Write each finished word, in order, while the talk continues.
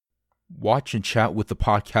Watch and chat with the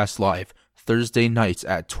podcast live Thursday nights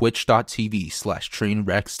at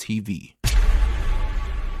twitch.tv/trainwreckstv.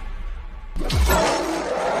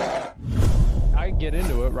 I get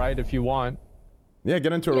into it, right, if you want. Yeah,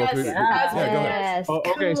 get into it real quick. Yeah, go ahead.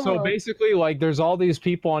 Okay, so basically, like, there's all these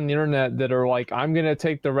people on the internet that are like, I'm going to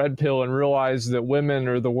take the red pill and realize that women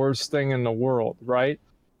are the worst thing in the world, right?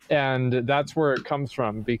 And that's where it comes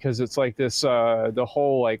from, because it's like this, the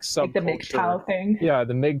whole, like, subculture. Like the MGTOW thing. Yeah,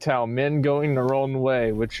 the MGTOW, men going their own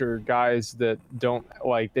way, which are guys that don't,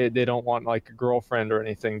 like, they don't want, like, a girlfriend or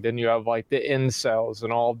anything. Then you have, like, the incels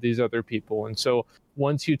and all of these other people. And so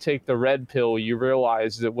once you take the red pill, you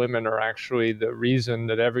realize that women are actually the reason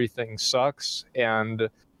that everything sucks, and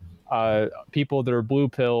people that are blue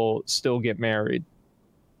pill still get married.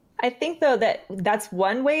 I think, though, that that's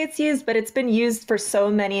one way it's used, but it's been used for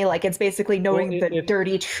so many, like, it's basically knowing the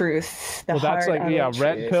dirty truth. The that's like, yeah,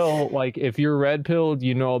 red truth. pill, like, if you're red pilled,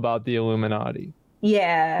 you know about the Illuminati.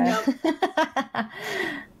 Yeah.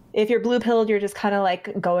 If you're blue pilled, you're just kind of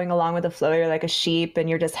like going along with the flow. You're like a sheep, and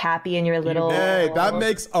you're just happy in your little. Hey, that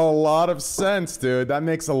makes a lot of sense, dude. That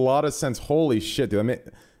makes a lot of sense. Holy shit,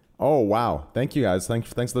 dude. Oh wow! Thank you guys. Thanks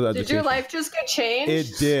for the education. Did your life just get changed?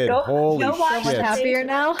 It did. Holy shit! So much happier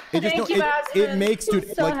now. It makes,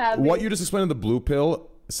 dude. So like happy. what you just explained in the blue pill.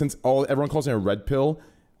 Since everyone calls it a red pill,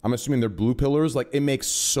 I'm assuming they're blue pillars. Like, it makes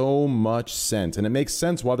so much sense, and it makes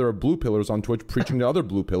sense why there are blue pillars on Twitch preaching to other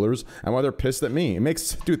blue pillars, and why they're pissed at me. It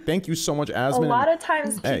makes, dude. Thank you so much, Asmon. A lot of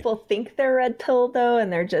times people think they're red pill, though,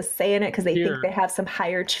 and they're just saying it because they think they have some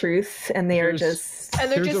higher truth, and they're just. And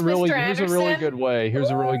they're here's just a really Mr. Anderson. Here's a really good way. Here's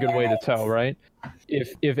a really good way to tell, right?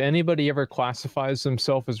 If anybody ever classifies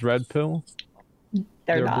themselves as red pill,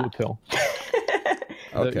 they're not. blue pill.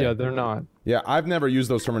 Okay. Yeah, they're not. Yeah, I've never used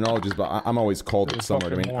those terminologies, but I'm always called it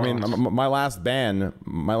somewhere. I mean, my last ban,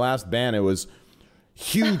 it was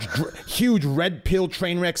huge red pill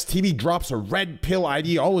Trainwrecks TV drops a red pill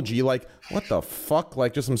ideology. Like, what the fuck?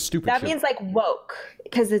 Like, just some stupid That shit. means like woke,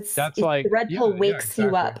 because it's like, the red pill wakes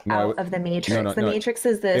you up out of the matrix. The matrix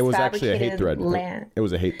is this it was actually a hate thread. land. It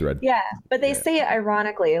was a hate thread. Yeah, but they say it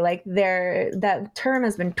ironically, like that term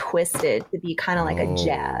has been twisted to be kind of like a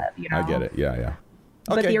jab. You know? I get it. Yeah.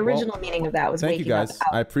 But the original meaning of that was thank you waking guys. up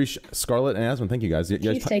out. I appreciate Scarlett and Asmon. Thank you guys.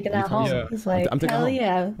 He's taking that home. Yeah. He's like, I'm taking hell it home.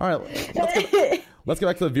 yeah. All right, let's get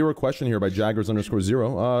back to the viewer question here by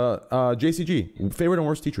Jaggers_0. JCG, favorite and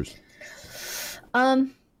worst teachers. I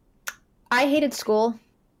hated school,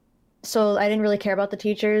 so I didn't really care about the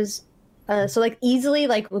teachers. So like easily,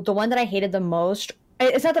 like the one that I hated the most.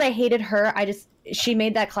 It's not that I hated her. She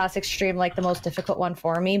made that classic stream like the most difficult one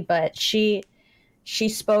for me. But she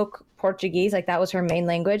spoke Portuguese, like that was her main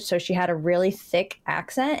language, so she had a really thick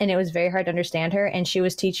accent and it was very hard to understand her, and she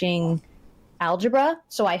was teaching algebra,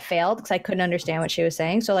 so I failed because I couldn't understand what she was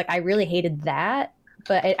saying. So like I really hated that,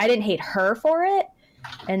 but I didn't hate her for it.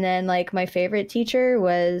 And then like my favorite teacher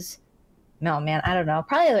was, no man, I don't know,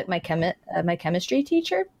 probably like my chemistry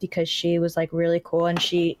teacher, because she was like really cool, and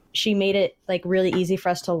she made it like really easy for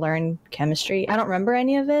us to learn chemistry. I don't remember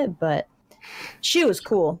any of it, but she was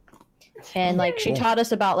cool. And like she taught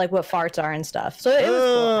us about like what farts are and stuff. So it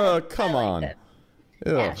was cool. Come on.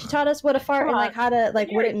 Yeah, she taught us what a fart and like how to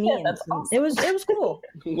like what it means. Awesome. It was cool.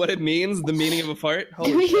 What it means, the meaning of a fart.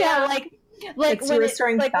 Yeah, like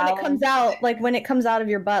when it comes out of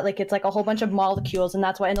your butt, like it's like a whole bunch of molecules, and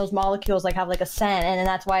that's why, and those molecules like have like a scent, and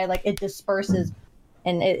that's why like it disperses.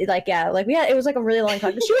 And it like, yeah, like it was like a really long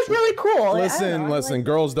time. But she was really cool. Listen,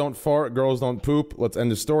 girls don't fart, girls don't poop. Let's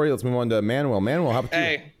end the story. Let's move on to Manuel. Manuel, how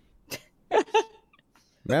about you?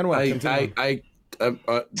 Manuel,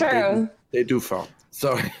 they do fart.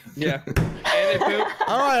 Sorry. Yeah. And they poop.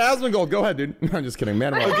 All right, Asmongold, go ahead, dude. I'm just kidding,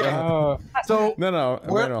 Manuel. So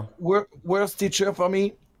Manuel. Worst teacher for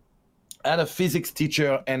me. I had a physics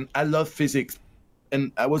teacher, and I love physics,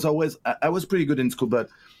 and I was pretty good in school, but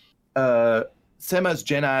same as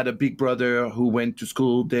Jenna, I had a big brother who went to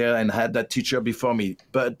school there and had that teacher before me.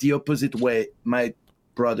 But the opposite way, my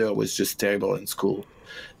brother was just terrible in school,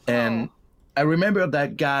 and I remember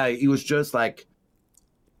that guy. He was just like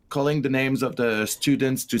calling the names of the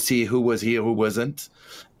students to see who was here, who wasn't.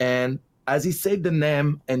 And as he said the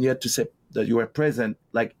name and you had to say that you were present,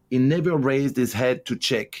 like he never raised his head to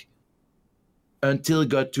check until he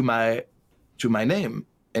got to my name.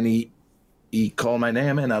 And he called my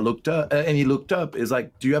name and I looked up and he looked up. He's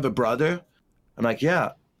like, do you have a brother? I'm like, yeah.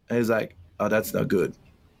 And he's like, oh, that's not good.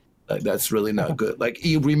 Like, that's really not good. Like,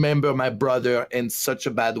 he remembered my brother in such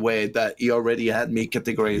a bad way that he already had me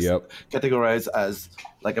categorized as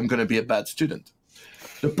like I'm going to be a bad student.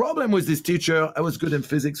 The problem with this teacher, I was good in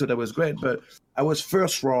physics, so that was great, but I was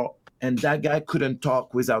first row and that guy couldn't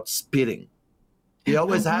talk without spitting. He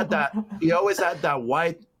always had that. He always had that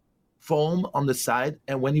white foam on the side,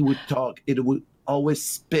 and when he would talk, it would always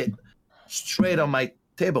spit straight on my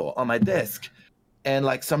table, on my desk. And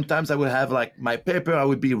like sometimes I would have like my paper, I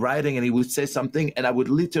would be writing, and he would say something, and I would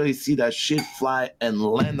literally see that shit fly and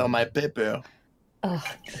land on my paper.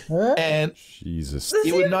 And Jesus.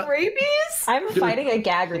 he would not. rabies? I'm fighting a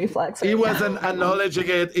gag reflex. He right now. wasn't acknowledging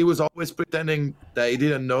it. He was always pretending that he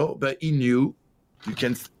didn't know, but he knew.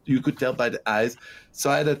 You could tell by the eyes.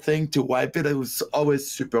 So I had a thing to wipe it. It was always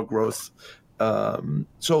super gross.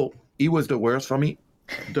 So he was the worst for me.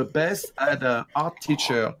 The best, I had an art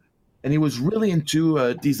teacher, and he was really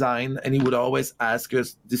into design, and he would always ask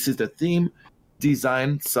us, "This is the theme,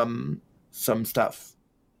 design some stuff."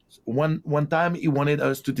 One time he wanted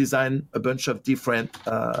us to design a bunch of different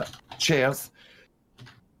chairs.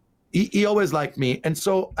 He always liked me, and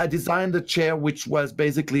so I designed a chair which was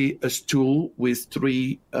basically a stool with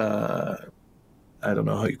three I don't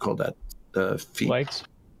know how you call that, feet, Legs.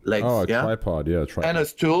 Oh, a yeah, tripod. Yeah, tripod. and a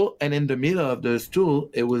stool, and in the middle of the stool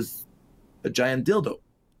it was a giant dildo.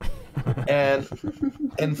 And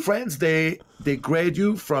in France they grade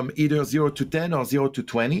you from either 0 to 10 or 0 to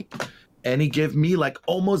 20. And he gave me like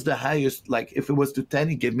almost the highest, like if it was to 10,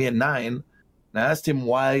 he gave me a 9. And I asked him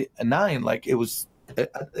why a 9, like it was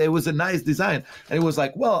a nice design. And he was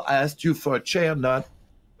like, well, I asked you for a chair, not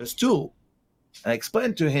a stool. I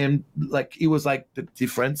explained to him, like, he was like, the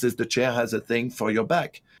difference is the chair has a thing for your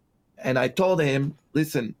back. And I told him,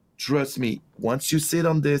 listen, trust me, once you sit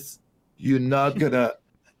on this, you're not gonna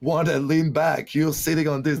want to lean back. You're sitting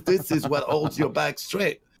on this. This is what holds your back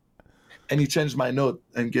straight. And he changed my note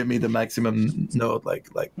and gave me the maximum note. Like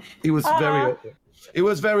he was very open. He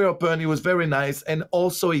was very open. He was very nice. And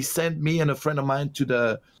also he sent me and a friend of mine to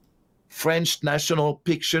the French National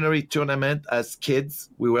Pictionary Tournament as kids.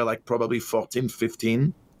 We were like probably 14,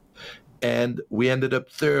 15. And we ended up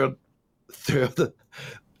third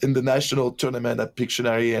in the national tournament at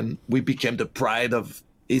Pictionary. And we became the pride of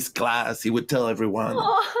his class. He would tell everyone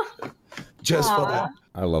just for that.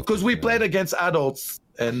 I love because we played against adults.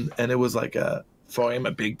 And it was like for him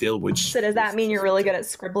a big deal. Which So does that mean you're really good at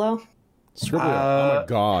Scribbler? Scribbler. Oh my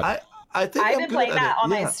god. I think I've I'm been good playing at that it. on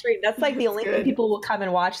my stream. That's like the only thing people will come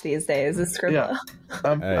and watch these days is Scribbler.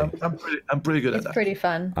 Yeah. I'm pretty good at It's that. pretty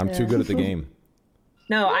fun. I'm too good at the game.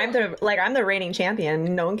 No, I'm the reigning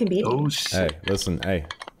champion. No one can beat me. Oh Hey, shit! listen. Hey,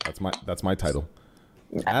 that's my title.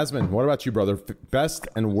 Asmund, what about you, brother? Best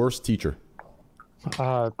and worst teacher? It's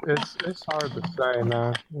hard to say,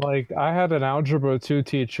 man. Like, I had an Algebra 2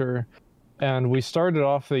 teacher, and we started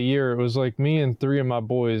off the year, it was like me and 3 of my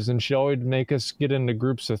boys, and she always make us get into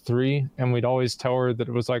groups of 3, and we'd always tell her that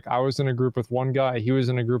it was like I was in a group with one guy, he was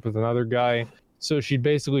in a group with another guy, so she'd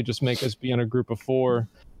basically just make us be in a group of 4,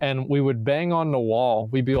 and we would bang on the wall.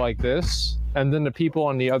 We'd be like this, and then the people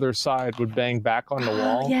on the other side would bang back on the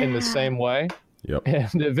wall in the same way. Yep.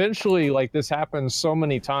 And eventually, like, this happened so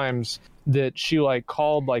many times that she like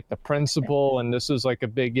called like the principal, and this was like a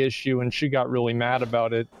big issue, and she got really mad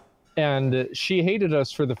about it, and she hated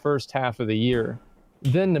us for the first half of the year.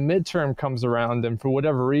 Then the midterm comes around, and for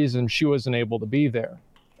whatever reason she wasn't able to be there,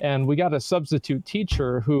 and we got a substitute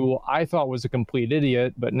teacher who I thought was a complete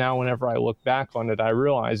idiot, but now whenever I look back on it I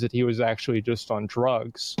realize that he was actually just on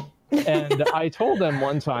drugs. And I told them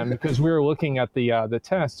one time, because we were looking at the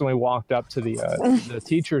test, and we walked up to the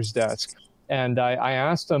teacher's desk, and I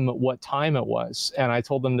asked them what time it was, and I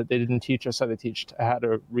told them that they didn't teach us how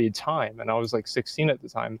to read time, and I was like 16 at the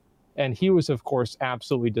time. And he was, of course,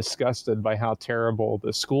 absolutely disgusted by how terrible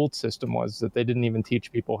the school system was, that they didn't even teach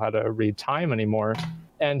people how to read time anymore.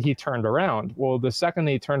 And he turned around. Well, the second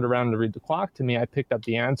he turned around to read the clock to me, I picked up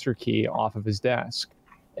the answer key off of his desk.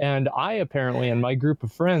 And I apparently, and my group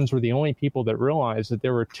of friends, were the only people that realized that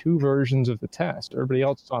there were 2 versions of the test. Everybody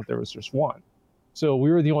else thought there was just one. So we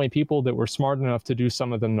were the only people that were smart enough to do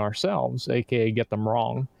some of them ourselves, aka get them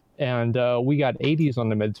wrong. And we got 80s on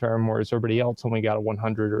the midterm, whereas everybody else only got a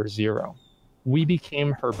 100 or 0. We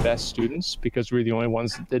became her best students because we were the only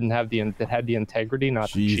ones that had the integrity not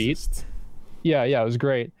to cheat. Yeah, it was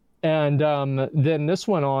great. And then this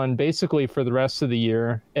went on basically for the rest of the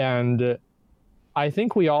year, and I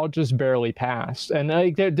think we all just barely passed. And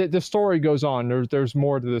like the story goes on. There's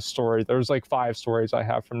more to this story. There's like 5 stories I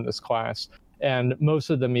have from this class, and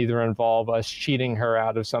most of them either involve us cheating her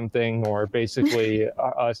out of something or basically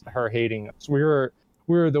her hating us. We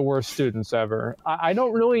were the worst students ever. I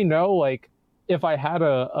don't really know like if I had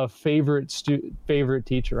a favorite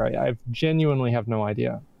teacher. I genuinely have no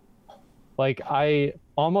idea. Like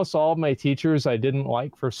almost all of my teachers I didn't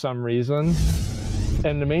like for some reason.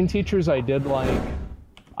 And the main teachers I did like,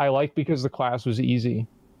 I liked because the class was easy.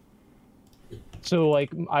 So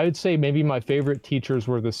like I would say maybe my favorite teachers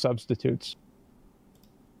were the substitutes.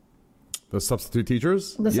 The substitute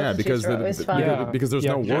teachers? The yeah, substitutes because were always fun. because there's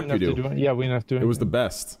no we didn't work you have to do. Yeah, we didn't have to do It was the anything.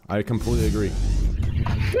 best. I completely agree.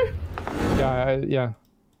 Yeah.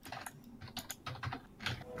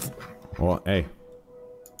 Well, hey,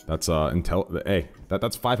 that's Hey,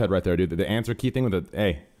 that's five head right there, dude. The answer key thing with the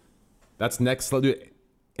hey, that's next level, dude.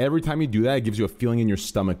 Every time you do that, it gives you a feeling in your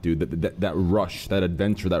stomach, dude. That rush, that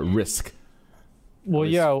adventure, that risk. Well,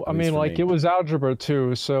 least- yeah, at I least mean, for like me. it was algebra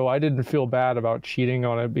too, so I didn't feel bad about cheating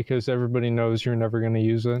on it because everybody knows you're never going to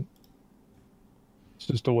use it. It's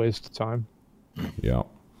just a waste of time. Yeah.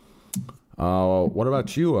 What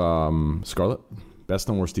about you, Scarlett? Best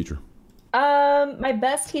and worst teacher. My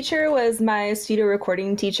best teacher was my studio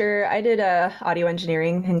recording teacher. I did audio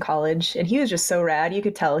engineering in college, and he was just so rad. You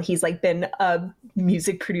could tell he's like been a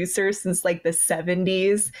music producer since like the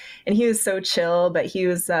 70s, and he was so chill, but he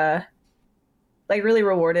was like really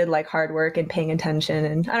rewarded like hard work and paying attention.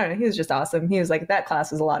 And I don't know, he was just awesome. He was like, that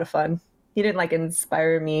class was a lot of fun. He didn't like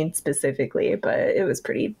inspire me specifically, but it was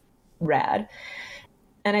pretty rad.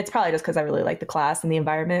 And it's probably just because I really liked the class and the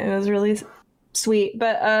environment. It was really sweet.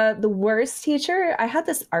 But the worst teacher, I had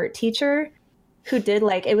this art teacher who did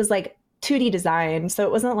like, it was like 2D design. So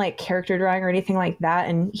it wasn't like character drawing or anything like that.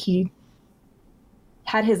 And he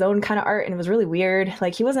had his own kind of art, and it was really weird.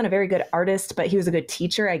 Like he wasn't a very good artist, but he was a good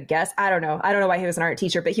teacher, I guess. I don't know why he was an art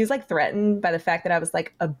teacher, but he was like threatened by the fact that I was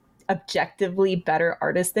like a objectively better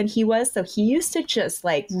artist than he was. So he used to just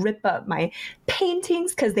like rip up my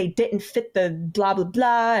paintings because they didn't fit the blah blah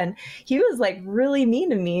blah, and he was like really mean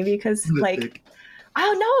to me because like I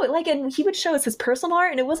don't know, like, and he would show us his personal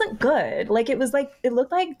art and it wasn't good. Like it was like, it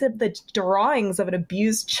looked like the drawings of an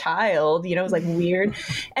abused child, you know, it was like weird.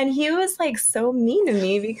 And he was like so mean to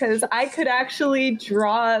me because I could actually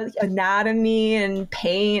draw anatomy and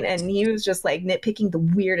paint, and he was just like nitpicking the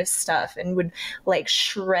weirdest stuff and would like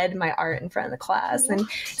shred my art in front of the class and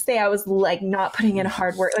say I was like not putting in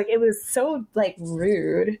hard work. Like it was so like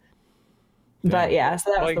rude. But yeah,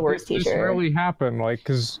 so that was Like the worst this teacher. rarely happened, like,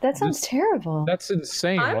 because That sounds terrible. that's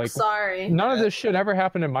insane. I'm like sorry. none of this shit ever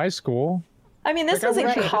happened in my school. I mean, this Like, was in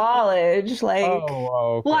I wish- college. Like, Okay.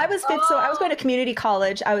 well, I was so I was going to community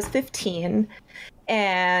college. I was 15,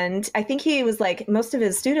 and I think he was like most of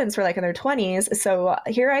his students were like in their 20s. So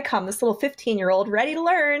here I come, this little 15-year-old ready to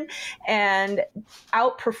learn, and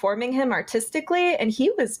outperforming him artistically, and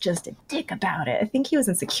he was just a dick about it. I think he was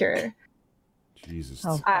insecure. Jesus.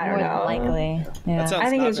 Oh, I don't more know. than likely. Yeah. That sounds I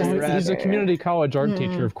think it was not just very He's a rad. community college art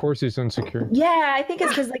teacher. Of course, he's insecure. Yeah, I think it's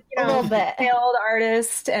because like you A know, little bit. failed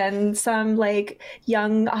artist and some like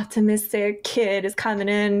young optimistic kid is coming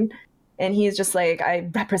in, and he's just like, I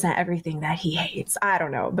represent everything that he hates. I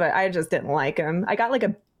don't know, but I just didn't like him. I got like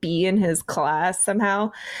a B in his class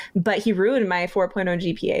somehow, but he ruined my 4.0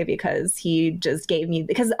 GPA because he just gave me,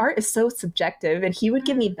 because art is so subjective, and he would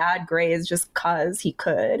give me bad grades just cause he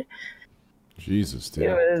could. Jesus, dude.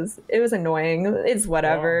 It was annoying. It's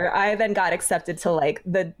whatever. I then got accepted to like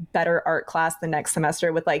the better art class the next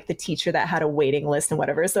semester with like the teacher that had a waiting list and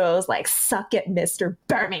whatever. So I was like, suck it, Mr.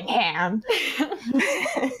 Birmingham.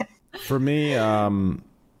 For me,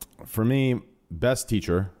 best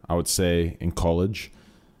teacher, I would say in college,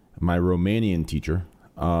 my Romanian teacher.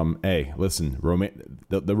 Hey, listen,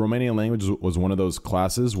 the Romanian language was one of those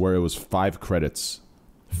classes where it was 5 credits.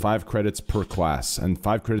 5 credits per class, and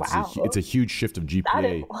 5 credits Wow. it's a huge shift of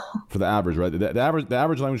GPA is- for the average, right? The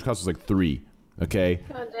average language class was like 3. Okay,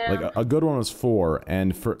 Goddamn. like a good one was 4,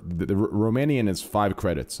 and for the Romanian is 5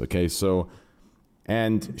 credits. Okay, so,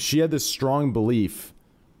 and she had this strong belief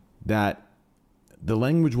that the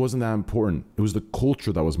language wasn't that important. It was the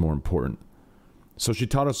culture that was more important. So she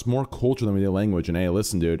taught us more culture than we did language. And hey,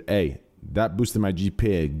 listen, dude, hey, that boosted my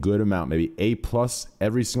GPA a good amount, maybe A+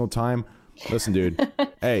 every single time. Listen, dude,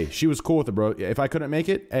 hey, she was cool with it, bro. If I couldn't make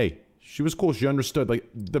it, hey, she was cool. She understood like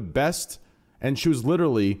the best, and she was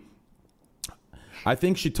literally. I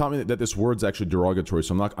think she taught me that this word's actually derogatory,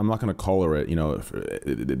 so I'm not gonna call her it. You know,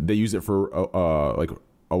 they use it for like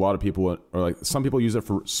a lot of people, or like some people use it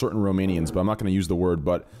for certain Romanians, but I'm not gonna use the word.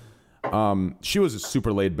 But she was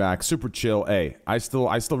super laid back, super chill. Hey, I still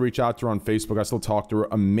reach out to her on Facebook. I still talk to her.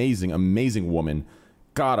 Amazing woman.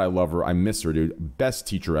 God, I love her. I miss her, dude. Best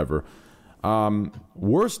teacher ever.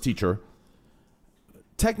 Worst teacher.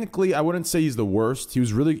 Technically, I wouldn't say he's the worst. He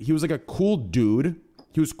was like a cool dude.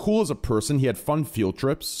 He was cool as a person. He had fun field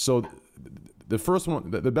trips. So the first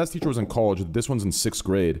one, the best teacher was in college. This one's in 6th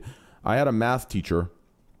grade. I had a math teacher.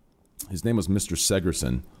 His name was Mr.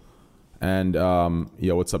 Segerson. And,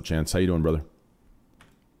 yo, what's up, Chance? How you doing, brother?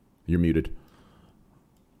 You're muted.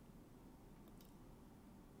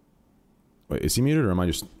 Wait, is he muted or am I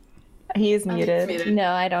just? He is muted.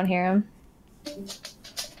 No, I don't hear him.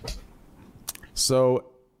 So,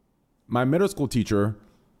 my middle school teacher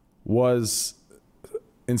was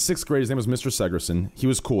in 6th grade. His name was Mr. Segerson. He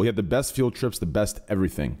was cool. He had the best field trips, the best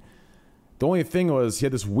everything. The only thing was he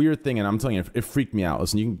had this weird thing, and I'm telling you, it freaked me out.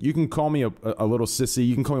 Listen, you can call me a little sissy.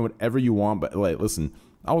 You can call me whatever you want, but like, listen,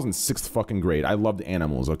 I was in 6th fucking grade. I loved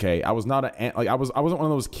animals. Okay, I was not I wasn't one of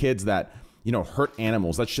those kids that hurt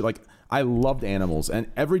animals. That shit. Like, I loved animals, and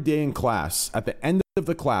every day in class, at the end of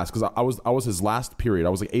the class, because I was his last period. I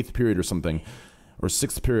was like 8th period or something, or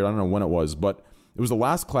 6th period. I don't know when it was, but it was the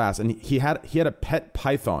last class, and he had a pet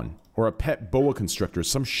python or a pet boa constrictor,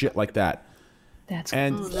 some shit like that. That's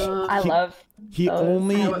and he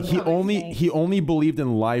only believed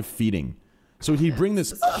in live feeding. So he'd bring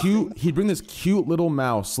this cute little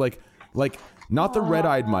mouse, like not the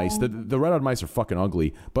red-eyed mice. The red-eyed mice are fucking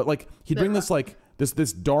ugly, but like he'd bring this like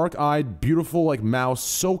this dark-eyed, beautiful like mouse,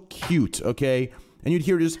 so cute, okay? And you'd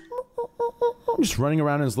hear just running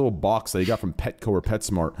around in his little box that he got from Petco or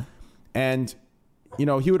PetSmart. And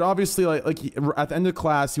he would obviously like at the end of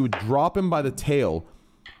class, he would drop him by the tail,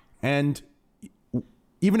 and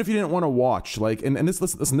even if you didn't want to watch, like, and this,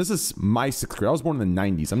 listen, this is my 6th grade. I was born in the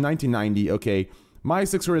 90s. I'm 1990, okay? My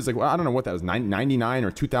 6th grade is like, well, I don't know what that was, 99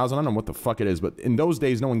 or 2000. I don't know what the fuck it is, but in those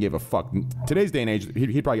days, no one gave a fuck. Today's day and age,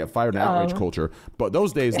 he'd probably get fired in outrage culture, but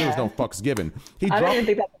those days, there was no fucks given. I don't even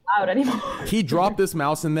think that's allowed anymore. He dropped this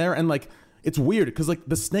mouse in there, and like, it's weird, because like,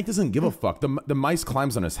 the snake doesn't give a fuck. The mice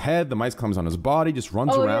climbs on his head, the mice climbs on his body, just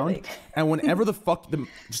runs around, really? And whenever the fuck,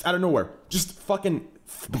 just out of nowhere, just fucking...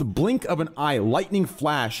 the blink of an eye, lightning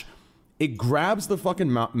flash, it grabs the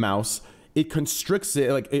fucking mouse, it constricts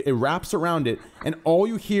it, like it wraps around it, and all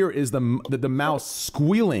you hear is the mouse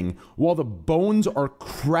squealing while the bones are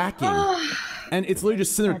cracking. And it's literally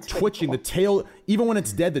just sitting there twitching. The tail, even when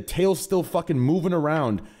it's dead, the tail's still fucking moving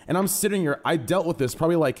around. And I'm sitting here, I dealt with this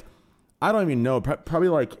probably like, I don't even know, probably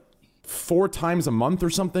like 4 times a month or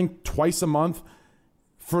something, twice a month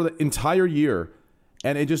for the entire year.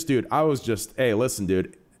 And it just, dude, I was just, hey, listen,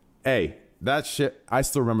 dude, hey, that shit, I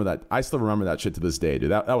still remember that. I still remember that shit to this day, dude.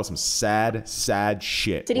 That was some sad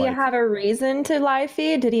shit. Did he have a reason to live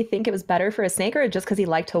feed? Did he think it was better for a snake, or just because he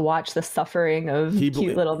liked to watch the suffering of cute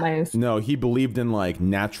little mice? No, he believed in like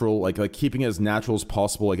natural, like keeping it as natural as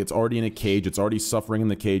possible. Like, it's already in a cage, it's already suffering in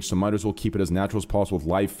the cage, so might as well keep it as natural as possible with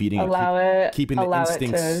live feeding. Keeping the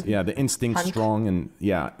instincts, the instincts strong, and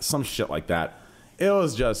some shit like that. It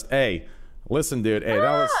was just, hey. Listen, dude. Hey, that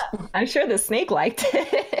was. I'm sure the snake liked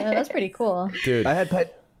it. Yeah, that's pretty cool, dude. I had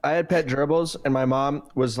pet gerbils, and my mom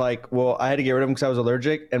was like, "Well, I had to get rid of them because I was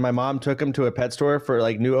allergic." And my mom took them to a pet store for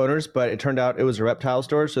like new owners, but it turned out it was a reptile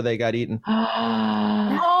store, so they got eaten.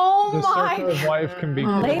 Oh the my! circle of life can be.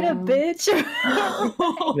 Later, bitch.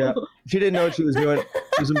 Yeah, she didn't know what she was doing. It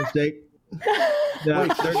was a mistake. Yeah,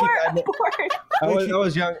 I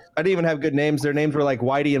was young. I didn't even have good names. Their names were like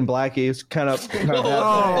Whitey and Blackie. It's kind of Hey, yo, what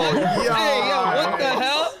the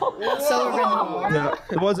hell? So yeah,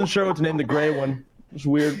 I wasn't sure what to name the gray one. It's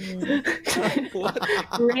weird.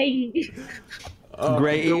 Gray.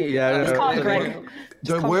 Gray. Yeah. It's called Greg.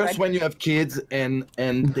 The worst when you have kids and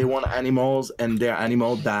they want animals and their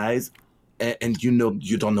animal dies, and you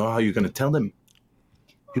don't know how you're gonna tell them.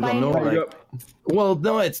 You don't know, like, well,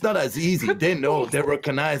 no, it's not as easy. They know, they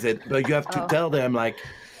recognize it, but you have to tell them, like,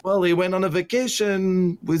 well, he went on a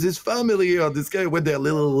vacation with his family, or this guy with their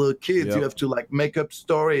little kids. Yep. You have to like make up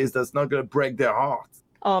stories that's not gonna break their hearts.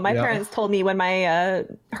 Oh, my parents told me when my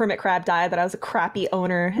hermit crab died that I was a crappy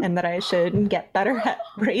owner and that I should get better at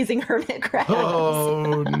raising hermit crabs.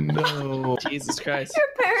 Oh no! Jesus Christ! Your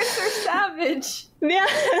parents are savage. Yeah,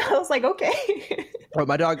 I was like, okay. Oh,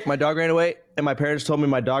 my dog ran away, and my parents told me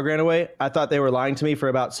my dog ran away. I thought they were lying to me for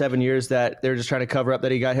about 7 years, that they were just trying to cover up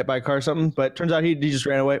that he got hit by a car or something. But turns out he just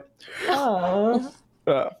ran away. Oh.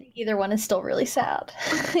 I think either one is still really sad.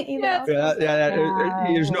 Yeah,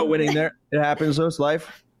 there's no winning there. It happens, though. It's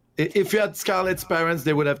life. If you had Scarlett's parents,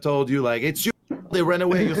 they would have told you, like, it's you. They ran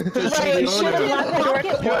away. You're a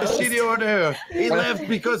shitty owner. He left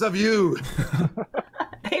because of you.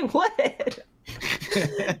 They would.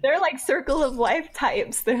 They're like circle of life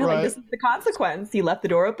types. They're like, this is the consequence. You left the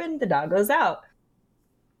door open, the dog goes out.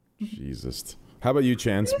 Jesus. How about you,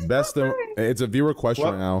 Chance? It's a viewer question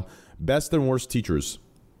right now. Best and worst teachers.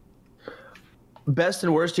 Best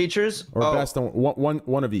and worst teachers? Or best and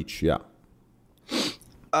one of each, yeah.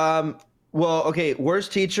 Well, okay,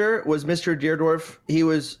 worst teacher was Mr. Deerdorf. He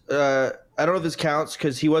was, I don't know if this counts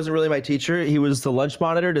because he wasn't really my teacher. He was the lunch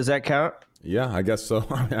monitor. Does that count? Yeah, I guess so.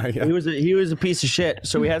 Yeah. He was a piece of shit.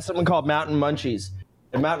 So we had something called Mountain Munchies.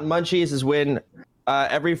 And Mountain Munchies is when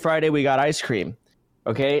every Friday we got ice cream.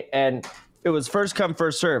 Okay, and it was first come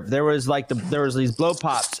first serve. There was these blow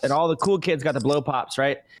pops, and all the cool kids got the blow pops,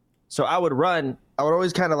 right? So I would run. I would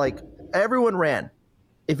always kind of like everyone ran.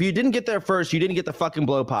 If you didn't get there first, you didn't get the fucking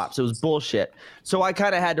blow pops. It was bullshit. So I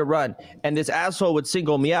kind of had to run, and this asshole would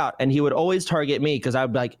single me out, and he would always target me because I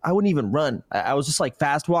would be like, I wouldn't even run. I was just like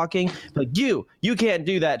fast walking, like you can't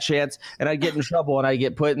do that, Chance, and I'd get in trouble, and I'd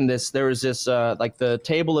get put in this. There was this like the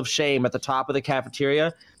table of shame at the top of the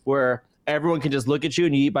cafeteria where everyone can just look at you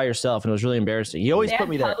and you eat by yourself, and it was really embarrassing. He always put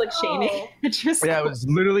me there. Public shaming. Yeah, it was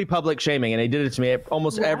literally public shaming, and they did it to me at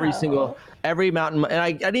almost every mountain, and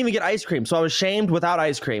I didn't even get ice cream, so I was shamed without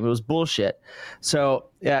ice cream. It was bullshit. So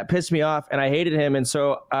yeah, it pissed me off, and I hated him. And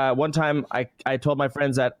so one time I told my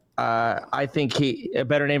friends that I think a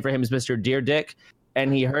better name for him is Mr. Deer Dick,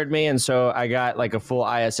 and he heard me, and so I got like a full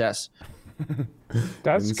ISS.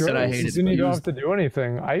 That's good. Then you don't have to do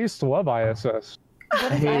anything. I used to love ISS.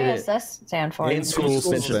 What does ISS stand for? In school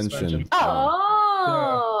suspension.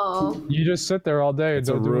 Oh. You just sit there all day. It's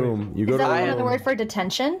a room. You go Is to that another word for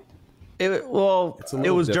detention? It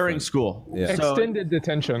was during school. Yeah. Extended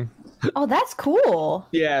detention. Oh, that's cool.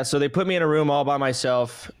 Yeah, so they put me in a room all by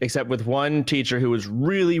myself, except with one teacher who was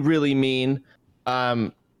really, really mean.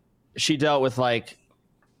 She dealt with like,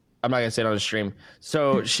 I'm not gonna say it on the stream.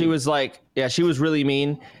 So she was like, yeah, she was really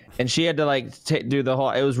mean, and she had to like do the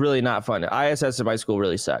whole. It was really not fun. ISS at my school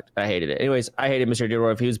really sucked. I hated it. Anyways, I hated Mr.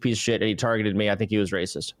 Deroy. If he was a piece of shit and he targeted me, I think he was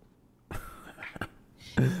racist.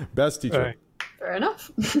 Best teacher. Right. Fair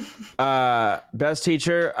enough. Best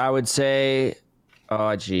teacher, I would say,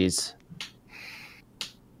 oh geez,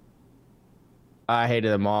 I hated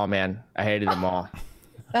them all, man. I hated them all.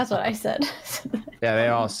 That's what I said. Yeah, they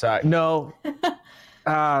all suck. No,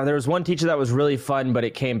 there was one teacher that was really fun, but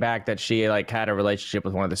it came back that she like had a relationship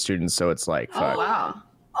with one of the students, so it's like, fuck. Oh, wow.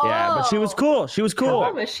 Yeah, but she was cool. She was cool.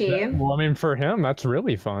 How was she? Well, I mean, for him, that's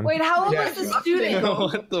really fun. Wait, how old was the student?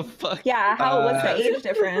 What the fuck? Yeah, what's the age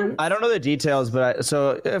difference? I don't know the details, but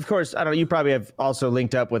so of course, I don't know. You probably have also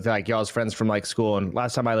linked up with like y'all's friends from like school. And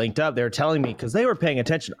last time I linked up, they were telling me because they were paying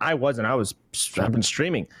attention. I wasn't. I've been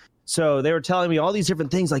streaming. So they were telling me all these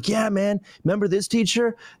different things like, yeah, man, remember this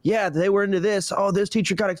teacher? Yeah, they were into this. Oh, this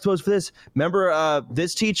teacher got exposed for this. Remember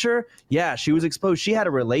this teacher? Yeah, she was exposed. She had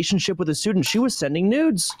a relationship with a student. She was sending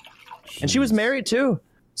nudes. And she was married too.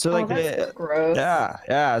 So like, that's gross.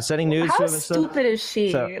 Yeah, sending nudes. How stupid is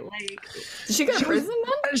she? So, like, Did she go to prison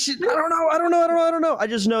then? I don't know. I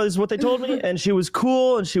just know this is what they told me. And she was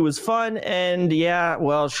cool and she was fun. And yeah,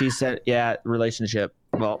 well, she said, yeah, relationship.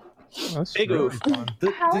 Well, That's big really oof. fun.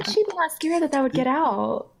 how would she be not scared that would get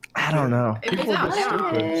out? I don't know. People are just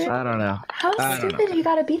stupid. I don't know. How stupid you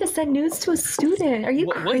gotta be to send nudes to a student? Are you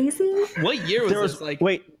crazy? What year was this? Like,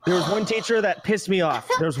 There was one teacher that pissed me off.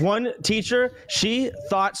 There's one teacher, she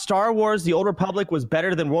thought Star Wars: The Old Republic was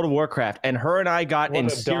better than World of Warcraft, and her and I got in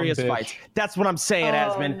serious fights. That's what I'm saying,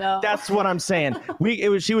 Asmund. No. That's what I'm saying.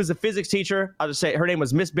 She was a physics teacher. I'll just say her name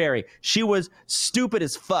was Miss Berry. She was stupid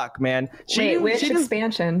as fuck, man. Which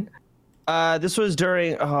expansion? This was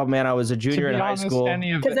during. Oh man, I was a junior in high school.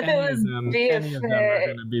 Because if it was any of them are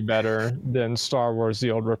going to be better than Star Wars: The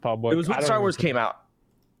Old Republic. It was when Star Wars came out.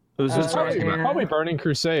 It was when Star Wars came out. Probably Burning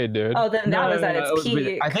Crusade, dude. Oh, then that was at its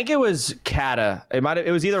peak. I think it was Kata.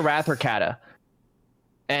 It was either Wrath or Kata.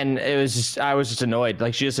 And it was just, I was just annoyed.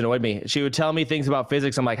 Like, she just annoyed me. She would tell me things about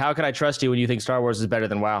physics. I'm like, how can I trust you when you think Star Wars is better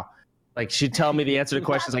than WoW? Like, she'd tell me the answer to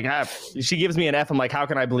questions. Like, she gives me an F. I'm like, how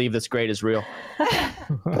can I believe this grade is real?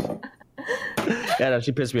 Yeah, no,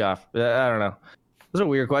 she pissed me off. I don't know. It was a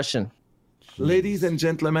weird question. Ladies and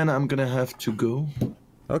gentlemen, I'm gonna have to go.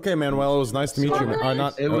 Okay, man. Well, it was nice to meet you.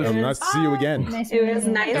 Nice to see you again. It was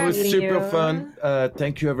nice. It was meeting super you. fun.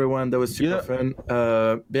 Thank you, everyone. That was super fun.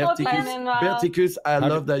 Berticus, I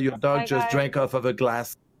love that your dog just drank off of a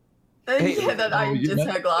glass. Yeah, that I just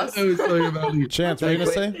had a glass. Oh, sorry about you. Chance, what are you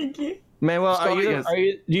gonna say? Thank you. Manuel, Yes.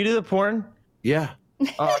 do you do the porn? Yeah.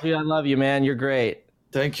 Oh, dude, I love you, man. You're great.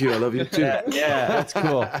 Thank you. I love you too. Yeah, that's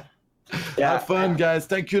cool. Yeah, have fun, guys.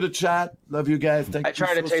 Thank you to chat. Love you guys. Thank you. I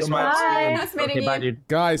try to taste much. my. Nice meeting Okay, bye, you. dude.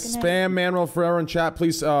 Guys, spam Manuel Ferrero in chat.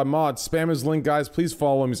 Please, mod, spam his link, guys. Please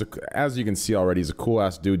follow him. As you can see already, he's a cool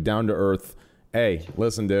ass dude, down to earth. Hey,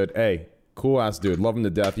 listen, dude. Hey, cool ass dude. Love him to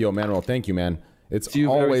death. Yo, Manuel, thank you, man. It's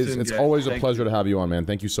always a pleasure to have you on, man.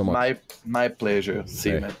 Thank you so much. My pleasure. See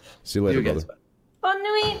you, man. See you later, brother. Bonne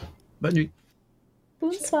nuit. Bonne nuit.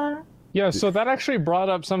 Bonsoir. Yeah, so that actually brought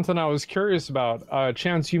up something I was curious about.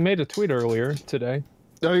 Chance, you made a tweet earlier today.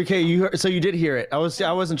 Okay, so you did hear it. I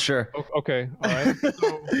wasn't sure. Okay, all right.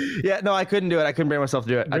 So, Yeah, no, I couldn't do it. I couldn't bring myself to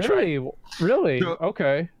do it. I tried. really? So-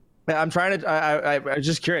 Okay. I'm trying to. I'm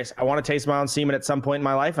just curious. I want to taste my own semen at some point in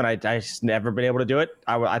my life, and I just never been able to do it.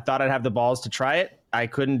 I thought I'd have the balls to try it. I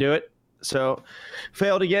couldn't do it, so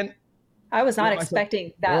failed again. I was not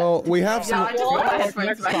expecting that. Well, we have some.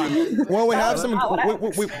 Well, we have some.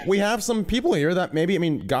 Wow, We have some people here that maybe, I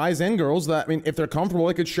mean, guys and girls that, I mean, if they're comfortable,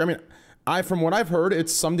 they could share. I mean, from what I've heard,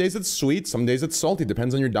 it's some days it's sweet, some days it's salty.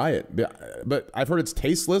 Depends on your diet. But I've heard it's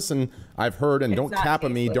tasteless, and I've heard, and don't cap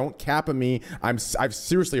at me. Don't cap at me. I've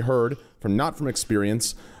seriously heard not from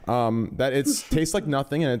experience that it tastes like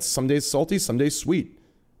nothing, and it's some days salty, some days sweet.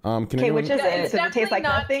 Okay, which is it? Does it taste like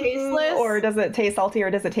nothing, tasteless, or does it taste salty, or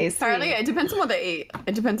does it taste sweet? Apparently, it depends on what they eat.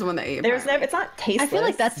 It depends on what they eat. There's never. It's not tasteless. I feel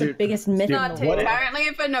like that's the biggest myth. Apparently,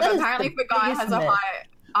 if a guy has a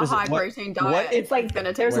high protein diet, it's like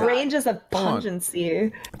gonna there's taste ranges of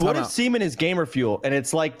pungency. What if semen is gamer fuel, and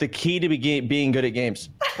it's like the key to being good at games?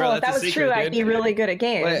 Well, if that was true, I'd be really good at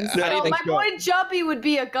games. So my boy Juppy would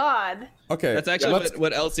be a god. Okay, that's actually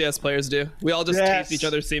what LCS players do. We all just taste each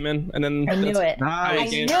other's semen, and then I knew it. I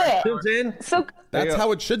knew it. So that's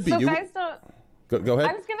how it should be. So guys don't. Go ahead.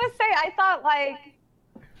 I was gonna say I thought like.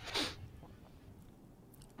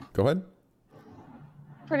 Go ahead.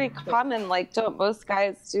 Pretty common. Like, don't most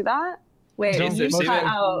guys do that? Wait, you cut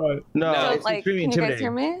out. No, So, like, can you guys hear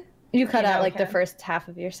me? You cut out like the first half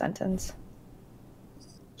of your sentence.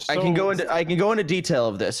 I can go into detail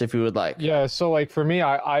of this if you would like. Yeah, so like for me,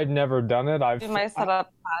 I'd never done it. Do my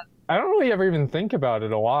setup. I don't really ever even think about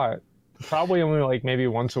it a lot. Probably only like maybe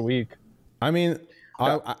once a week. I mean,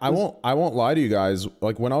 I won't lie to you guys.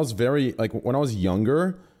 Like when I was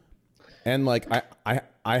younger, and like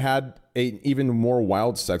I had a even more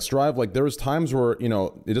wild sex drive. Like there was times where, you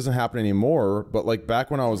know, it doesn't happen anymore, but like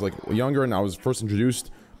back when I was like younger and I was first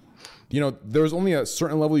introduced, you know, there was only a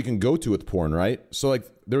certain level you can go to with porn, right? So like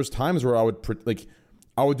there's times where I would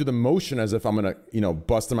do the motion as if I'm gonna, you know,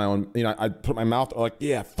 bust in my own, you know, I'd put my mouth like,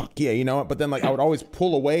 yeah, fuck yeah, you know, but then like I would always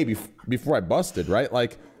pull away before I busted, right?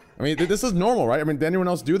 Like, I mean, this is normal, right? I mean, did anyone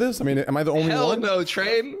else do this? I mean, am I the only one? Hell no,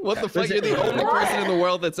 Train. What the fuck? You're the only person in the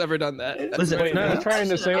world that's ever done that. Wait, you're trying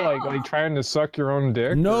to say like trying to suck your own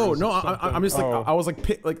dick? No, I'm just like, I was like,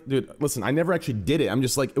 dude, listen, I never actually did it. I'm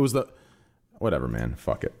just like, it was the, whatever, man,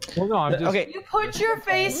 fuck it. Well, no, I'm just. Okay. You put your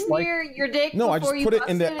face near your dick No, I just before put you it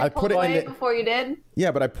in the. I put it in the. before you did.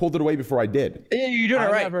 Yeah, but I pulled it away before I did. Yeah, you're doing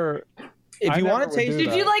it right. If you want to taste,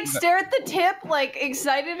 did you like stare at the tip, like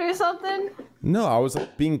excited or something? No, I was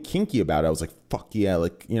like being kinky about it. I was like, fuck yeah,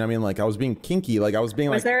 like, you know what I mean? Like I was being kinky, like I was being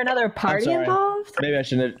like. Was there another party involved? Maybe I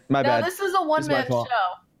shouldn't. My no, bad. this was a one-man show.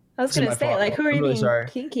 I was gonna say, like, who are you being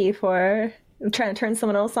kinky for? Trying to turn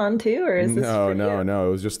someone else on too, or is this? No.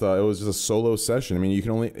 It was just a solo session. I mean, you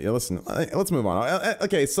can only listen. Let's move on.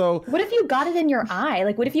 Okay, so. What if you got it in your eye?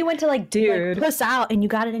 Like, what if you went to like puss out and you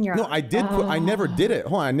got it in your eye? No, I did. I never did it.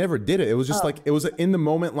 Hold on, I never did it. It was just like it was in the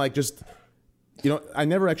moment, like just, you know, I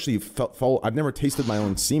never actually felt. I've never tasted my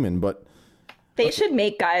own semen, but. They should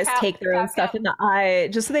make guys take their own stuff in the eye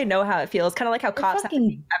just so they know how it feels. Kind of like how cops have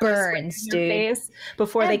to burns, dude, face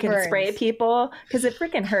before they can spray people, because it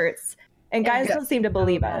freaking hurts. And guys don't seem to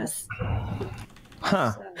believe us.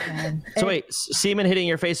 Huh. So wait, semen hitting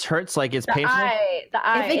your face hurts like it's painful? The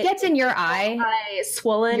eye. If it gets in your eye,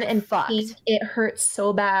 swollen and pink, it hurts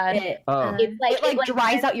so bad. It like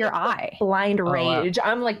dries out your eye. Blind rage.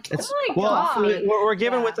 Wow. I'm like, oh my God. We're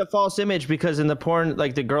given with a false image because in the porn,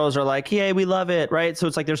 like the girls are like, "Yay, we love it," right? So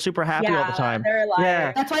it's like they're super happy all the time. They're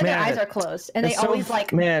like, that's why their eyes are closed, and they always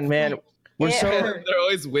like. Man. They're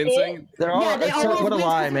always wincing. They're all. What a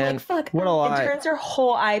lie, man! What a lie! It turns your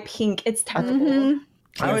whole eye pink. It's terrible.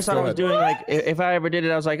 I always thought I was doing like, if I ever did it,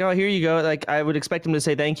 I was like, oh, here you go. Like I would expect them to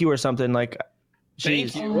say thank you or something. Like,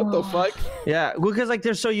 thank you. What the fuck? Yeah, because like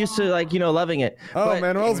they're so used to like, you know, loving it. Oh,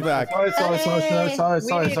 Manuel's back. Sorry.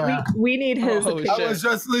 We need his opinion. I was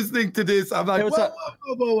just listening to this. I'm like,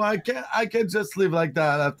 whoa, I can't just live like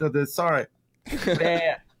that after this. Sorry.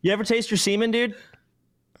 Yeah. You ever taste your semen, dude?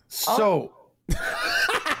 So. No,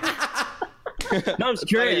 I'm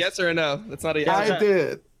curious. Yes or a no? That's not a yes. I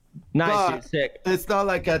did. Nice, dude. Sick. It's not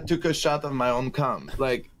like I took a shot of my own cum.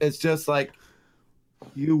 Like it's just like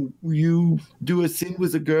you do a scene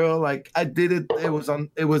with a girl. Like I did it. It was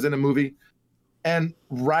in a movie, and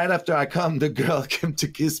right after I come, the girl came to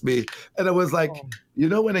kiss me, and I was like, you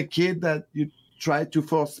know, when a kid that you try to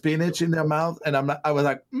force spinach in their mouth, and I was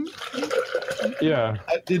like, yeah,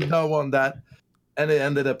 I did not want that. And it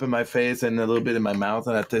ended up in my face and a little bit in my mouth,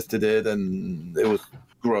 and I tasted it, and it was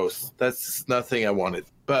gross. That's nothing I wanted.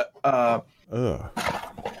 But what about the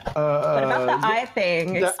eye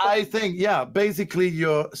thing? The eye thing, yeah. Basically,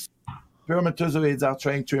 your spermatozoids are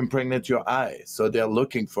trying to impregnate your eye, so they're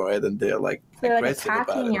looking for it and they're like They're like aggressive about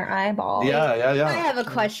attacking it. your eyeball. Yeah. I have a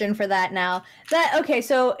question for that now.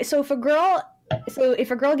 So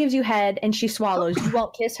if a girl gives you head and she swallows, you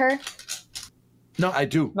won't kiss her? No, I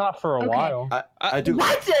do. Not for a while. I do.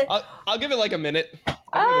 What? I'll give it like a minute.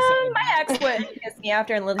 My ex would kiss me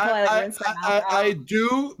after and until I rinse my mouth out. I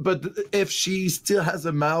do, but if she still has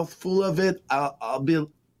a mouth full of it, I'll be.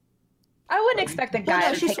 I wouldn't expect a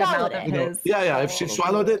guy to take a mouth of his. Yeah. If she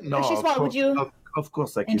swallowed it, no. If she swallowed, would you? Of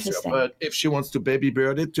course I kiss her. Interesting. But if she wants to baby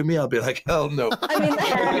bird it to me, I'll be like, hell no. I mean,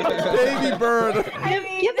 Baby bird.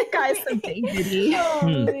 Give the guy some dignity.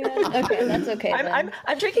 okay, that's okay. I'm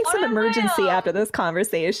drinking some emergency after this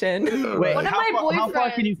conversation. Wait, One of my how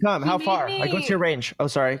far can you come? How he far? made Like, what's me- your range? Oh,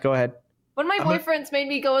 sorry. Go ahead. One of my boyfriends made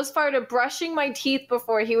me go as far to brushing my teeth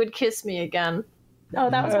before he would kiss me again. Oh,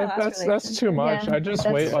 that was my last That's too much. Yeah, I just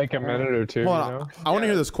that's- wait like a minute or two. Hold You on. know? I want to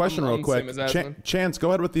hear this question real I'm quick. same as Aslan. Chance, go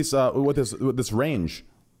ahead with these with this range.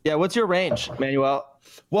 Yeah, what's your range, Manuel?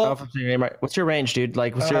 Well, if I'm saying your name right. What's your range, dude?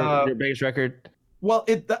 Like, what's your biggest record? Well,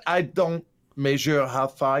 I don't measure how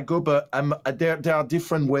far I go, but there are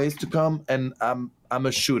different ways to come, and I'm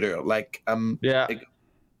a shooter. Like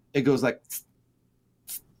it goes like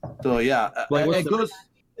so. Yeah, Like, what's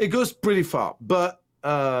it goes pretty far. But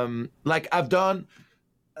like I've done,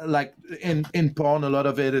 like in porn, a lot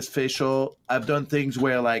of it is facial. I've done things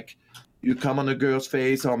where like you come on a girl's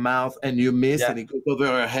face or mouth and you miss, and it goes over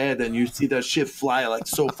her head, and you see the shit fly like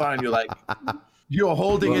so far, and you're like. You're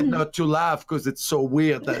holding it not to laugh because it's so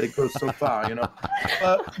weird that it goes so far, you know.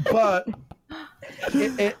 But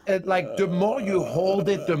it like the more you hold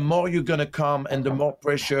it, the more you're gonna come, and the more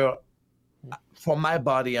pressure for my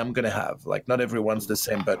body I'm gonna have. Like not everyone's the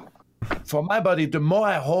same, but for my body, the more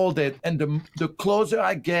I hold it, and the closer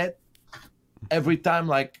I get, every time,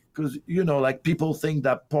 like because you know, like people think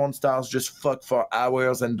that porn stars just fuck for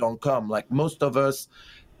hours and don't come. Like most of us.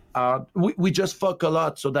 We just fuck a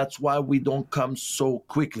lot, so that's why we don't come so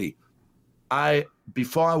quickly.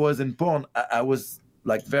 Before I was in porn, I was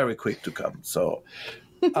like very quick to come. So,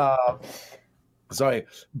 sorry,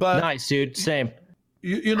 but nice, dude. Same.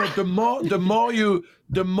 You know, the more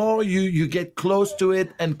you get close to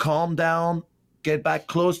it and calm down, get back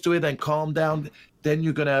close to it and calm down, then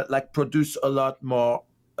you're gonna like produce a lot more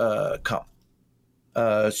cum.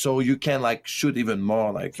 So you can like shoot even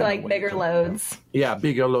more, like So like bigger loads. Yeah,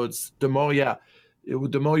 bigger loads. The more you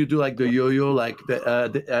do like the yo-yo, like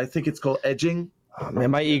the I think it's called edging. Oh,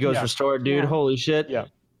 man, my ego's restored, dude. Holy shit. Yeah.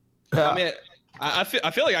 I mean, I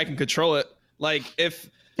feel like I can control it. Like if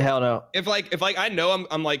hell no. If I know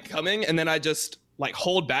I'm like coming, and then I just like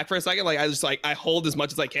hold back for a second, like I hold as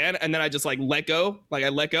much as I can, and then I just like let go. Like I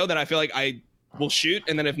let go, then I feel like I will shoot,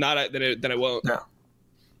 and then if not, then I won't.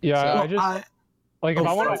 Yeah, So, if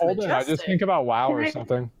I want to hold it, I just think about WoW or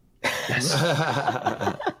something.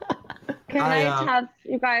 Can I test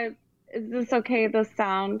you guys? Is this okay? The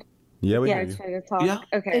sound? Yeah, we yeah, hear you. try to talk. Yeah.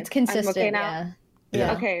 Okay. It's consistent, I'm okay now?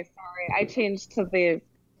 yeah. Okay, sorry. I changed to these.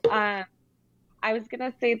 I was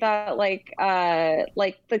gonna say that like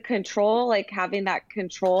the control, like having that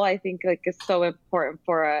control, I think like is so important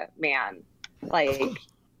for a man. Like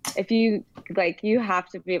if you you have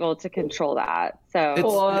to be able to control that.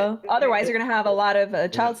 So otherwise you're gonna have a lot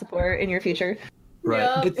of child support in your future.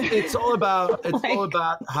 Right. It's all about all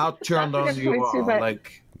about how turned on you point too, are. but-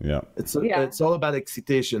 Like yeah. it's all about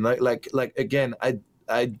excitation. Like again,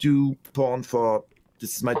 I do porn for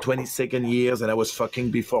this is my 22nd years, and I was fucking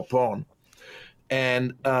before porn,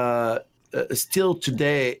 and still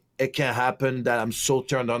today it can happen that I'm so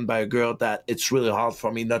turned on by a girl that it's really hard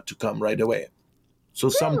for me not to come right away. So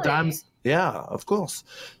sometimes, yeah, of course.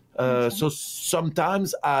 So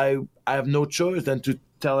sometimes I have no choice than to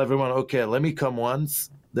tell everyone, okay, let me come once,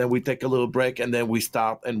 then we take a little break, and then we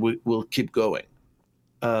start, and we'll keep going.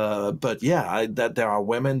 But yeah, that there are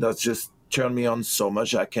women that just turn me on so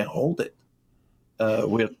much I can't hold it.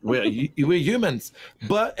 We're humans,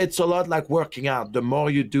 but it's a lot like working out. The more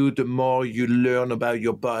you do, the more you learn about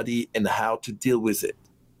your body and how to deal with it.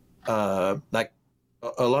 Like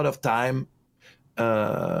a lot of time.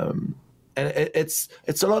 And it's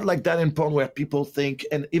a lot like that in porn, where people think,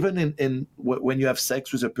 and even in when you have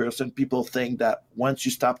sex with a person, people think that once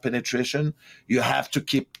you stop penetration, you have to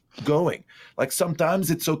keep going. Like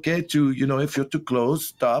sometimes it's okay to, you know, if you're too close,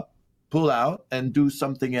 stop, pull out, and do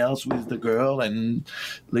something else with the girl, and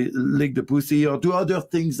lick the pussy, or do other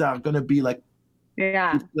things that are gonna be like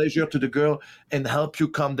pleasure to the girl and help you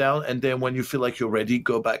calm down. And then when you feel like you're ready,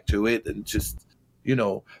 go back to it and just You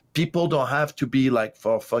know, people don't have to be like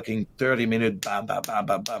for fucking 30-minute bam, bam, bam,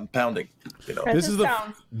 bam, bam, pounding. You know, this is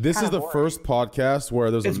the first podcast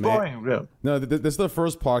where there's it's a man. boring. Yeah. No, this is the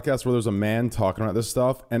first podcast where there's a man talking about this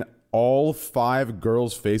stuff, and all 5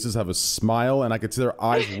 girls' faces have a smile, and I could see their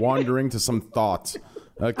eyes wandering to some thoughts.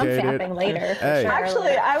 Okay, I'm fapping later. Hey. Sure.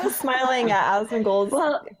 Actually, I was smiling at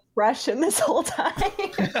Asmongold's expression this whole time. I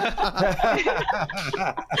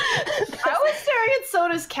was staring at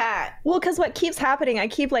Soda's cat. Well, because what keeps happening, I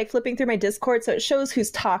keep like flipping through my Discord, so it shows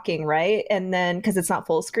who's talking, right? And then because it's not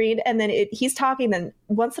full screen, and then he's talking. Then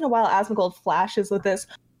once in a while, Asmongold flashes with this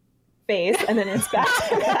face, and then it's back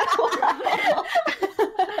to that.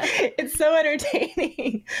 It's so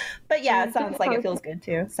entertaining. But yeah, it sounds like it feels good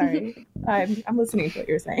too. Sorry, I'm listening to what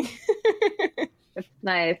you're saying. It's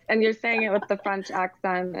nice, and you're saying it with the French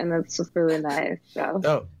accent, and it's just really nice. So.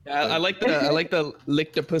 Oh, yeah, I like the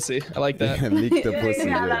lick the pussy. I like that. Lick the pussy.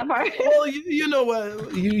 Yeah, that part. well, you know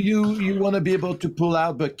what? You want to be able to pull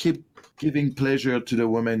out, but keep giving pleasure to the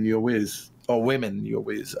woman you're with, or women you're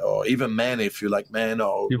with, or even men if you like men.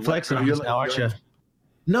 Or You're flexing on us now, aren't you?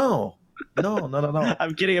 No.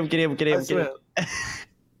 I'm kidding.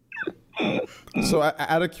 So,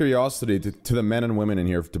 out of curiosity, to the men and women in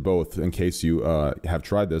here, to both, in case you have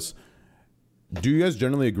tried this, do you guys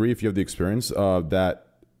generally agree, if you have the experience, that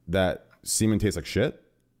semen tastes like shit,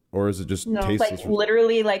 or is it just tasteless? Like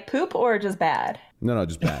literally like poop, or just bad? No,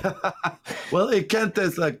 just bad. Well, it can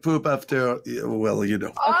taste like poop after. Well, you know.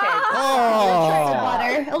 Okay. Oh,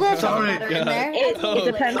 Butter. A little Sorry. butter in there. It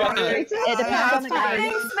depends on the guy.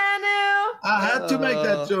 Thanks, Manu. I had to make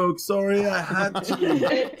that joke. Sorry, I had to.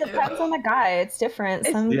 It depends on the guy. It's different.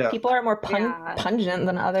 Some people are more pungent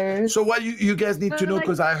than others. So what you guys need to know,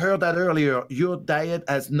 because I heard that earlier, your diet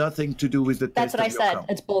has nothing to do with the taste. That's what I of your said. cum.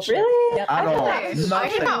 It's bullshit. Really? Yep. At all. I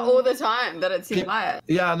hear that all the time that it's your diet.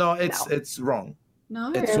 Yeah, no, it's wrong. No,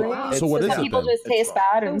 It's really? wrong. So what is Some it people then? just taste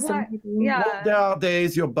bad, and some people. Yeah. Well, there are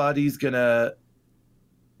days your body's gonna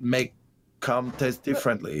make cum taste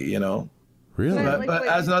differently, you know. Really? But it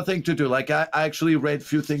has nothing to do. Like I actually read a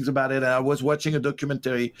few things about it, and I was watching a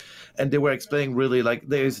documentary, and they were explaining really like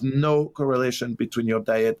there is no correlation between your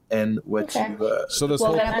diet and what you. So this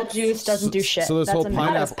Well, whole apple juice doesn't do shit. So this That's whole a myth.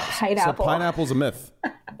 pineapple. Pineapple. So pineapple's a myth.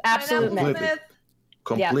 Absolute myth.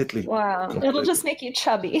 Completely. Wow. It'll just make you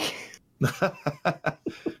chubby.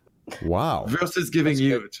 Wow. Versus giving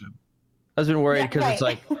you. I've been worried because it's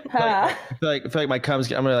like, I feel like my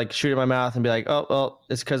cum's. I'm gonna like shoot it in my mouth and be like, oh well,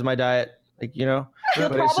 it's because of my diet. Like, you know.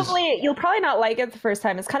 You'll probably not like it the first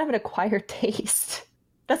time. It's kind of an acquired taste.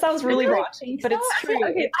 That sounds really raunchy, but it's true.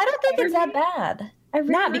 I don't think it's that bad.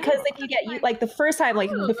 Not because if you get like the first time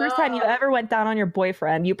you ever went down on your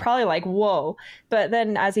boyfriend, you probably like whoa. But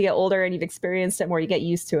then as you get older and you've experienced it more, you get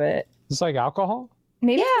used to it. It's like alcohol.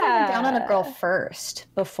 Maybe I went down on a girl first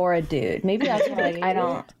before a dude. Maybe that's why I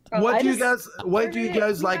don't. What do you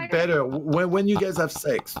guys like better when you guys have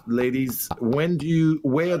sex, ladies? Where do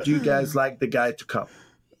you guys like the guy to come?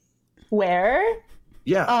 Where?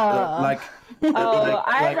 Yeah,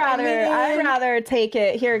 I'd rather take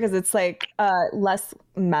it here because it's like less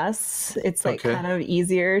mess. It's like kind of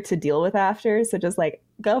easier to deal with after. So just like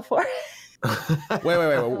go for it.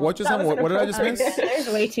 Wait. What just happened? What did I just miss? There's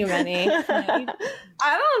way too many. I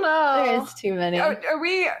don't know. There is too many. Are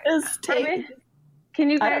we? Can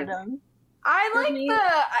you I guys? don't know. I like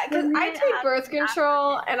because I take birth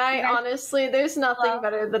control, and I honestly, there's nothing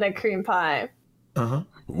better than a cream pie.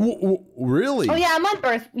 Really? Oh yeah, I'm on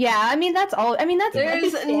birth. Yeah, I mean that's all. I mean that's.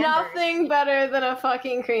 There's nothing better than a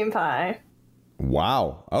fucking cream pie.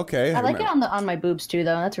 Wow. Okay. I like it on my boobs too,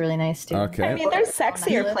 though. That's really nice too. Okay. I mean, there's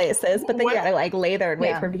sexier places, but then you gotta like lay there and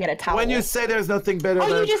wait for him to get a towel. When you say there's nothing better than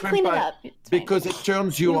you just cream clean it pie, up. because it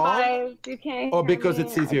turns you on, You can't or hear because me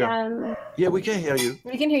it's easier. again. Yeah, we can hear you.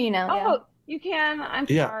 We can hear you now. Oh, you can. I'm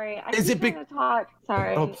Yeah. sorry. I Is keep it big- trying to talk.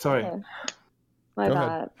 Sorry. Oh, sorry. Okay. My Go bad.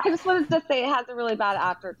 ahead. I just wanted to say it has a really bad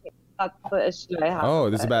aftertaste. That's the issue I have. Oh,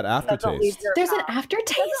 with this is it. bad It doesn't leave aftertaste. your There's an mouth.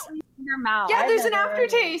 aftertaste. It doesn't leave your mouth. Yeah, there's an never-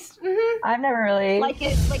 aftertaste. I've never really Like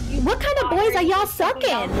it. Like you. What kind of boys are y'all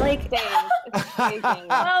sucking? Like, It's amazing.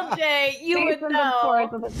 Well, Jay, you would know.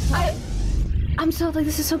 I'm so like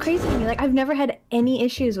this is so crazy to me. Like I've never had any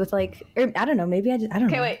issues with like, or I don't know. Maybe I don't know.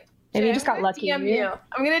 Okay, wait. Maybe you Jay, just I'm got gonna lucky. DM you.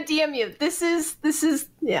 I'm gonna DM you. This is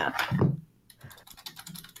yeah.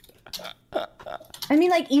 I mean,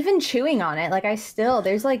 like even chewing on it, like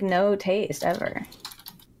there's like no taste ever.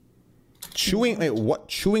 Chewing? Wait, what?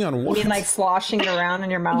 Chewing on You what? mean like sloshing it around in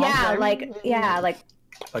your mouth? Yeah, like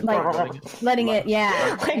letting it.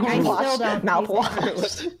 Yeah, Like I wash- still don't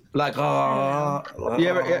mouthwash. Like You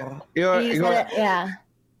ever, You said it, yeah.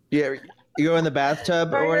 yeah, You go in the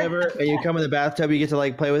bathtub or whatever, and you come in the bathtub. You get to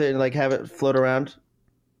like play with it and like have it float around.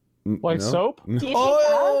 Like soap?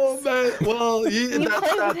 Oh man! Well,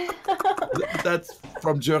 that's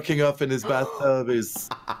from jerking off in his bathtub.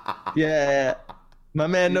 Yeah. My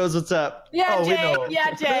man knows what's up. Yeah, Oh, we Jay. know.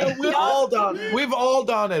 Yeah, Jay. We've all done it. We've all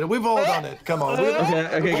done it. Come on.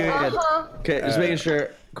 Okay, good. Okay, just making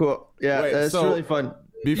sure. Cool. Yeah, Wait, that's so really fun.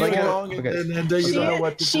 Before, And then you don't know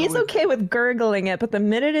what to She's do. okay with gurgling it, but the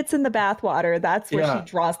minute it's in the bathwater, that's where Yeah.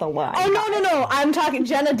 she draws the line. Oh no! I'm talking.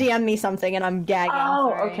 Jenna DM'd me something, and I'm gagging.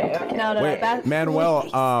 Oh, Sorry. okay. No, wait, that's Manuel.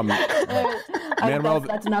 Manuel,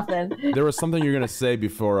 that's nothing. there was something you're gonna say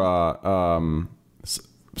before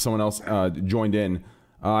someone else joined in.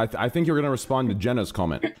 I think you're gonna respond to Jenna's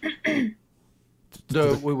comment.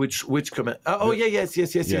 Which comment? Yes.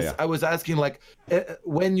 Yeah. I was asking, like,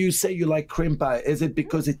 when you say you like cream pie, is it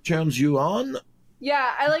because it turns you on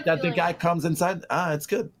Yeah, I like that the feeling guy it. comes inside? It's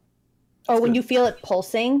good. Oh, when you feel it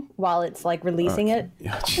pulsing while it's like releasing it.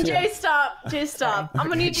 Jay, stop. I'm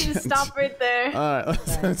gonna need you to stop right there. All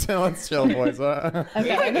right, let's chill, boys. Okay.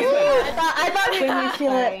 I thought When you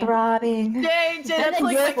feel it throbbing. Jay, And that's then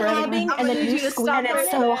like you're the throbbing, I'm and gonna then need you you to squeeze, stop and right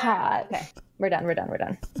it's So there. hot. Okay, we're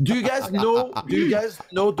done. Do you guys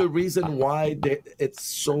know? The reason why it's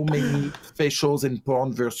so many facials in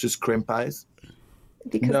porn versus cream pies?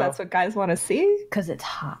 Because No. that's what guys want to see. Because it's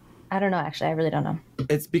hot. I don't know. Actually, I really don't know.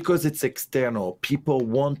 It's because it's external. People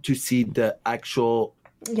want to see the actual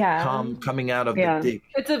Yeah. cum coming out of Yeah. the dick.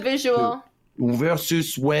 It's a visual.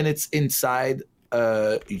 Versus when it's inside,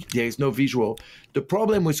 there is no visual. The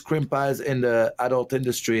problem with cream pies in the adult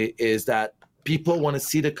industry is that people want to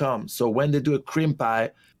see the cum. So when they do a cream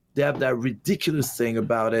pie, they have that ridiculous thing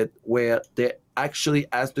about it where they actually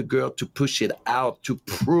ask the girl to push it out to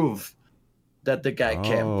prove that the guy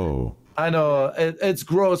came. Oh. I know it's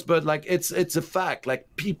gross, but like it's a fact. Like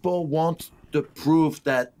people want the proof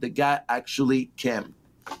that the guy actually came.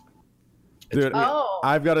 Dude, Oh.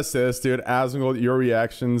 I've got to say this, dude. Asmongold, your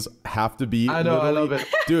reactions have to be. I know, I literally- love it.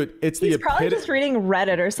 dude. It's the He's probably epitome. just reading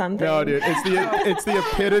Reddit or something. No, dude, it's the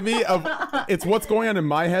epitome of it's what's going on in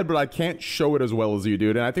my head, but I can't show it as well as you,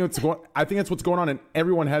 dude. And I think it's what's going on in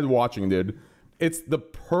everyone's head watching, dude. It's the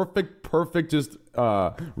perfect just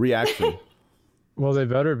reaction. Well, they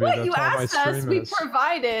better be. What That's you how my asked us, stream we is.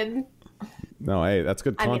 provided. No, hey, that's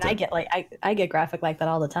good I mean, content. I get graphic like that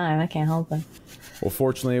all the time. I can't help it. Well,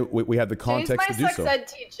 fortunately, we had the Jay's context my to do sex so. ed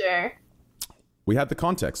teacher. We had the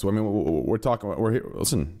context. So, I mean, we're talking. We're here.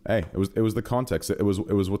 Listen, hey, it was the context. It was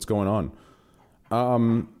what's going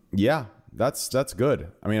on. Yeah, that's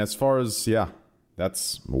good. I mean, as far as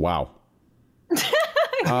that's wow.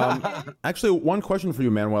 Actually, one question for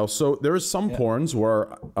you, Manuel. So there is some porns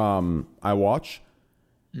where I watch,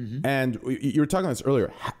 and you were talking about this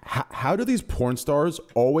earlier. How do these porn stars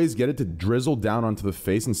always get it to drizzle down onto the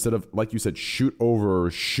face instead of, like you said, shoot over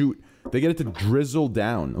or shoot? They get it to drizzle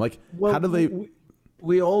down. Like, how do they?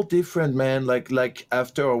 We all different, man. Like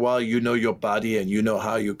after a while, you know your body and you know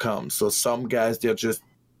how you come. So some guys they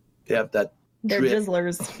have that. They're drip.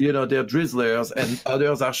 drizzlers. You know, they're drizzlers, and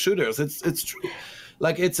others are shooters. It's true.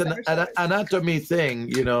 Like it's an anatomy thing.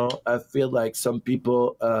 You know, I feel like some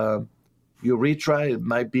people. You retry, it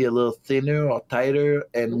might be a little thinner or tighter,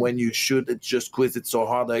 and when you shoot, it just squeeze it so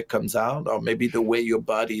hard that it comes out, or maybe the way your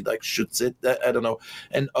body like shoots it. I don't know.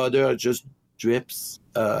 And other are just drips.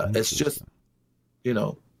 It's just, you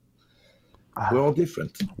know, we're all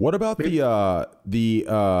different. What about the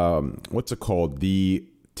what's it called?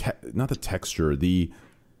 Not the texture, the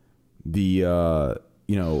you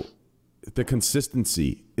know, the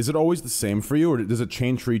consistency. Is it always the same for you, or does it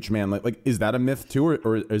change for each man? Like is that a myth too,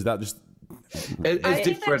 or is that just? It's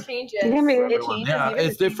different. Changes. Yeah,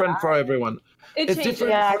 it's different for everyone. It's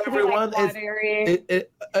different for everyone.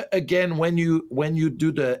 Again, when you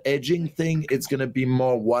do the edging thing, it's gonna be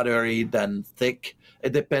more watery than thick.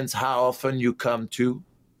 It depends how often you come to.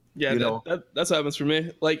 Yeah, that's what happens for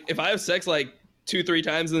me. Like if I have sex like 2-3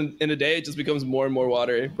 times in a day, it just becomes more and more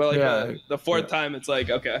watery. But like the fourth time, it's like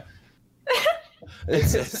okay.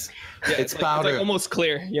 It's it's powder. It's like almost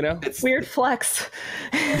clear, you know. It's weird flex.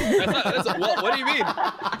 What do you mean?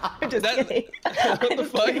 I'm just kidding. What the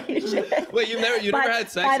fuck? Wait, you never had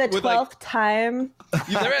sex by the with 12th time.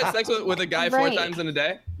 You've never had sex with a guy 4 Right. times in a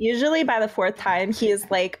day? Usually by the 4th time, he is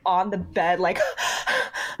like on the bed, like.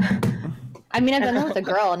 I mean, I've done that with a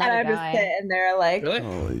girl, not and a I'm guy. just sitting there like. Really?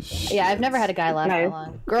 Holy shit. Yeah, I've never had a guy last that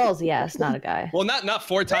long. Girls, yes, not a guy. Well, not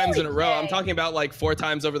 4 times in a row. I'm talking about like 4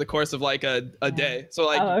 times over the course of like a day. So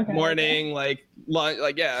like morning, like lunch,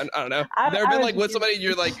 like I don't know. I've Never been like with somebody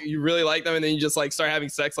you really like them and then you just like start having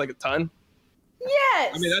sex like a ton.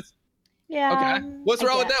 Yes. I mean Yeah. Okay. What's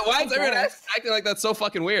wrong with that? Why is everyone acting like that's so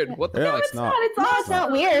fucking weird? What the Yeah, fuck? it's not. It's not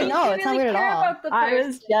weird. No, it's not weird at all. I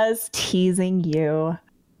was just teasing you.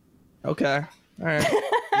 Okay. All right.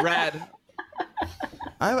 Rad.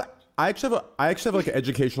 I actually have like an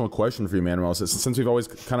educational question for you, Manuel. Since we've always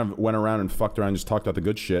kind of went around and fucked around and just talked about the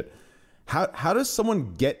good shit, how does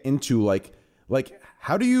someone get into like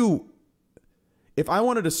how do you? If I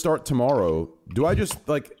wanted to start tomorrow, do I just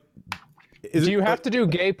like? Do you have to do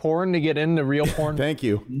gay porn to get into real porn? Thank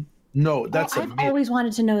you. No, that's I've always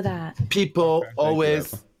wanted to know that. People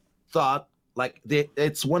always thought like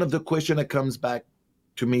it's one of the questions that comes back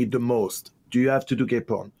to me the most. Do you have to do gay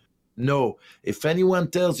porn? No. If anyone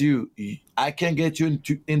tells you I can get you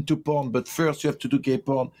into porn, but first you have to do gay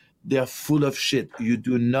porn, they're full of shit. You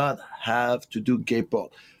do not have to do gay porn.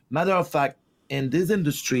 Matter of fact, in this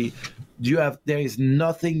industry, there is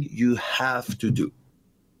nothing you have to do.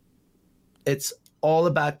 It's all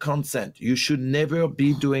about consent. You should never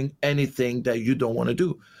be doing anything that you don't want to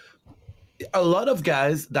do. A lot of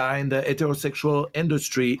guys that are in the heterosexual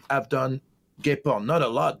industry have done gay porn. Not a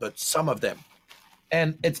lot, but some of them.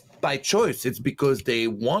 And it's by choice. It's because they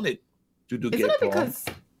wanted to do gay porn. Isn't it because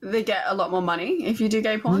they get a lot more money if you do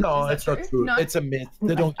gay porn? No, it's not true. No? It's a myth.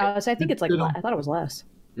 They don't. So I think it's like I thought it was less.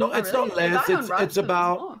 No, it's not less.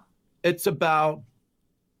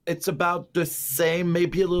 It's about the same,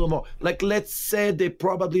 maybe a little more. Like, let's say they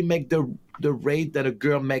probably make the rate that a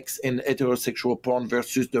girl makes in heterosexual porn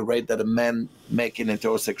versus the rate that a man make in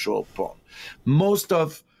heterosexual porn. Most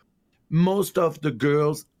of the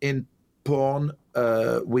girls in porn,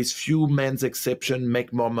 with few men's exception,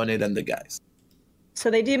 make more money than the guys. So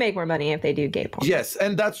they do make more money if they do gay porn. Yes,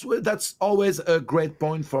 and that's always a great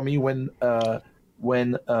point for me when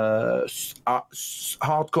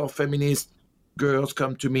hardcore feminist girls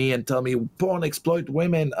come to me and tell me porn exploit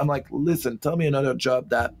women. I'm like, listen, tell me another job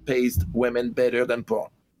that pays women better than porn.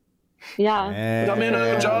 Yeah. Tell me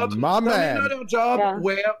another job.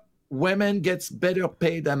 Where women gets better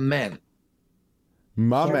paid than men.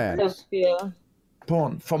 My man.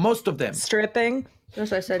 Porn for most of them. Stripping. That's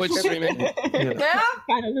what I said. Twitch streaming. Yeah.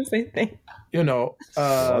 Kind of the same thing. You know,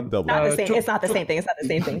 Not the same. It's not the same thing. It's not the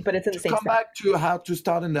same thing, but it's in the same. Come back to how to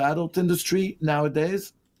start in the adult industry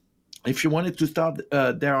nowadays. If you wanted to start,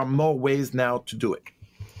 there are more ways now to do it.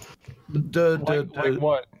 Like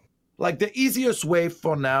what? Like the easiest way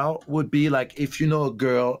for now would be like if you know a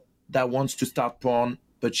girl that wants to start porn,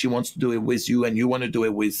 but she wants to do it with you and you want to do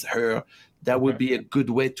it with her, that would be a good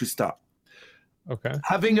way to start. Okay.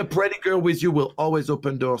 Having a pretty girl with you will always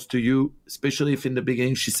open doors to you, especially if in the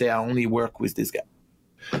beginning she say, I only work with this guy.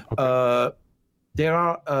 Okay. There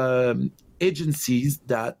are agencies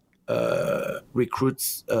that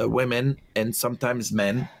recruits women and sometimes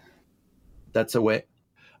men. That's a way.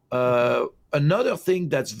 Another thing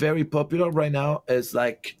that's very popular right now is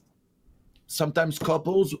like sometimes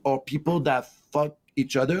couples or people that fuck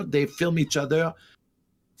each other, they film each other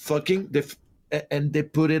fucking, and they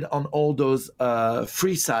put it on all those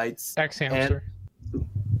free sites. X-Hamster.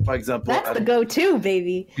 For example. That's the go-to,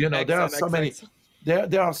 baby. You know, there are so many.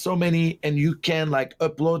 There are so many, and you can like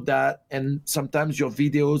upload that, and sometimes your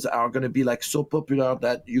videos are gonna be like so popular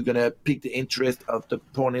that you're gonna pique the interest of the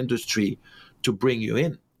porn industry to bring you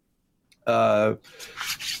in. I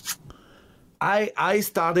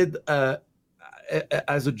started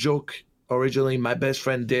as a joke originally. My best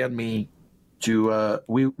friend dared me to.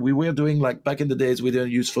 We were doing like back in the days we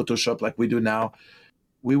didn't use Photoshop like we do now.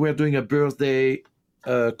 We were doing a birthday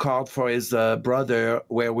card for his brother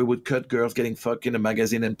where we would cut girls getting fucked in a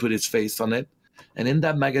magazine and put his face on it. And in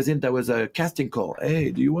that magazine, there was a casting call.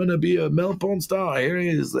 Hey, do you want to be a male porn star? Here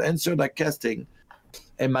is answer that casting.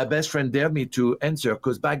 And my best friend dared me to answer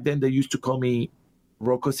because back then they used to call me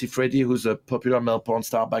Rocco Siffredi, who's a popular male porn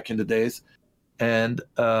star back in the days. And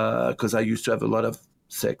because I used to have a lot of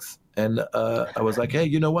sex. And I was like, hey,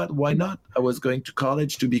 you know what? Why not? I was going to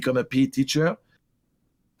college to become a PE teacher.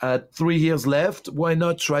 3 years left. Why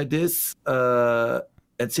not try this and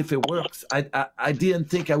see if it works? I didn't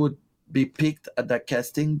think I would be picked at that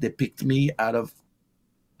casting. They picked me out of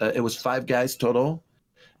it was 5 guys total,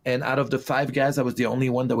 and out of the 5 guys, I was the only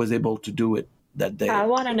one that was able to do it that day. I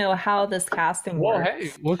want to know how this casting works.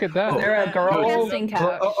 Hey, look at that. Is there a girl casting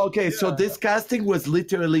couch? Okay, so this casting was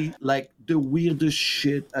literally like the weirdest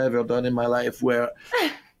shit I ever done in my life, where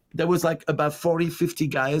there was like about 40, 50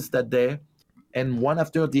 guys that day. And one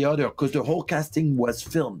after the other, because the whole casting was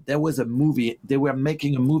filmed. There was a movie. They were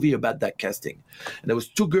making a movie about that casting. And there was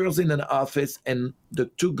 2 girls in an office, and the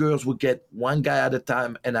 2 girls would get 1 guy at a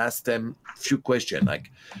time and ask them a few questions like,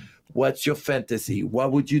 what's your fantasy?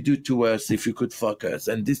 What would you do to us if you could fuck us?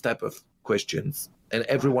 And this type of questions. and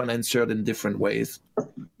everyone answered in different ways.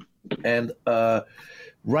 And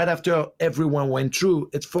right after everyone went through,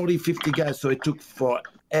 it's 40, 50 guys, so it took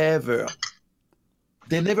forever.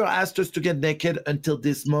 They never asked us to get naked until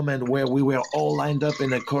this moment where we were all lined up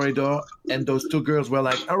in a corridor, and those two girls were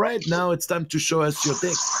like, all right, now it's time to show us your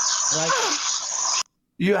dick. Like,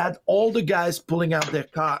 you had all the guys pulling out their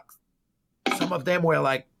cocks. Some of them were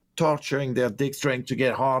like torturing their dicks trying to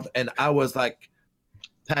get hard, and I was like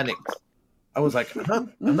panicked. I was like,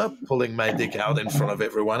 I'm not pulling my dick out in front of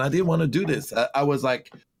everyone. I didn't want to do this. I was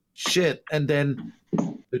like, shit. And then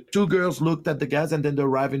the two girls looked at the guys, and then they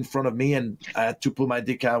arrived in front of me, and I had to pull my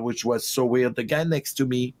dick out, which was so weird. The guy next to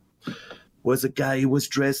me was a guy. He was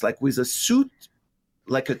dressed like with a suit,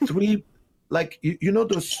 like a three, like you know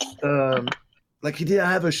those, like he didn't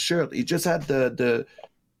have a shirt. He just had the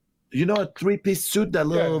you know, a 3-piece suit, that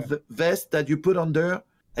little vest that you put under,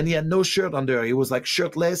 and he had no shirt under. He was like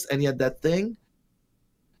shirtless, and he had that thing.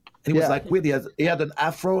 And he was like weird. He had an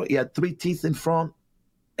afro. He had 3 teeth in front,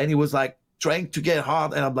 and he was like trying to get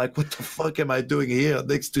hard. And I'm like, what the fuck am I doing here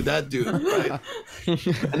next to that dude? Right?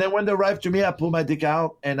 And then when they arrived to me, I pulled my dick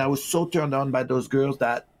out, and I was so turned on by those girls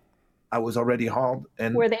that I was already hard.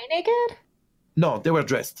 And were they naked? No, they were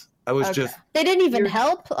dressed. I was just. They didn't even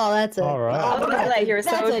help. Oh, that's it. All right.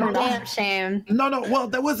 That's a damn shame. No. Well,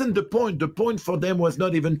 that wasn't the point. The point for them was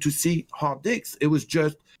not even to see hard dicks. It was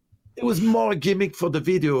more a gimmick for the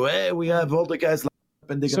video. Hey, we have all the guys.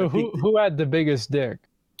 And so who had the biggest dick?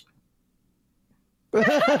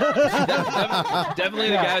 Definitely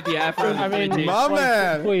the guy with the afro. I mean, my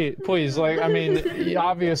man. Please, like, I mean,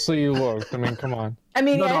 obviously you looked. I mean, come on. I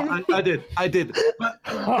mean, no, I did. But,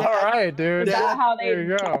 all right, dude. Is that how there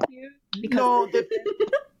you go.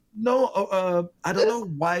 No, I don't know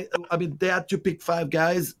why. I mean, they had to pick 5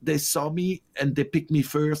 guys. They saw me, and they picked me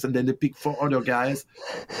first, and then they picked 4 other guys.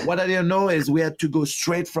 What I didn't know is we had to go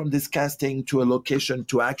straight from this casting to a location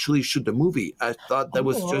to actually shoot the movie. I thought that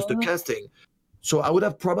was just a casting. So I would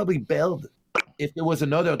have probably bailed. If it was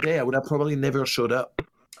another day, I would have probably never showed up.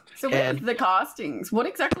 So with the castings, what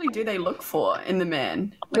exactly do they look for in the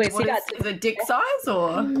man? Like, Wait, is it dick size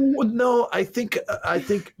or? Well, no, I think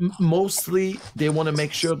mostly they want to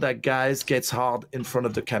make sure that guys gets hard in front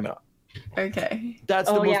of the camera. Okay.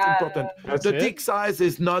 That's the most important. The dick size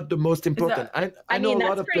is not the most important. I know a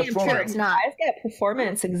lot of performers. Guys get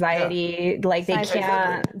performance anxiety. Yeah. Like they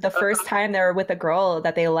can't. The first time they're with a girl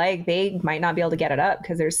that they like, they might not be able to get it up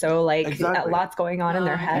because there's so lots going on in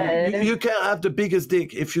their head. You can't have the biggest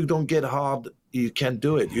dick if you don't get hard. You can't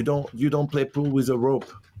do it. You don't play pool with a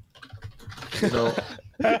rope. You know.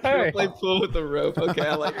 Hey. Play pool with the rope. Okay,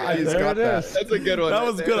 I like that. That's a good one. That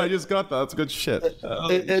was good. I just got that. That's good shit.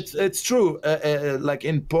 It's true. Like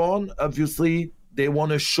in porn, obviously they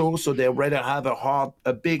want to show, so they rather have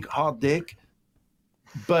a big hard dick.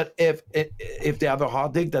 But if they have a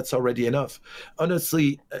hard dick, that's already enough.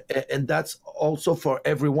 Honestly, and that's also for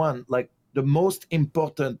everyone. Like the most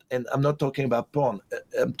important, and I'm not talking about porn.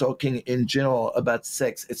 I'm talking in general about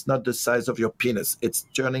sex. It's not the size of your penis. It's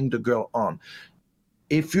turning the girl on.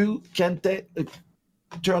 If you can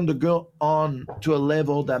turn the girl on to a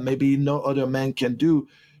level that maybe no other man can do,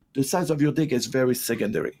 the size of your dick is very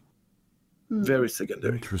secondary. Very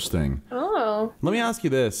secondary. Interesting. Oh. Let me ask you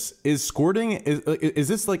this: is squirting is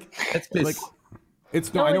this like it's piss? Like,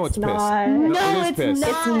 it's no, I know it's piss. Not. No, it is piss.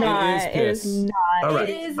 It's not. It is piss. It is not. All right.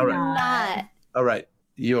 It is All right. not. All right.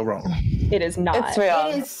 You're wrong. It is not. It's real.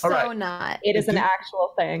 It is so not. It is an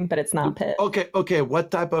actual thing, but it's not piss. Okay.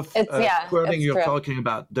 What type of squirting you're talking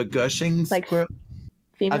about? The gushings? Like female.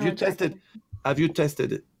 Have you tested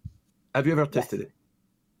it? Have you ever tested it?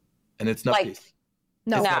 And it's not piss.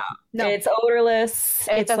 No. It's odorless.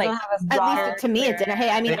 It's like at least to me it didn't.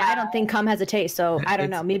 Hey, I mean, I don't think cum has a taste, so I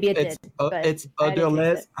don't know. Maybe it did. It's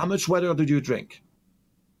odorless. How much water do you drink?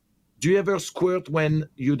 Do you ever squirt when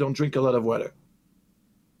you don't drink a lot of water?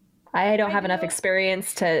 I don't have enough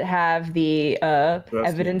experience to have the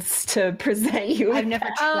evidence to present you. I've never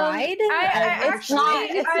tried. It's not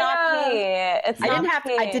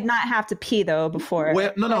pee. I did not have to pee though before.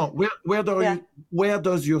 Where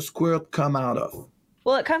does your squirt come out of?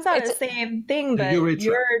 Well, it comes out of the same thing, but your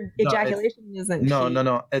ejaculation isn't.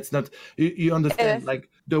 No, it's not. You understand? Like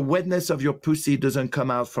the wetness of your pussy doesn't come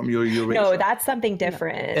out from your urethra. No, that's something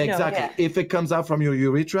different. Exactly. If it comes out from your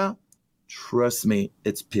urethra, trust me,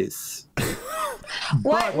 it's piss.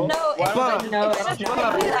 What? No, it's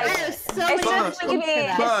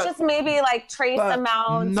just maybe like trace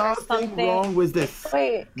amounts or something. Nothing wrong with this.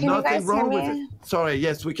 Wait, can you guys hear me? Sorry,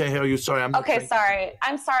 yes, we can hear you. Sorry, I'm okay. Sorry,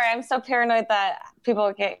 I'm sorry. I'm so paranoid that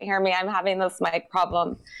people can't hear me. I'm having this mic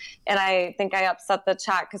problem, and I think I upset the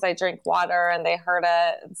chat because I drink water and they heard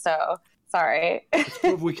it. And so sorry. It's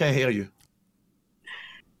proof we can hear you.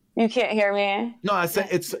 You can't hear me? No, I said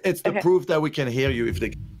it's the proof that we can hear you if they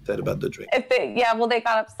get upset about the drink. Well, they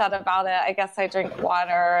got upset about it. I guess I drink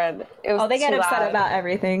water and it was they get upset loud. about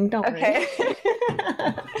everything. Don't worry.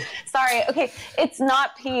 Sorry. Okay. It's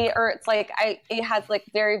not pee, or it's like it has like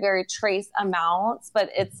very, very trace amounts, but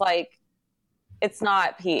it's like it's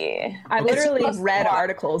not pee. I literally read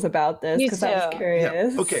articles about this because I was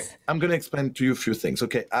curious. Yeah. Okay. I'm gonna explain to you a few things.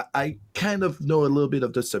 Okay. I kind of know a little bit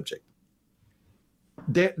of the subject.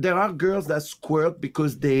 There are girls that squirt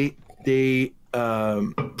because they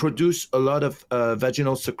produce a lot of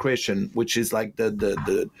vaginal secretion, which is like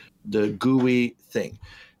the gooey thing.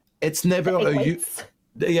 It's never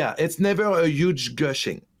it's never a huge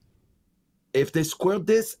gushing. If they squirt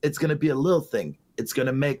this, it's gonna be a little thing. It's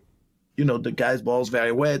gonna make the guy's balls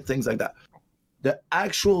very wet, things like that. The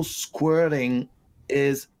actual squirting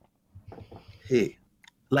is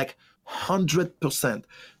like 100%.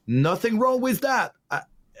 Nothing wrong with that.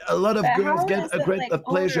 A lot of girls get a great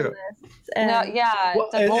pleasure. No, yeah. Well,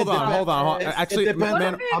 hold on. Actually, it depends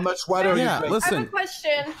on how much water you drink. Listen. I have a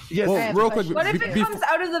question. Yes. Well, real quick. What if it comes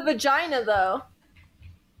out of the vagina, though?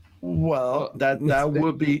 Well, that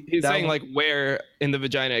would be. He's saying like where in the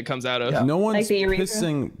vagina it comes out of. Yeah. No one's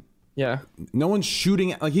pissing. Yeah. No one's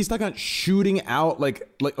shooting. Like he's not shooting out like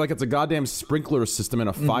it's a goddamn sprinkler system in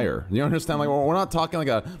a fire. You understand? Like we're not talking like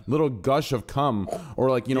a little gush of cum or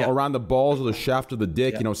like around the balls or the shaft of the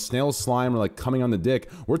dick. Snail slime or like coming on the dick.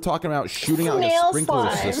 We're talking about shooting out like a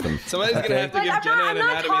sprinkler system. Somebody's gonna have to give Jenna an anatomy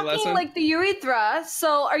lesson. I'm not talking like the urethra.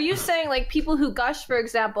 So are you saying like people who gush, for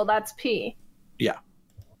example, that's pee? Yeah.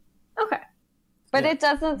 Okay. But it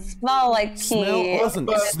doesn't smell like pee. Listen,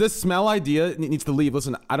 this smell idea needs to leave.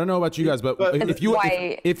 Listen, I don't know about you guys, but if you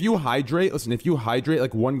hydrate, if you hydrate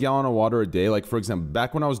like 1 gallon of water a day, like for example,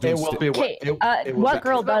 back when I was doing, what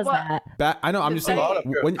girl does that? I know. I'm just saying.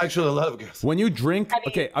 Actually, a lot of girls. When you drink,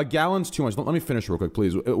 a gallon's too much. Let me finish real quick,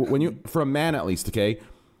 please. For a man at least,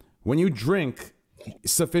 when you drink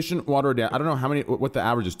sufficient water a day, I don't know what the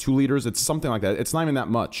average is, 2 liters. It's something like that. It's not even that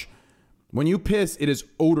much. When you piss, it is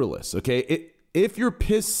odorless. If your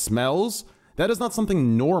piss smells, that is not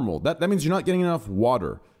something normal. That means you're not getting enough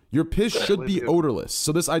water. Your piss should be odorless.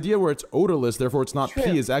 So this idea where it's odorless, therefore it's not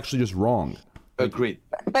pee, is actually just wrong. Agreed.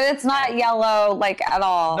 But it's not yellow like at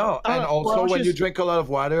all. No, and also when you drink a lot of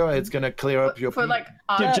water, it's gonna clear up your pee.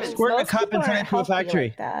 Just squirt in a cup and send it to a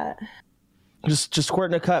factory. Just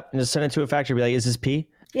squirt in a cup and just send it to a factory. Be like, is this pee?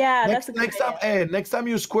 Yeah, next time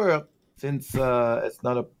you squirt, since it's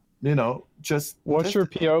not a just. What's your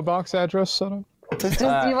PO box address, Soto?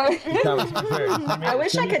 I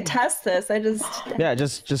wish I could test this.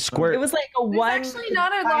 Just squirt. It was like There's actually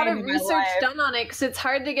not a lot of research done on it because it's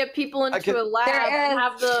hard to get people into a lab and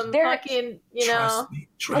have them fucking, There's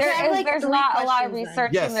not a lot of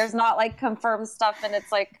research and there's not like confirmed stuff, and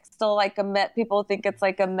it's like still like a myth. People think it's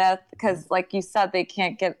like a myth because, like you said, they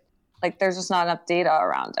can't get there's just not enough data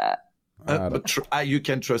around it. But you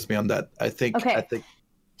can trust me on that. I think.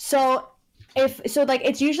 So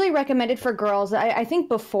it's usually recommended for girls. I think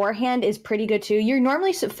beforehand is pretty good too. You're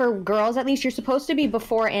normally, for girls at least, you're supposed to be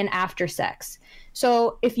before and after sex.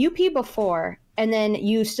 So if you pee before and then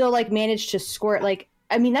you still manage to squirt,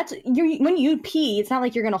 that's when you pee, it's not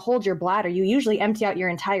like you're gonna hold your bladder. You usually empty out your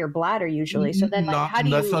entire bladder usually. So then how do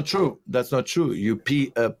you? That's not true. That's not true. You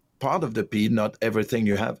pee a part of the pee, not everything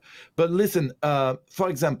you have. But listen, for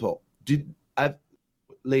example,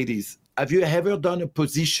 ladies, have you ever done a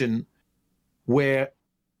position where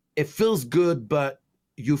it feels good, but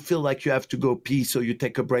you feel like you have to go pee, so you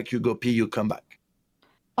take a break, you go pee, you come back?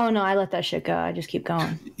 Oh no, I let that shit go. I just keep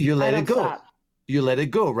going. You let it go. Stop. You let it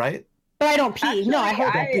go, right? But I don't pee. Actually, no, I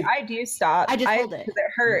hold it. I do stop. I just hold it because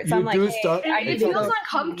it hurts. You I'm like, do stop. It feels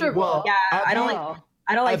uncomfortable. Well, I don't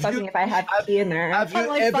like fucking if I have pee in there. Have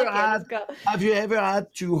you ever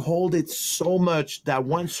had to hold it so much that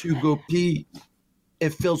once you go pee,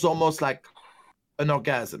 it feels almost like an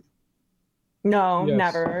orgasm? No,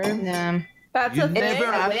 never. No. That's a thing.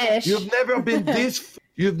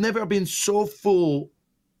 You've never been so full,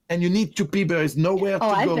 and you need to pee, but there's nowhere to go.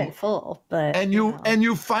 I've been full, but and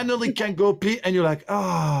you finally can go pee, and you're like,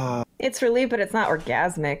 It's relief, but it's not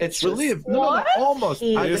orgasmic. It's relief. No, almost.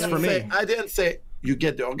 It is for me. I didn't say you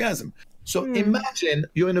get the orgasm. So imagine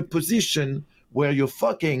you're in a position where you're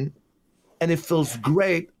fucking, and it feels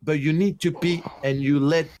great, but you need to pee and you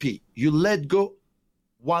let pee. You let go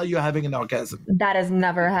while you're having an orgasm. That has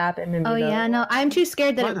never happened to me. Oh yeah, no, I'm too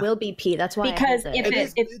scared that it will be pee. That's why. Because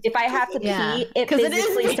if I have to pee, it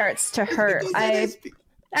physically starts to hurt.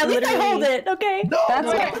 At least I hold it. Okay. No, that's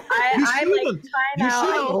why I'm like trying out.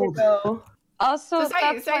 I need to go. Also,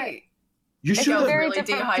 you should have very really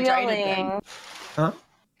different dehydrated feeling. then. Huh?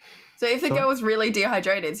 So if the girl was really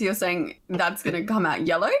dehydrated, so you're saying that's going to come out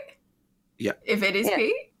yellow? Yeah. If it is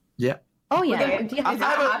pee? Yeah. Oh yeah. Has that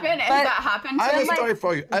happened? Has that happened? I have a story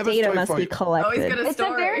for you. I have a Data story must for be you. collected. Oh, he's got a It's a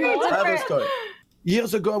story. very I have a different. story.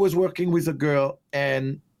 Years ago, I was working with a girl,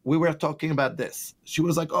 and we were talking about this. She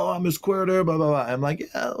was like, "Oh, I'm a squirter," blah blah blah. I'm like,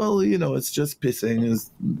 "Yeah, well, you know, it's just pissing.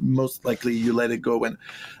 Is most likely you let it go." And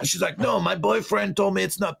she's like, "No, my boyfriend told me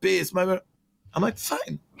it's not piss." I'm like,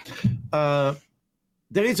 "Fine."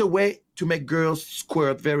 There is a way to make girls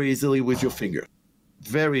squirt very easily with your finger,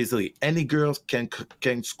 very easily. Any girls can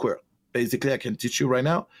squirt. Basically, I can teach you right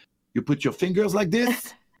now. You put your fingers like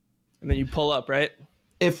this, and then you pull up, right?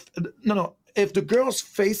 If the girl's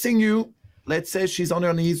facing you, let's say she's on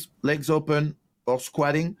her knees, legs open, or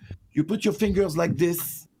squatting, you put your fingers like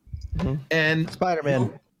this, and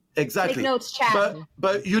Spider-Man. Exactly. Take notes, chat.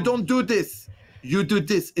 But you don't do this. You do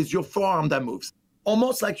this. It's your forearm that moves.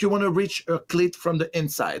 Almost like you want to reach her clit from the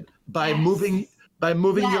inside by moving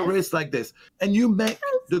your wrist like this, and you make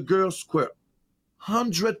the girl squirt.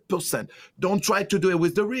 100%. Don't try to do it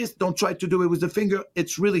with the wrist. Don't try to do it with the finger.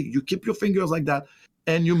 It's really, you keep your fingers like that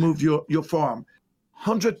and you move your forearm.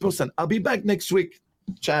 100%. I'll be back next week.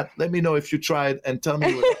 Chat, let me know if you tried and tell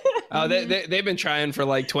me. Oh, they've been trying for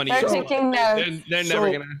like 20 years. They're taking notes. They're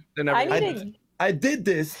never gonna. I did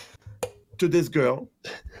this to this girl.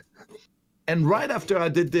 And right after I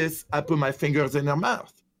did this, I put my fingers in her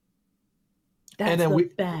mouth. That's and then the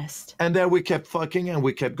best. And then we kept fucking and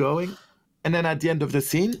we kept going. And then at the end of the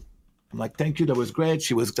scene, I'm like, "Thank you, that was great."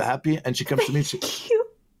 She was happy, and she comes to me.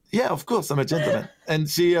 Yeah, of course, I'm a gentleman. And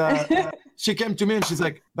she came to me and she's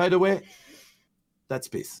like, "By the way, that's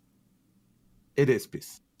piss. It is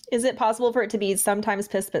piss." Is it possible for it to be sometimes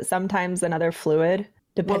piss, but sometimes another fluid,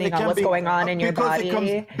 depending on what's going on in your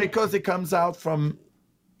body? Because it comes out from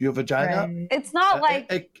your vagina. Right. It's not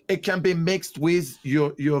like it can be mixed with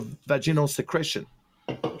your vaginal secretion.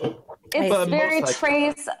 it's very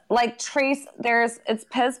trace. It's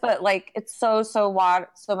piss, but like it's so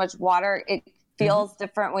much water. It feels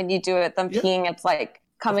different when you do it than peeing. It's like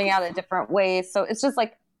coming out a different way. So it's just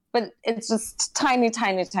like, but it's just tiny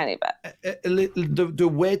bit. The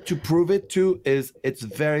way to prove it too is it's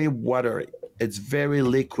very watery. It's very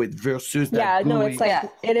liquid versus that gooey. It's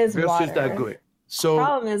like it is versus water. that gooey. So the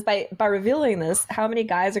problem is by revealing this, how many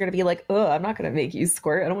guys are going to be like, "Oh, I'm not going to make you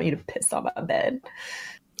squirt. I don't want you to piss on my bed."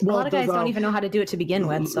 A lot of guys don't even know how to do it to begin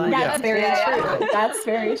with. So that's very true. That's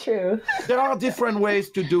very true. There are different ways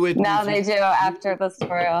to do it. Now they do after the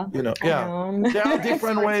tutorial. There are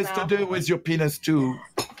different ways to do it with your penis too,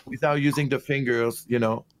 without using the fingers.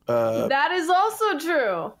 That is also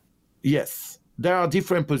true. Yes, there are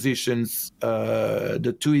different positions.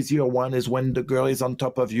 The too easier one is when the girl is on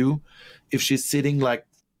top of you. If she's sitting like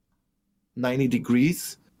 90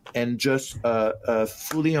 degrees and just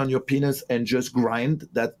fully on your penis and just grind,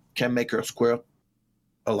 that can make her squirt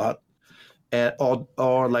a lot.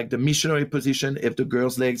 Or like the missionary position, if the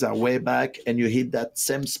girl's legs are way back and you hit that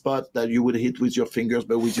same spot that you would hit with your fingers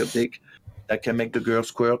but with your dick, that can make the girl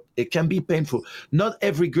squirt. It can be painful. Not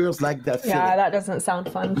every girl's like that feeling. Yeah, that doesn't sound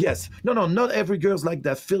fun. Yes. No, not every girl's like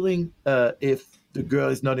that feeling. If the girl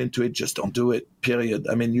is not into it, just don't do it, period.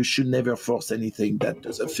 I mean, you should never force anything that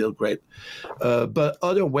doesn't feel great. But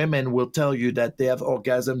other women will tell you that they have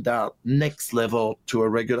orgasm that are next level to a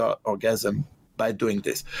regular orgasm by doing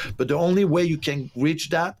this. But the only way you can reach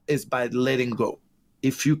that is by letting go.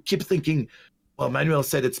 If you keep thinking, well, Manuel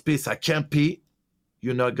said it's piss, I can't pee,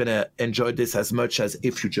 you're not going to enjoy this as much as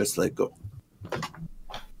if you just let go.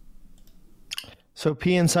 So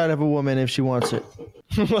pee inside of a woman if she wants it.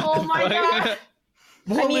 Oh my god.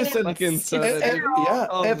 Well, listen, if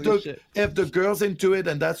the girl's into it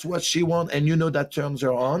and that's what she wants and you know that turns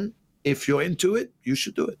her on, if you're into it, you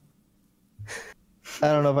should do it. I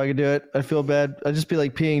don't know if I could do it. I feel bad. I'd just be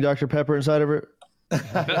like peeing Dr. Pepper inside of her.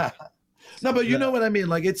 No, but you know what I mean?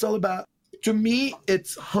 Like, it's all about, to me,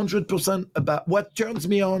 it's 100% about what turns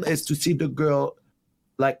me on is to see the girl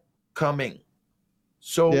like coming.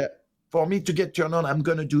 So for me to get turned on, I'm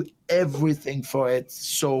going to do everything for it.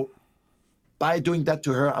 So by doing that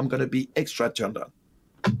to her, I'm going to be extra turned on.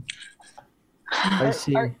 I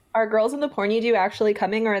see. Are girls in the porn you do actually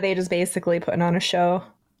coming, or are they just basically putting on a show?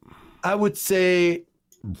 I would say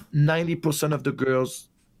 90% of the girls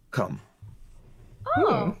come.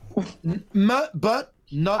 Oh. But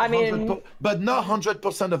not I mean- but not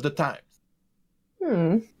 100% of the time.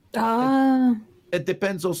 It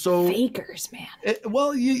depends also. Fakers, man.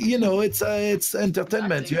 Well, you know, it's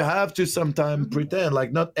entertainment. You have to sometimes pretend.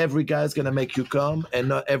 Like, not every guy's gonna make you come, and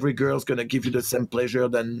not every girl's gonna give you the same pleasure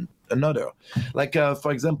than another. Like,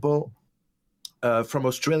 for example, from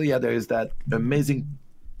Australia, there is that amazing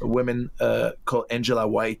woman called Angela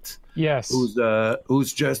White. Yes.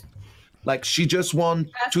 Who's just like, she just won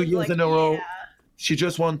 2 years in a row. She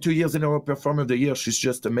just won 2 years in a row Performer of the Year. She's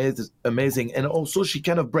just amazing. And also, she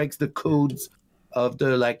kind of breaks the codes of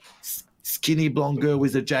the like skinny blonde girl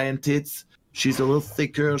with the giant tits. She's a little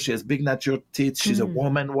thicker. She has big natural tits. She's a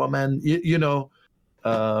woman. You know,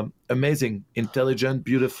 amazing, intelligent,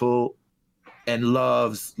 beautiful, and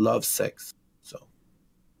loves sex. So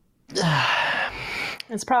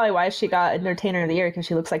It's probably why she got Entertainer of the Year, because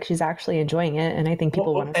she looks like she's actually enjoying it, and I think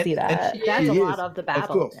people want to see that. That's a lot of the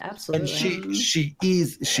battle. Absolutely. And she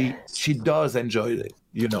does enjoy it.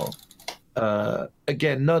 You know,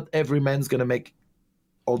 again, not every man's gonna make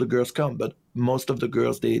all the girls come, but most of the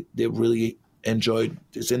girls they really enjoyed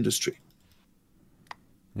this industry.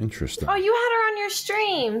 Interesting. Oh, you had her on your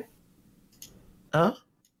stream. Huh?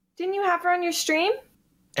 Didn't you have her on your stream?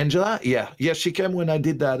 Angela? Yeah, she came when I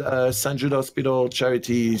did that St. Jude Hospital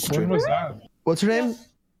charity stream. When was that? What's her name?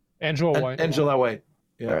 Angela White. Angela White.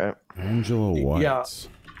 Yeah. Angela White. Yeah.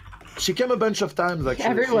 She came a bunch of times, actually.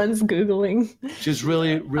 Everyone's Googling. She's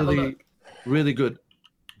really, really, really good.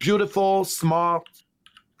 Beautiful, smart.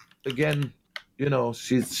 Again, you know,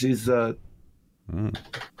 she's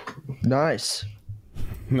nice.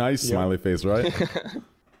 Nice smiley face, right?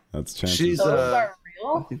 That's Chance. She's Those are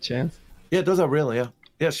real? Chance. Yeah, those are real, yeah.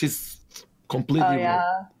 Yeah, she's completely Oh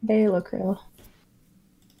yeah, they look real.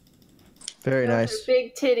 Very Those nice. are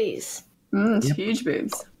big titties. It's huge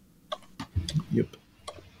boobs. Yep.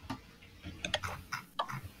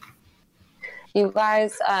 You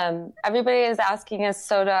guys, everybody is asking, is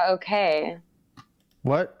soda okay?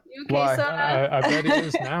 What? You okay, Why? Soda? I bet it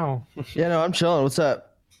is now. Yeah, no, I'm chilling. What's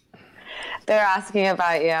up? They're asking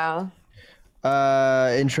about you.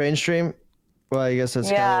 In train stream? Well, I guess that's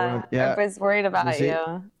kind of Everybody's worried about see?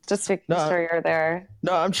 you. Just making No, sure you're there.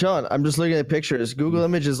 No, I'm chilling. I'm just looking at pictures. Google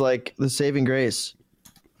Image is like the saving grace.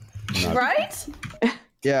 Right?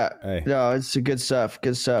 Yeah. Hey. No, it's good stuff.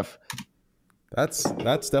 Good stuff. That's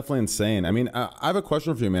definitely insane. I mean, I have a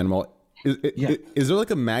question for you, Manuel. Is there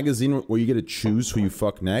like a magazine where you get to choose who you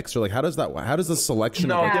fuck next, or like how does the selection?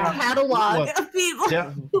 No, of there are- Catalog of people.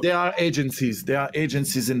 There are agencies. There are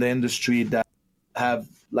agencies in the industry that have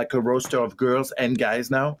like a roster of girls and guys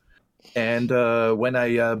now. And when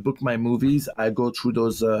I book my movies, I go through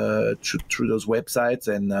those websites,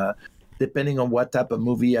 and depending on what type of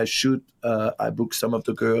movie I shoot, I book some of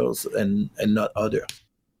the girls and not others.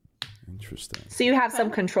 Interesting. So you have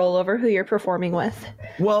some control over who you're performing with.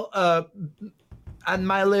 Well, at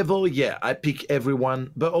my level, yeah, I pick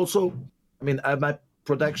everyone. But also, I mean, I have my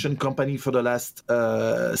production company for the last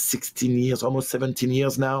 16 years, almost 17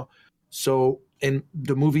 years now. So in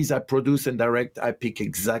the movies I produce and direct, I pick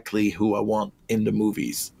exactly who I want in the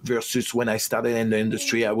movies. Versus when I started in the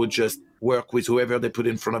industry, I would just work with whoever they put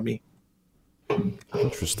in front of me.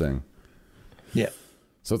 Interesting. Yeah.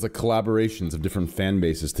 So it's like collaborations of different fan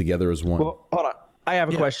bases together as one. Well, hold on. I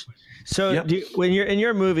have a question. So Yep. when you're in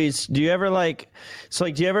your movies, do you ever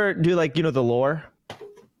do you ever do like, you know, the lore?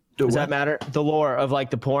 Does that matter? The lore of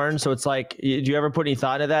like the porn. So it's like, do you ever put any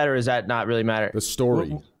thought into that, or does that not really matter? The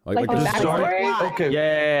story. Like the backstory? Okay.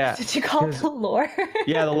 Yeah. Did you call it the lore?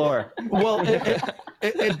 Yeah, the lore. Well,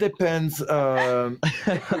 it depends.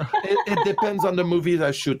 It depends on the movies I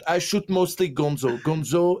shoot. I shoot mostly gonzo.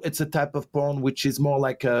 Gonzo, it's a type of porn which is more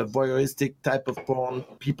like a voyeuristic type of porn.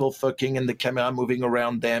 People fucking and the camera moving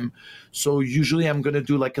around them. So usually I'm gonna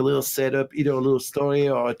do like a little setup, either a little story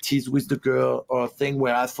or a tease with the girl, or a thing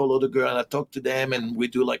where I follow the girl and I talk to them and we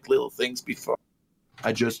do like little things before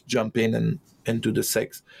I just jump in and do the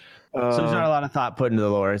sex. So there's not a lot of thought put into the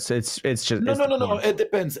lore. It's just No. It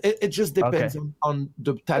depends. It just depends on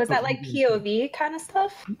the type. Was that of like movie. POV kind of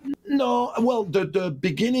stuff? No. Well, the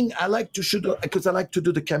beginning I like to shoot because I like to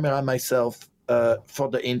do the camera myself for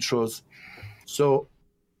the intros. So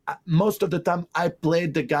most of the time I play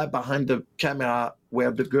the guy behind the camera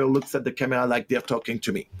where the girl looks at the camera like they're talking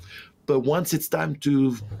to me. But once it's time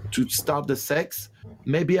to start the sex,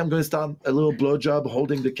 maybe I'm going to start a little blowjob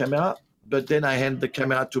holding the camera, but then I hand the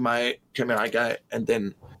camera to my camera guy, and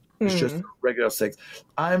then it's just regular sex.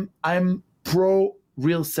 I'm pro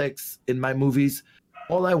real sex in my movies.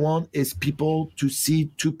 All I want is people to see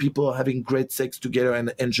two people having great sex together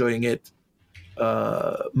and enjoying it.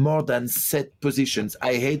 more than set positions.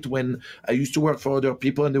 I hate when I used to work for other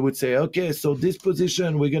people and they would say, okay, so this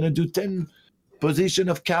position, we're going to do 10 position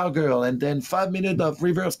of cowgirl and then 5 minutes of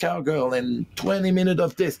reverse cowgirl and 20 minutes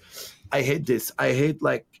of this. I hate this. I hate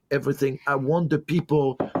like everything. I want the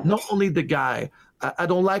people, not only the guy. I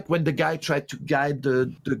don't like when the guy tried to guide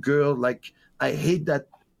the girl. Like, I hate that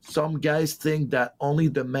some guys think that only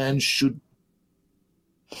the man should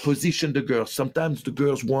position the girl. Sometimes the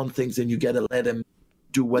girls want things and you gotta let them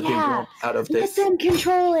do what they want out of this. Let them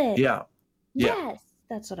control it. Yeah. Yes,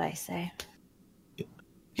 that's what I say.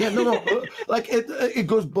 Yeah, no. Like it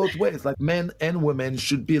goes both ways. Like men and women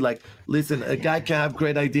should be like, listen, a guy can have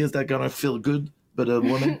great ideas that are gonna feel good, but a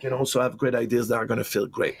woman can also have great ideas that are gonna feel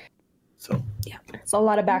great. So yeah, it's a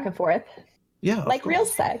lot of back and forth. Yeah, like real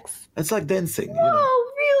sex. It's like dancing. You know?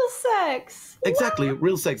 Oh, real sex. Exactly,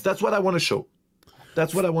 real sex. That's what I want to show.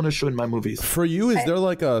 That's what I want to show in my movies. For you, is there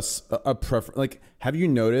like a preference? Like, have you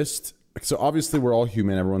noticed? So obviously we're all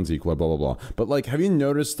human, everyone's equal, blah blah blah. But like, have you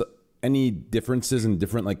noticed any differences in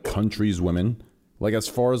different like countries' women? Like as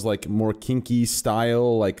far as like more kinky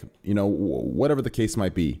style, like whatever the case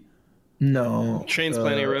might be. No.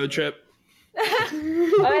 Transplanting road trip.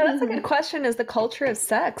 That's a good question. Is the culture of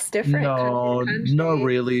sex different? No, not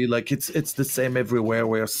really. Like it's the same everywhere.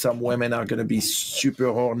 Where some women are gonna be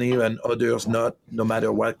super horny and others not. No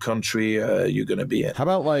matter what country you're gonna be in. How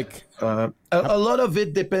about like a lot of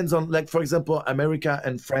it depends on, like, for example, America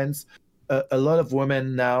and France. A lot of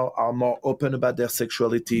women now are more open about their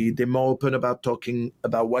sexuality. They're more open about talking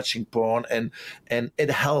about watching porn, and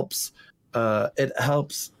it helps. It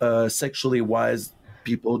helps sexually wise.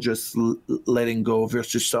 People just letting go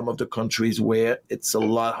versus some of the countries where it's a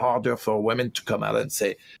lot harder for women to come out and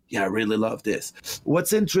say, yeah, I really love this.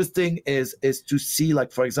 What's interesting is to see,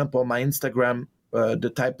 like, for example, my Instagram,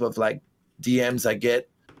 the type of like DMs I get,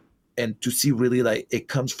 and to see really like it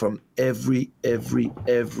comes from every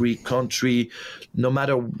country, no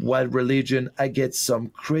matter what religion. I get some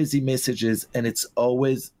crazy messages, and it's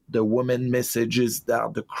always the women messages that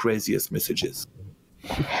are the craziest messages.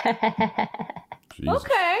 Jesus.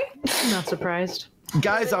 Okay. I'm not surprised.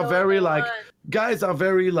 Guys are very like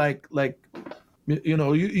you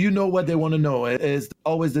know what they want to know. Is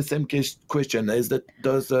always the same question. Is that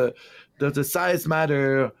does the size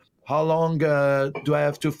matter? How long do I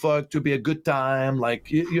have to fuck to be a good time? Like,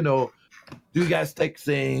 do you guys take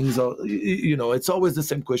things? Or it's always the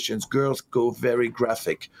same questions. Girls go very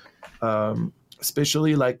graphic,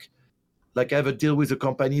 especially like I have a deal with a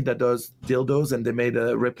company that does dildos, and they made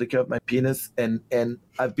a replica of my penis, and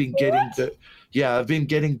I've been getting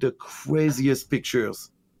the craziest pictures.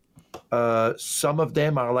 Some of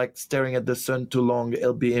them are like staring at the sun too long.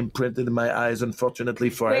 It'll be imprinted in my eyes, unfortunately,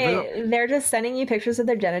 forever. Wait, they're just sending you pictures of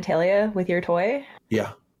their genitalia with your toy?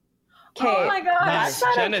 Yeah. Okay. Oh my god, nice.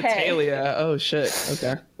 Genitalia. Okay. Oh shit.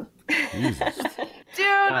 Okay. Dude,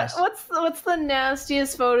 nice. What's the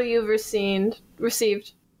nastiest photo you've received?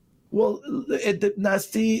 Well, it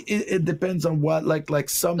depends on what, like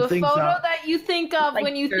some the things. The photo that you think of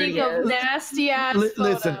when you think of nasty ass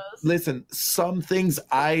photos. Listen. Some things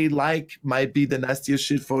I like might be the nastiest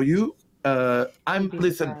shit for you. You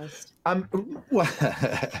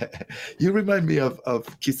remind me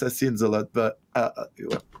of Kiss Scenes a lot, but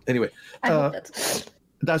anyway,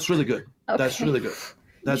 that's really good. Okay. That's really good.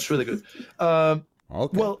 That's really good. Okay.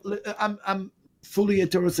 Well, I'm fully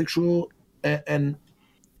heterosexual, and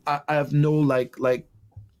I have no like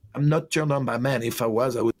I'm not turned on by men. If I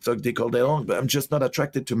was, I would suck dick all day long, but I'm just not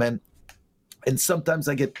attracted to men. And sometimes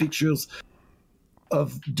I get pictures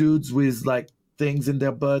of dudes with like things in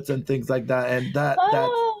their butts and things like that, and that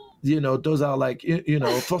those are like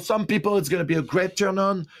for some people it's gonna be a great turn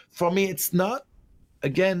on. For me, it's not.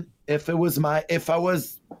 Again, if I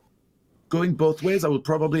was going both ways, I would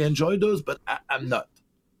probably enjoy those, but I'm not.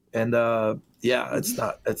 And it's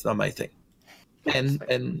not my thing. And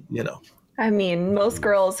I mean, most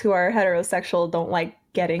girls who are heterosexual don't like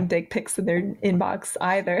getting dick pics in their inbox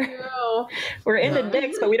either. No. We're into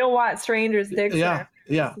dicks, but we don't want strangers' dicks. Yeah.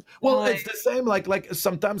 Well, it's the same. Like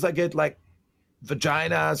sometimes I get like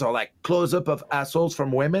vaginas or like close up of assholes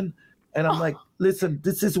from women, and I'm like, listen,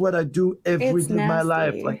 this is what I do every day of my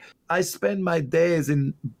life. Like, I spend my days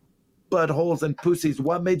in buttholes and pussies.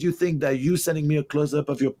 What made you think that you sending me a close up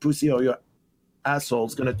of your pussy or your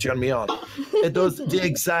asshole's gonna turn me on? It does the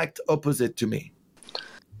exact opposite to me.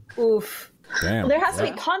 Oof. Damn. Well, there has to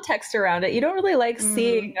be context around it. You don't really like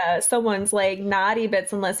seeing someone's like naughty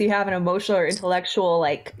bits unless you have an emotional or intellectual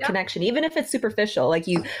connection, even if it's superficial. Like,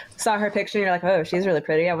 you saw her picture and you're like, oh, she's really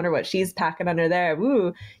pretty. I wonder what she's packing under there.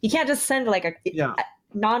 Woo. You can't just send like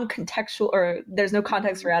non-contextual, or there's no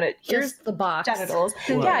context around it. Here's the box genitals.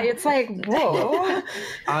 Yeah, it's like, whoa.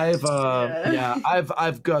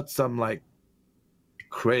 I've got some like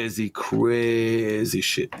crazy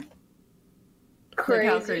shit.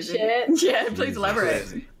 Crazy shit. Yeah, please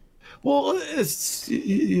elaborate. Well, it's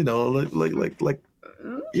like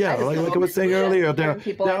yeah, like I was saying earlier, there are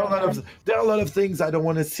a lot of things I don't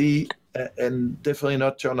want to see, and definitely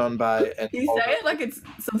not turn on by. And you say it like it's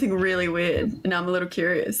something really weird, and I'm a little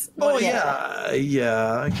curious. Okay.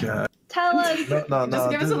 Tell us. No, Just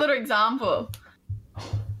give us a little example.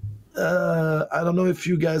 I don't know if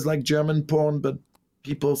you guys like German porn, but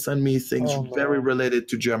people send me things very related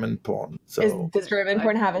to German porn. So does German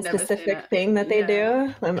porn have a specific thing that they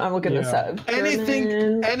do? I'm looking this up.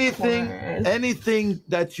 Anything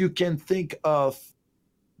that you can think of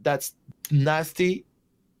that's nasty,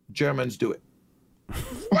 Germans do it.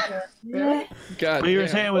 God, you were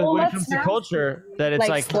saying when it comes to culture that it's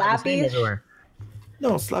like slappy everywhere.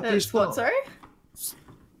 No, slappy is what? Sorry.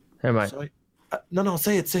 Never mind. Sorry. No,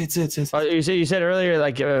 say it. Oh, you said earlier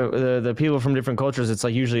like the people from different cultures, it's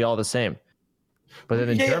like usually all the same. But then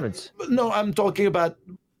in Germans. No, I'm talking about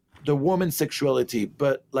the woman's sexuality,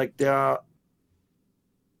 but like there are.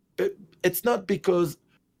 It's not because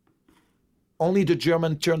only the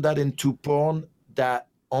German turned that into porn that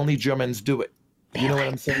only Germans do it. You know what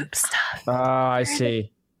I'm saying? Oh, I see.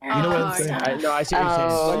 You know what I'm saying? I see what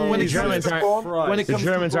you're saying. When the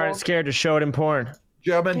Germans aren't scared to show it in porn.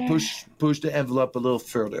 German push the envelope a little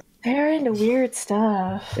further. They're into weird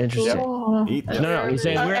stuff. Interesting. Cool. No, he's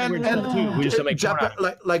saying weird stuff too. We just don't make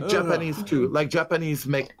Japanese too. Like Japanese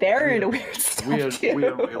make. They're into weird stuff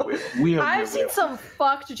too. I've seen some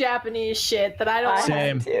fucked Japanese shit that I don't.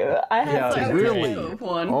 Same. I have Really?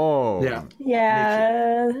 Oh. Yeah.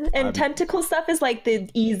 Yeah, and tentacle stuff is like the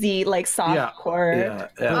easy, like softcore.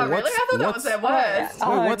 Oh, really? I thought that was their worst.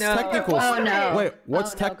 Wait, what's technical? no. Wait,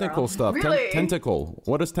 what's technical stuff? Really? Tentacle.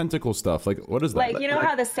 What is tentacle stuff? Like, what is that? Like, you know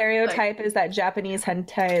how the stereotype is that Japanese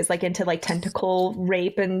hentai is like into like tentacle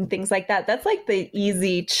rape and things like that? That's like the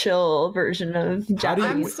easy, chill version of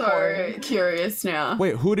Japanese. I'm so curious now.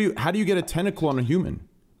 Wait, how do you get a tentacle on a human?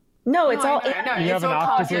 No, it's No, all you have an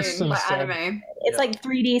octopus like instead. anime. it's like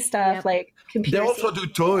 3D stuff, like computer. They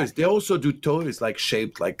also do toys like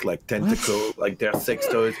shaped like tentacle, like their sex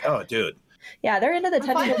toys. Oh, dude. Yeah, they're into the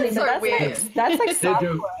tentacle thing, but that's like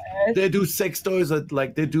software. They do sex toys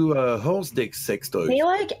like they do horse dick sex toys. They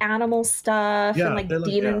like animal stuff and like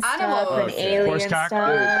demon stuff and alien stuff.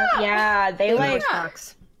 Yeah, they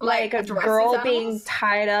like a girl being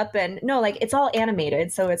tied up and like it's all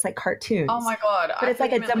animated, so it's like cartoons. Oh my god! But it's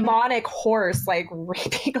like a demonic horse like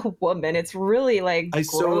raping a woman. It's really like I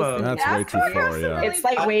saw that's way too far. Yeah, it's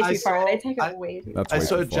like way too far. They take it way too far. I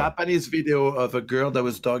saw a Japanese video of a girl that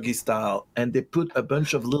was doggy style, and they put a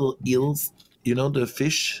bunch of little eels. You know the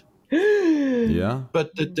fish. Yeah.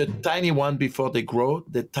 But the tiny one before they grow,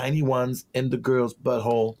 the tiny ones in the girl's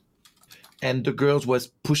butthole, and the girls was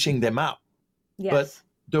pushing them out. Yes. But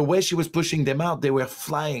the way she was pushing them out, they were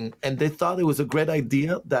flying, and they thought it was a great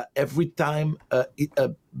idea that every time a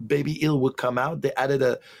baby eel would come out, they added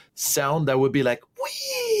a sound that would be like,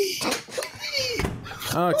 wee!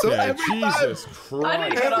 Okay, So Jesus Christ. I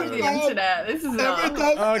didn't get on the internet. This is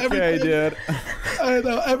not. Okay, dude. I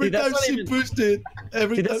know. Every Dude, time she pushed it,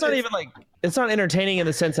 that's not even like it's not entertaining in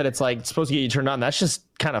the sense that it's like supposed to get you turned on. That's just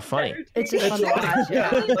kind of funny. It's just fun to watch.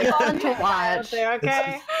 It's fun to watch.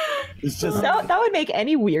 Okay. It's just that would make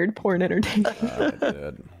any weird porn entertaining.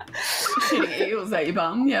 Dude. Shooting eels at your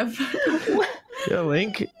bum. Yeah. Yeah,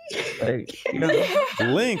 Link. Link?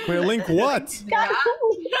 Wait, Link what?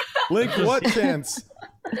 Link what, Chance?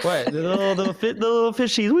 What? The little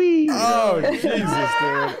fishies. Wee. Oh, Jesus,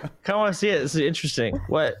 dude. Come on, see it. It's interesting.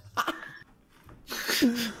 What? I've had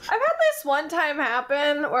this one time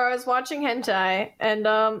happen where I was watching hentai and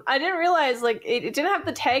I didn't realize like it didn't have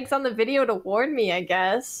the tags on the video to warn me, I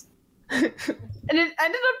guess. And it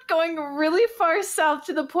ended up going really far south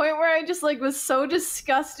to the point where I just like was so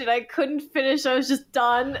disgusted I couldn't finish. I was just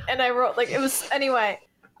done, and I wrote like it was anyway.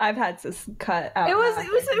 I've had to cut out. It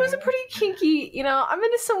was a pretty kinky, you know. I'm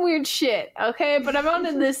into some weird shit, okay, but I'm on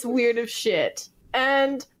in this weird of shit.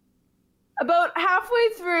 And about halfway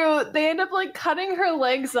through, they end up like cutting her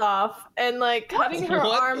legs off and like cutting her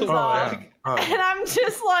arms off. And I'm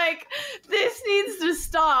just like, this needs to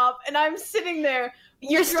stop. And I'm sitting there.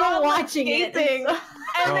 You're still watching it.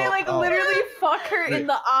 And they like literally fuck her in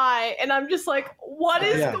the eye. And I'm just like, what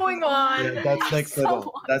is going on? Yeah, that's next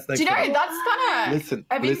level. That's next Do you know level. that's kind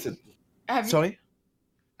of Listen. Sorry.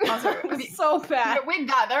 Oh, sorry. So bad. But with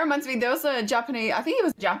that reminds me, there was a Japanese, I think he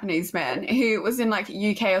was a Japanese man who was in like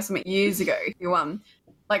UK or something years ago who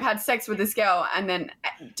like had sex with this girl and then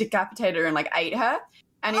decapitated her and like ate her.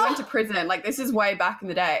 And he went to prison. Like, this is way back in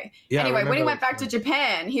the day. Yeah, anyway, when he went back to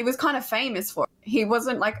Japan, he was kind of famous for it. He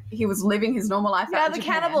wasn't like, he was living his normal life. Yeah, the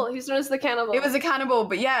cannibal. He was known as the cannibal. He was a cannibal,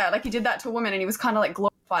 but yeah, like he did that to a woman and he was kind of like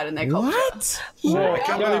glorified in their culture.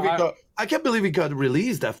 I can't believe he got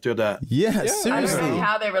released after that. Yeah, seriously. I don't know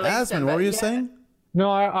how they released Asmon, him. what were you yeah. saying?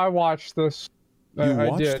 No, I watched this. You I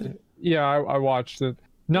watched did. it? Yeah, I watched it.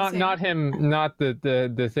 Not him, not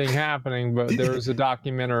the thing happening, but there was a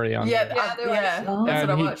documentary on it. That's what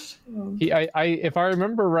I watched. If I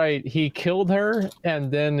remember right, he killed her and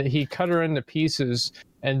then he cut her into pieces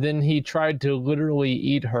and then he tried to literally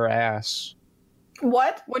eat her ass.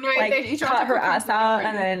 What? When Like, he tried cut to her cook ass out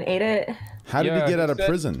and then ate it. How did he get out of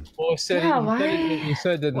prison? Well, he said he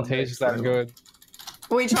said it didn't taste that good.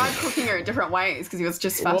 Well, he tried cooking her in different ways because he was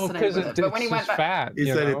just Well, fascinated 'cause with it. But when he went back, fat, He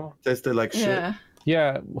you said know? it tasted like shit. yeah,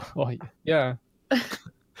 Yeah, well, yeah.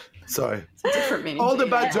 Sorry. different meaning. All the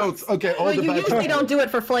bad jokes. Okay, all Well, the you bad usually jokes. don't do it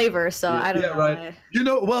for flavor, so I don't know. Right. You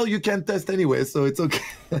know, well, you can test anyway, so it's okay.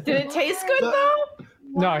 Did it taste good though?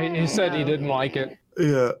 No, he said he didn't like it.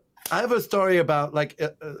 Yeah. I have a story about like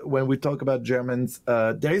when we talk about Germans.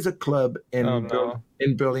 There is a club in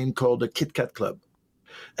in Berlin called the Kit Kat Club,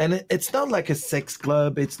 and it's not like a sex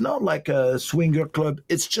club. It's not like a swinger club.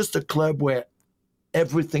 It's just a club where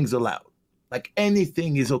everything's allowed. Like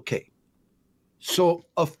anything is okay. So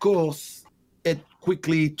of course, it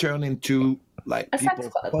quickly turned into like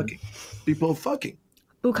people fucking.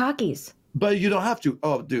 Bukakis. But you don't have to.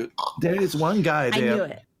 Oh, dude, there is one guy there. I knew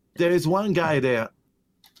it. There is one guy there,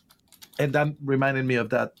 and that reminded me of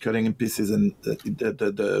that cutting in pieces and the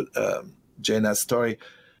Jaina's story.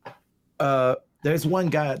 There's one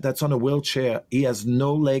guy that's on a wheelchair. He has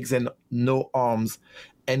no legs and no arms,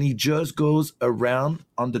 and he just goes around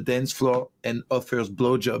on the dance floor and offers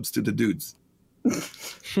blowjobs to the dudes.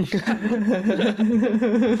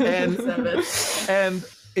 and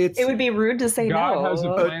It would be rude to say God no. has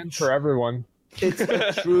a plan for everyone. It's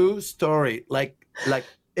a true story. Like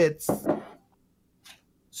it's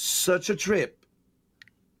such a trip,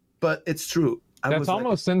 but it's true. That's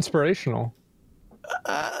almost inspirational.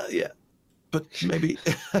 Yeah, but maybe.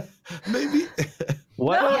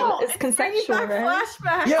 What? No, it's consensual, right?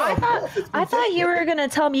 Flashback. Yeah, I thought you were gonna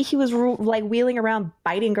tell me he was like wheeling around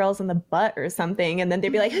biting girls in the butt or something, and then they'd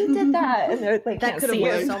be like, "Who did that?" And they're like, That "Can't could have see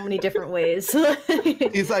went him." so many different ways.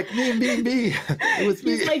 He's like me. It was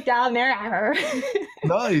me. He's like down there.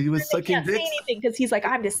 No, he was They sucking can't say dicks. anything because he's like,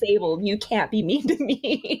 "I'm disabled. You can't be mean to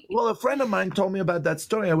me." Well, a friend of mine told me about that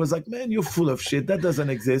story. I was like, man, you're full of shit. That doesn't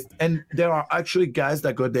exist. And there are actually guys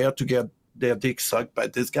that go there to get their dick sucked by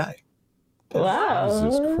this guy. Wow.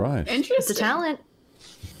 Jesus Christ. Interesting. It's a talent.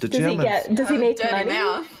 The Does he Germans. get? Does he make Dirty money?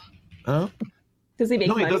 mouth. Huh? Does he make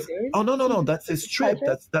No, he money? does. too? Oh no. That's his trip.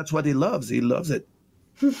 That's what he loves. He loves it.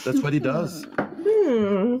 That's what he does.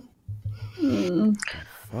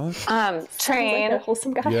 Fuck. Train. Like a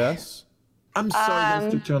wholesome guy. Yes. I'm sorry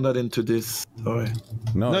not to turn that into this story.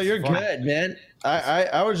 No, No, it's you're fine. good, man.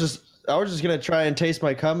 I was just gonna try and taste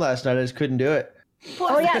my cum last night. I just couldn't do it.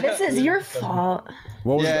 Oh yeah, this is your fault.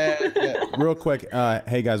 What was Yeah. real quick?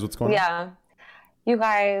 Hey guys, what's going on? Yeah. You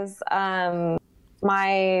guys,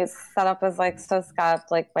 my setup is like so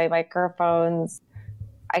scuffed, like my microphones,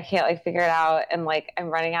 I can't like figure it out, and like I'm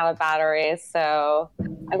running out of batteries, so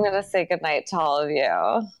I'm gonna say goodnight to all of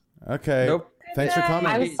you. Okay. Nope. Thanks for coming.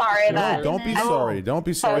 I'm sorry No, that don't be sorry. Don't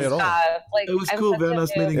be sorry at all. Like, It was I'm cool, such very a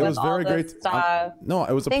nice noob meeting you. It with was very all this great. stuff. No,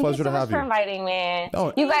 it was a Thank pleasure you so to have much for you. inviting me.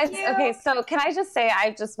 Oh. You guys, okay, so can I just say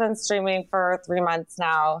I've just been streaming for 3 months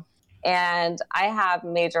now, and I have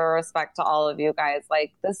major respect to all of you guys.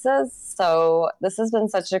 Like, this has been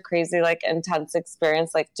such a crazy, like, intense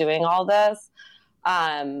experience, like, doing all this.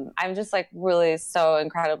 I'm just like really so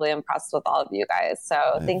incredibly impressed with all of you guys. So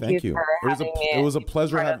thank you for having me. It was a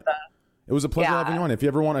pleasure having. It was a pleasure having you on. If you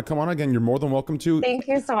ever want to come on again, you're more than welcome to. Thank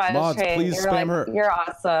you so much, Mods, Train. please You're spam her. You're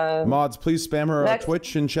awesome. Mods, please spam her Next-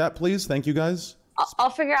 Twitch and chat, please. Thank you guys.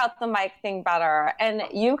 I'll figure out the mic thing better. And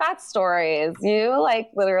you got stories. You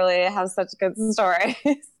like literally have such good stories.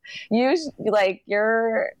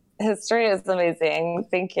 Your history is amazing.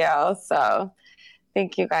 Thank you. So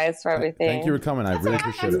thank you guys for everything. Thank you for coming. I really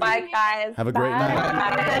appreciate it. Bye, guys. Have a great night.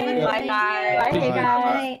 Bye, guys. Bye,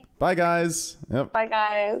 guys. Bye, guys. Yep. Bye,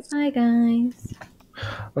 guys. Hi, guys.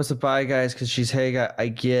 What's the bye, guys? Because she's hey, guy. I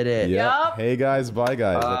get it. Yep. Hey, guys. Bye,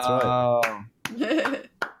 guys. That's right.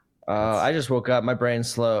 I just woke up. My brain's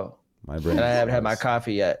slow. My brain. And I haven't had my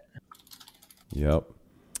coffee yet. Yep.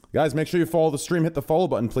 Guys, make sure you follow the stream. Hit the follow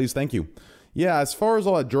button, please. Thank you. Yeah, as far as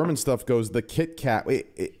all that German stuff goes, the Kit Kat.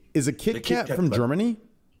 Wait, is a Kit Kat from Germany?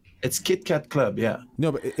 It's Kit Kat Club, yeah.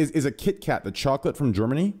 No, but is a Kit Kat the chocolate from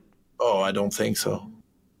Germany? Oh, I don't think so.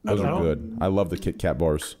 Those are good. I love the Kit Kat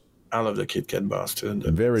bars. I love the Kit Kat bars too.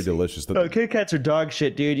 Very delicious. Oh, Kit Kats are dog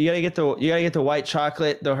shit, dude. You gotta get the white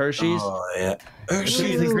chocolate, the Hershey's. Oh yeah,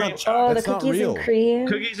 Hershey's and cream. Oh, the That's not cookies real. and cream.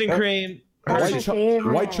 Cookies and cream.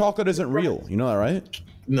 White chocolate isn't real. You know that, right?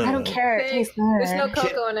 No, I don't care. It tastes good. There's no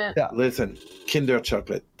cocoa in it. Yeah, listen, Kinder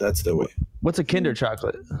chocolate. That's the way. What's a Kinder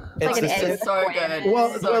chocolate? It's the same- so good.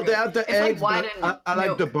 Well, So well, good. they have the It's like eggs, wine but and I like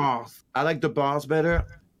milk. the bars. I like the bars better,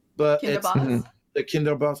 but Kinder it's bars? the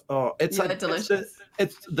Kinder bars. Oh, it's Yeah, like they're delicious.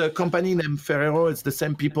 It's the company named Ferrero. It's the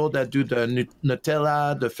same people that do the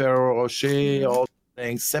Nutella, the Ferrero Rocher, all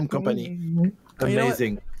things. Same company. You know what?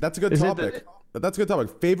 Amazing. That's a good Is it topic. That's a good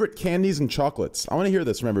topic. Favorite candies and chocolates. I want to hear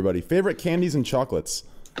this from everybody. Favorite candies and chocolates.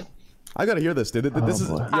 I got to hear this, dude. This is.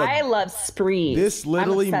 Yo, I love Spree. this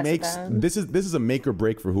literally I'm obsessed makes with them. this is a make or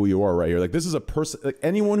break for who you are right here. Like this is a person. Like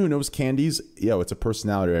anyone who knows candies, it's a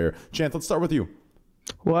personality right here. Chance, let's start with you.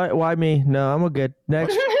 Why me? No, I'm good.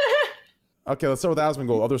 Next. Okay, let's start with Asmund.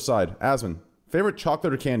 Go other side. Asmund, favorite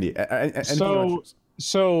chocolate or candy?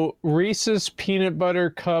 So Reese's peanut butter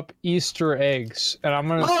cup Easter eggs, and I'm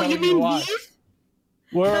gonna tell you why.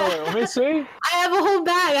 Wait, let me see. I have a whole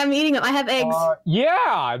bag. I'm eating them. I have eggs.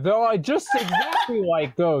 Yeah, they're just exactly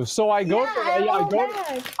like those. So I go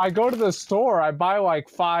I go to the store, I buy like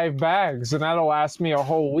 5 bags, and that'll last me a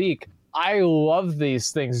whole week. I love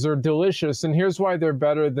these things. They're delicious, and here's why they're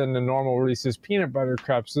better than the normal Reese's peanut butter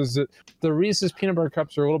cups. Is that the Reese's peanut butter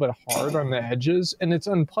cups are a little bit hard on the edges, and it's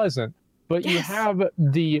unpleasant. But you have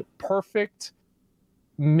the perfect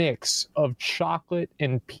mix of chocolate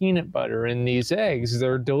and peanut butter in these eggs.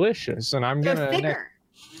 They're delicious, and I'm gonna.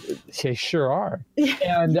 They sure are,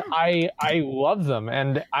 and I love them,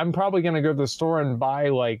 and I'm probably gonna go to the store and buy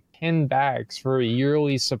like 10 bags for a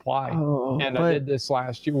yearly supply. And I did this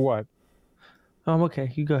last year. What? I'm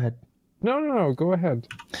okay. You go ahead. No, go ahead.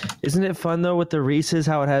 Isn't it fun though with the Reese's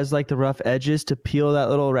how it has like the rough edges to peel that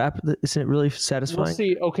little wrap? Isn't it really satisfying? We'll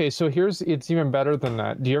see. Okay, so it's even better than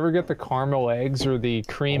that. Do you ever get the caramel eggs or the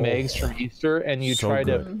cream eggs from Easter, and you so try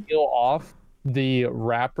good. to peel off the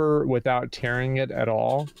wrapper without tearing it at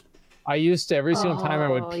all? I used to, every single time I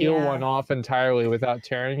would peel one off entirely without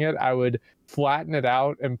tearing it, I would flatten it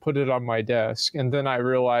out and put it on my desk, and then I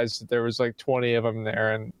realized that there was like 20 of them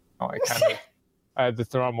there, and I kind of I had to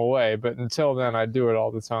throw them away. But until then, I do it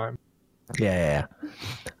all the time. Yeah.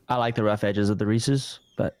 I like the rough edges of the Reese's,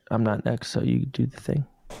 but I'm not next, so you do the thing.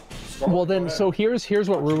 Well, then, so here's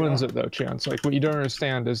what ruins it, though, Chance. Like, what you don't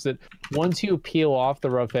understand is that once you peel off the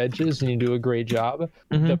rough edges and you do a great job,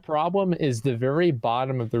 the problem is the very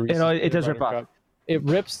bottom of the Reese's. It does rip off. It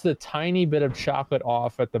rips the tiny bit of chocolate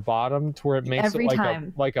off at the bottom to where it makes Every it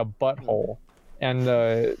time. like a butthole, and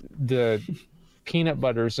the peanut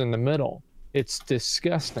butter's in the middle. It's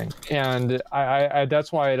disgusting, and I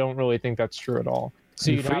that's why I don't really think that's true at all.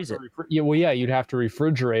 So you'd have to you'd have to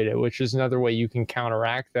refrigerate it, which is another way you can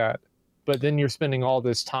counteract that. But then you're spending all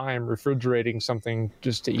this time refrigerating something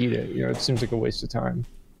just to eat it. It seems like a waste of time.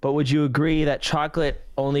 But would you agree that chocolate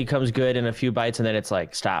only comes good in a few bites and then it's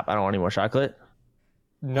like, stop, I don't want any more chocolate?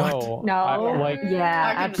 No. No.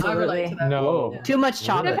 Yeah, absolutely. No. Too much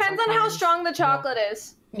chocolate. Depends on how strong the chocolate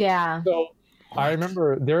is. Yeah. So I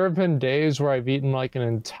remember there have been days where I've eaten like an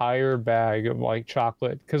entire bag of like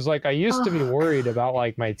chocolate, because like I used to be worried about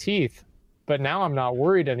like my teeth, but now I'm not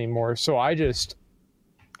worried anymore. So I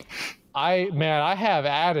have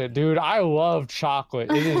at it, dude. I love chocolate.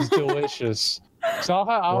 It is delicious. So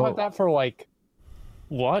I'll have that for like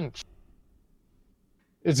lunch.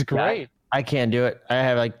 It's great. I can't do it. I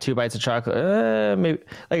have like 2 bites of chocolate. Maybe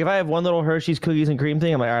like if I have one little Hershey's cookies and cream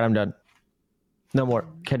thing, I'm like, all right, I'm done. No more.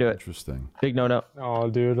 Can't do it. Interesting. Big no. Oh,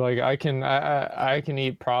 dude, like I can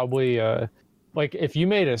eat probably like if you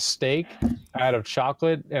made a steak out of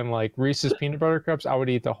chocolate and like Reese's peanut butter cups, I would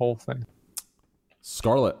eat the whole thing.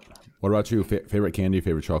 Scarlett, what about you? Favorite candy,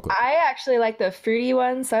 favorite chocolate? I actually like the fruity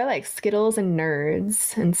ones, so I like Skittles and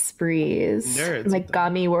Nerds and Sprees. And like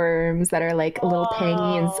gummy worms that are like a little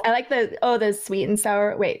tangy, and I like the sweet and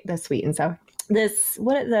sour. Wait, the sweet and sour.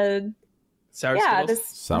 Sour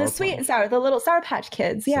Skittles? The sweet and sour, the little Sour Patch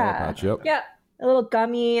Kids. Yeah. Sour Patch, yep. Yeah. A little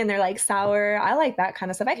gummy, and they're like sour. I like that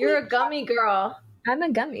kind of stuff. You're a gummy girl. I'm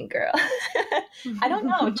a gummy girl. I don't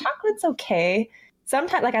know. Chocolate's okay.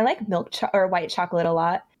 Sometimes, like I like milk or white chocolate a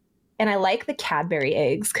lot, and I like the Cadbury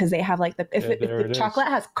eggs because they have like if the chocolate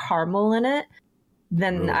has caramel in it,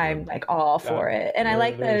 then really I'm like all for it. And I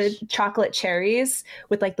like the chocolate cherries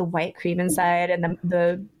with like the white cream inside and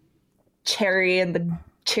the cherry and the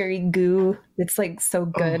cherry goo. It's like so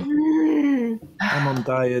good. I'm on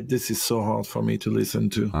diet. This is so hard for me to listen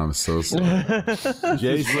to. I'm so sorry.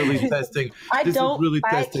 Jay's really testing. I This don't is really buy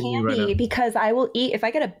testing me right candy now. because I will eat. If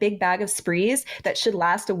I get a big bag of Sprees that should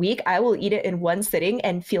last a week, I will eat it in one sitting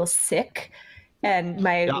and feel sick, and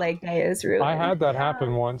my day is ruined. I had that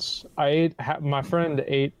happen once. My friend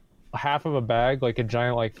ate half of a bag, like a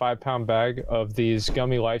giant, like 5-pound bag of these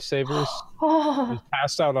gummy lifesavers. He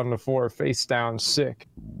passed out on the floor, face down, sick.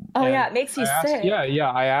 Oh And yeah, it makes you I asked- sick. Yeah.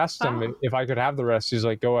 I asked him if I could have the rest. He's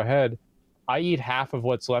like, "Go ahead." I eat half of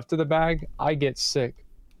what's left of the bag. I get sick,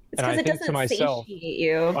 It's and I because it think to doesn't myself, satiate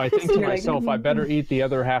you. I think to You're like, myself, I better eat the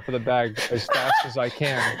other half of the bag as fast as I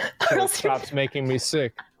can, so it stops making me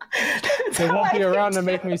sick. They won't be around to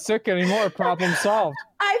make me sick anymore. Problem solved.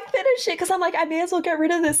 I finish it because I'm like, I may as well get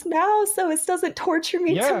rid of this now so it doesn't torture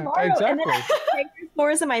me Yeah, tomorrow. And then exactly. I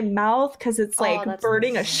spores in my mouth because it's like that's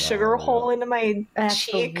burning a sugar hole into my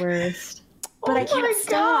cheek. The worst. But I can't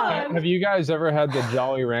stop. Have you guys ever had the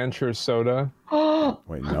Jolly Rancher soda?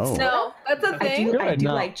 Wait, no. No, that's a thing. I do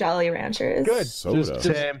No. like Jolly Ranchers. Good.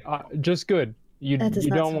 Soda. Just good. You That does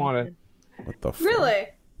not don't sound want it. What the fuck? Really?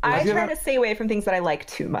 I Have you try ever- to stay away from things that I like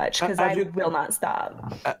too much because Have I you- will not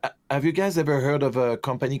stop. Have you guys ever heard of a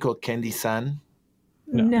company called Candy San?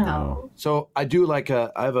 No. So I do I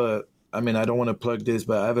don't want to plug this,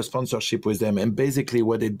 but I have a sponsorship with them. And basically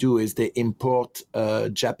what they do is they import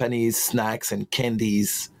Japanese snacks and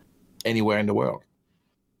candies anywhere in the world.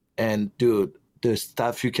 And dude, the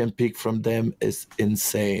stuff you can pick from them is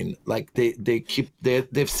insane. Like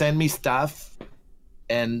they've sent me stuff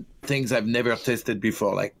and things I've never tasted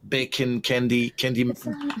before, like bacon candy.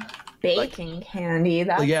 Baking candy.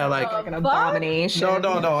 That's like an abomination.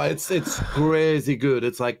 No. It's crazy good.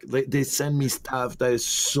 It's like they send me stuff that is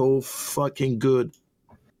so fucking good.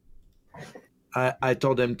 I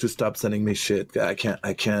told them to stop sending me shit. I can't.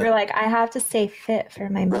 You're like, I have to stay fit for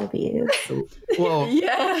my movies. Well,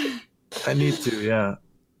 Yeah. I need to. Yeah,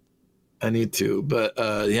 I need to. But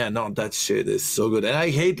that shit is so good. And I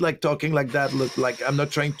hate like talking like that. Look, like I'm not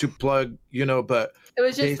trying to plug, but It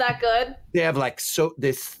was just that good. they have like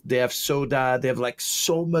they have soda. They have like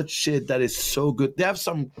so much shit that is so good. They have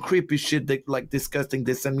some creepy shit that like disgusting.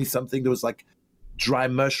 They sent me something that was like dry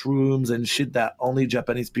mushrooms and shit that only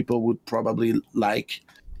Japanese people would probably like.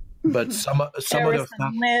 But some There of were the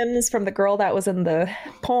some limbs from the girl that was in the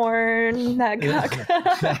porn that got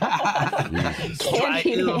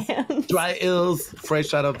dry ills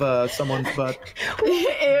fresh out of someone's butt.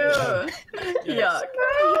 Ew. Yuck.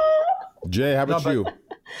 Jay, how about you?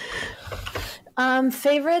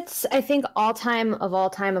 Favorites, I think all time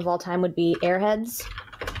would be Airheads.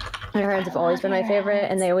 Airheads have always been my favorite,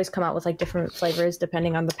 and they always come out with like different flavors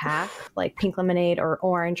depending on the pack, like pink lemonade or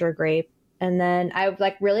orange or grape. And then I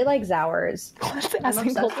really like Zowers. I'm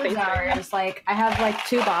obsessed with Zowers. Like I have like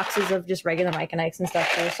 2 boxes of just regular Mike and Ike's and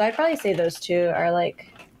stuff too. So I'd probably say those 2 are like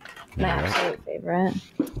my absolute favorite.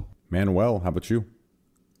 Manuel, how about you?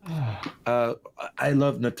 I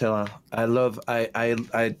love Nutella.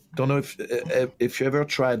 I don't know if you ever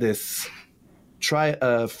try this. Try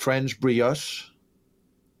a French brioche.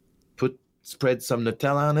 Spread some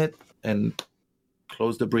Nutella on it and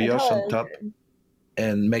close the brioche on top,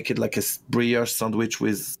 and make it like a brioche sandwich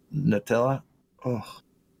with Nutella. Oh.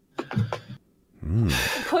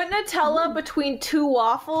 Put Nutella between 2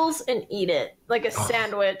 waffles and eat it like a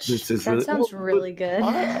sandwich. That sounds really good.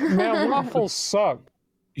 Man, waffles suck.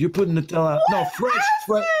 You put Nutella. No, fresh.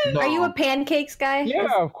 No. Are you a pancakes guy? Yeah,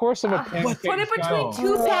 of course I'm a pancake Put it between guy.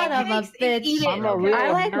 2 Son of a pancakes and eat it. I'm a real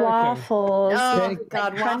I like American. waffles. Oh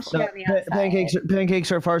God, waffles.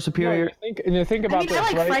 Pancakes are far superior. You think about this, I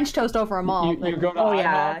like right? French toast over them all. You go to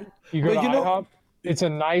IHOP. You go to IHOP. It's a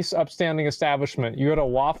nice, upstanding establishment. You go to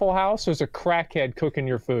Waffle House. There's a crackhead cooking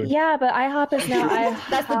your food. Yeah, but IHOP is now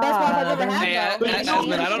That's the best waffle I've ever had. though.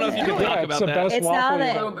 I don't know if you can talk about that. It's now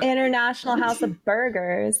the International House of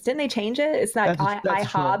Burgers. Didn't they change it? It's not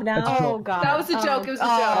IHOB now. Oh God, That was a joke. It was a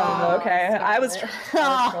Oh, joke. okay. I was.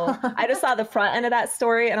 I just saw the front end of that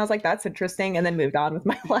story and I was like, "That's interesting," and then moved on with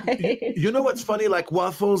my life. You know what's funny? Like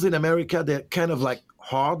waffles in America, they're kind of like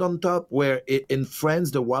hard on top, where in France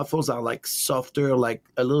the waffles are like softer, like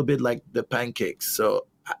a little bit like the pancakes. So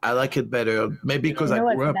I like it better, maybe because I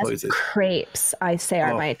grew up with it. Crepes, I say,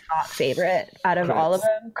 are my top favorite out of all of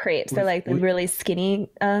them. Crepes, they're like the really skinny.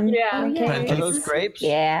 Pancakes. Are those grapes?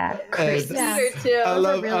 Yeah, crepes. I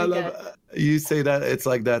love. You say that it's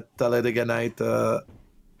like that Talladega Night.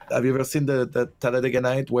 Have you ever seen the Talladega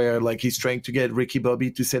Night where like he's trying to get Ricky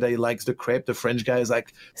Bobby to say that he likes the crepe? The French guy is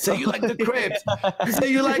like, "Say you like the crepes.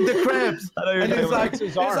 Say you like the crepes." And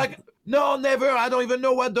he's like, "No, never. I don't even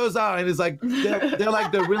know what those are." And it's like they're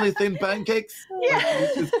like the really thin pancakes. Yeah.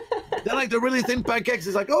 They're like the really thin pancakes.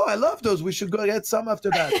 It's like, oh, I love those. We should go get some after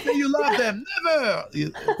that. Say you love them. Never.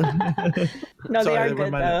 No, Sorry, they are they good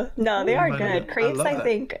reminded- though. No, they are good. Crepes, love I that.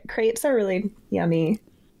 think crepes are really yummy.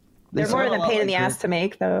 They're more than a pain in the ass to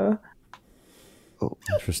make, though.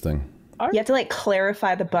 Interesting. You have to like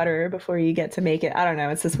clarify the butter before you get to make it. I don't know.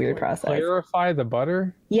 It's this weird process. Clarify the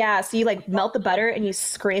butter? Yeah, so you like melt the butter and you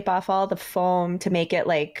scrape off all the foam to make it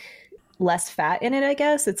like less fat in it, I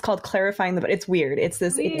guess. It's called clarifying the butter. It's weird. It takes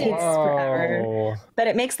forever. But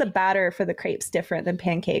it makes the batter for the crepes different than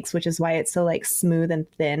pancakes, which is why it's so like smooth and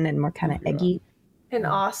thin and more kind of eggy. And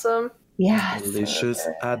awesome. Yeah. Delicious.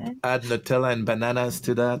 Add Nutella and bananas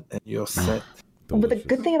to that, and you're set. But the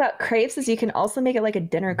good thing about crepes is you can also make it like a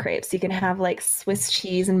dinner crepe. So you can have like Swiss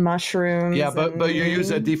cheese and mushrooms. Yeah, but you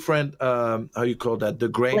use a different how you call that? The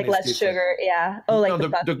grain like is less different. sugar. Yeah. Oh, like No,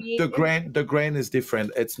 the the grain is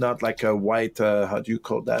different. It's not like a white. How do you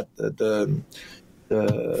call that? The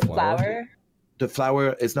flour. The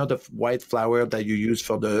flour is not a white flour that you use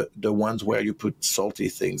for the ones where you put salty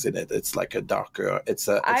things in it. It's like a darker.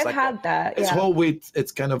 I've had that. It's yeah. whole wheat.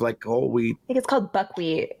 It's kind of like whole wheat. I think it's called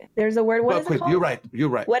buckwheat. There's a word. What is it Buckwheat. called? You're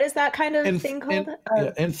right. What is that kind of thing called?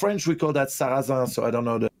 In French, we call that sarrasin. So I don't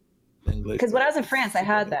know the English. Because when I was in France, I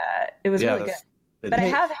had that. It was really good. that's- But I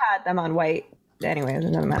have had them on white. Anyways,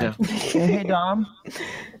 it doesn't matter. Hey Dom,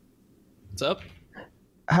 What's up?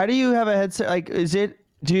 how do you have a headset? Like, is it?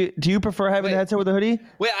 Do you prefer having a headset with a hoodie?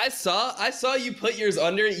 Wait, I saw you put yours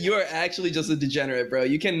under. You are actually just a degenerate, bro.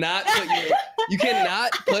 You cannot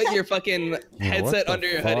put your fucking headset under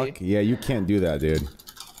your hoodie. Yeah, you can't do that, dude.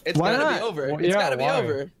 It's Why gotta not? be over. Well, It's yeah, gotta be why?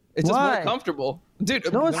 over. It's just Why? more comfortable,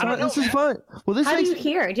 dude. No, it's I don't not. know, This is man. fun. Well, this How do makes you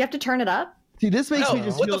hear? Do you have to turn it up? see. This makes No, me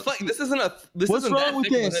just what feel. the fuck? This isn't a. This What's isn't that wrong with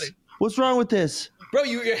thick of a this? hoodie. What's wrong with this? Bro,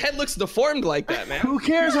 your head looks deformed like that, man. Who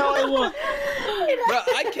cares how I look? Bro,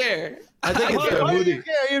 I care. I think it's the Why do hoodie. you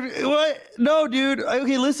care? What? No, dude.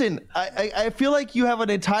 Okay, listen. I feel like you have an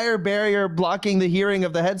entire barrier blocking the hearing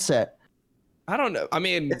of the headset. I don't know. I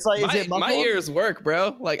mean, It's like, is it my muffled? ears work,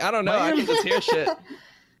 bro. Like, I don't know. I can just hear shit.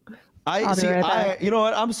 I'll be right back. You know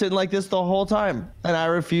what? I'm sitting like this the whole time, and I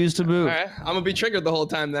refuse to move. All right, I'm gonna be triggered the whole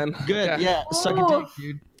time then. Good. Okay. Yeah. Suck a dick,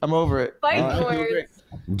 dude. I'm over it. Fight words.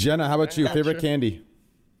 Jenna, how about you? Favorite candy?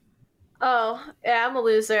 Oh, yeah, I'm a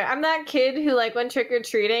loser. I'm that kid who like went trick or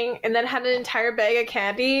treating and then had an entire bag of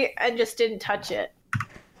candy and just didn't touch it.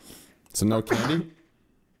 So no candy?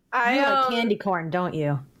 I You like candy corn, don't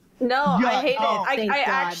you? No, I Yeah, hate oh, it. I thank God.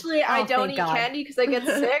 actually I Oh, don't thank eat God. candy because I get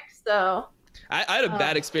sick. So I had a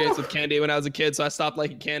bad experience with candy when I was a kid, so I stopped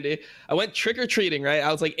liking candy. I went trick or treating, right?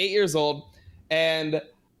 I was like 8 years old, and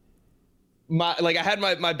I had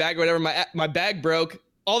my bag or whatever. My bag broke.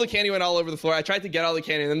 All the candy went all over the floor. I tried to get all the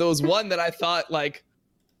candy, and then there was one that I thought like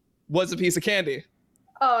was a piece of candy.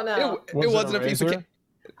 oh no. It wasn't a piece of candy.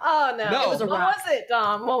 Oh no. No. It was a what rock. was it,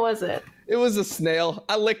 Dom? What was it? It was a snail.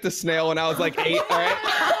 I licked a snail when I was like 8. All right,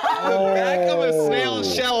 the back of a snail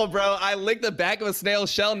shell, bro. I licked the back of a snail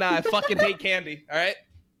shell. Now I fucking hate candy. All right.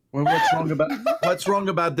 Well, what's wrong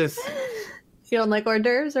about this? You don't like hors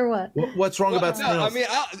d'oeuvres or what? What's wrong about No, snails?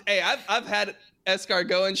 I mean, I've had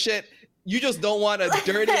escargot and shit. You just don't want a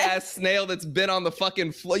dirty ass snail that's been on the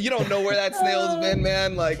fucking floor. You don't know where that snail's been,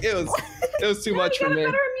 man. Like it was too much You for got a me.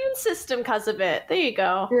 better immune system because of it. There you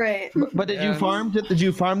go. Right. But did you farm? Did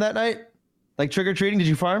you farm that night? Like trick or treating? Did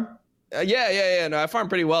you farm? Yeah. No, I farmed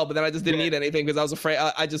pretty well, but then I just didn't eat anything because I was afraid.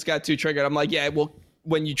 I just got too triggered. I'm like, yeah, well,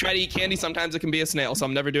 when you try to eat candy, sometimes it can be a snail, so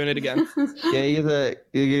I'm never doing it again. Yeah,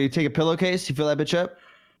 you take a pillowcase. You fill that bitch up.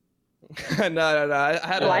 No. I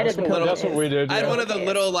had That's what we did. I had yeah. one of the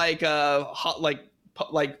little like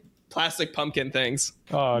like plastic pumpkin things.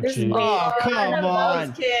 Oh, jeez. Oh, come None of on,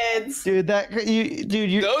 those kids. dude.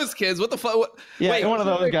 You. Those kids, what the fuck? What? Yeah, Wait, you're one of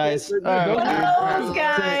those guys. All right. Those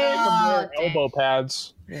guys. Elbow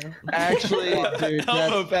pads. Actually, dude,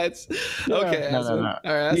 elbow that's pets. Okay, No. all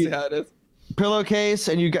right, I see how it is. pillowcase,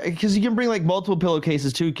 and you got because you can bring like multiple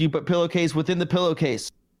pillowcases too. You put pillowcase within the pillowcase.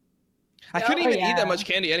 I couldn't even yeah. eat that much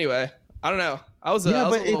candy anyway. I don't know. I was Yeah, I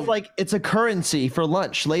was but a little- it's like it's a currency for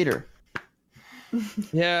lunch later.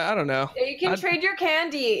 yeah, I don't know. Yeah, you can trade your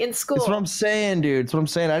candy in school. That's what I'm saying, dude. That's what I'm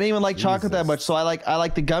saying. I didn't even like chocolate that much, so I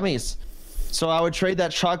like the gummies. So I would trade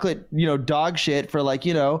that chocolate, dog shit for like,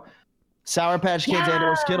 Sour Patch Kids and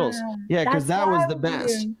or Skittles. Yeah, because that was the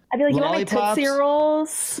best. I'd be like, you want my Lollipops? Tootsie Rolls?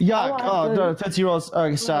 Yuck. Oh, no, Tootsie Rolls.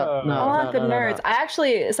 Oh, stop. No, I want no, the no, no, nerds. no. I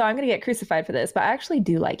actually, so I'm going to get crucified for this, but I actually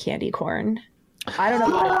do like candy corn. I don't know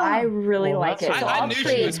why. I really like it. So I I'll knew she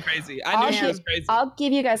trade- was crazy. I knew she was crazy. I'll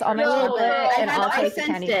give you guys all my chocolate and I'll take the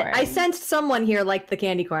candy corn. I sensed someone here liked the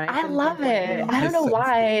candy corn. I love it. I don't know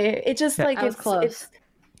why. It just Yeah, like I was it's close. it's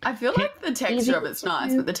I feel like the texture of it's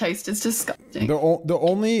nice, but the taste is disgusting. The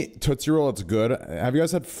only Tootsie Roll that's good. Have you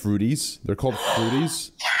guys had Fruities? They're called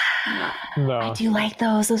Fruities. No. I do like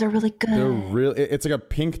those. Those are really good. They're really. It's like a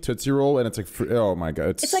pink Tootsie Roll, and it's like oh my god,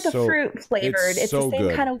 it's like a fruit flavored. It's so the same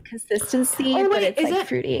good. kind of consistency, Oh, but wait, it's is like it-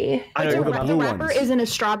 fruity. The wrapper is in a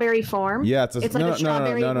strawberry form. Yeah, it's like a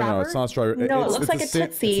strawberry no. wrapper? It's not strawberry. No, it it's, looks it's like the a same-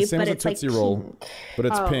 Tootsie, it's the same but as a it's like Tootsie Roll, pink. but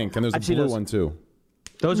it's Oh. pink, and there's I've a seen blue those. one too.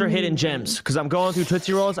 Those are hidden gems because I'm going through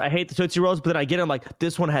Tootsie Rolls. I hate the Tootsie Rolls, but then I get them like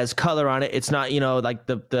this one has color on it. It's not, like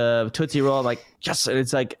the Tootsie Roll. I'm like, yes, and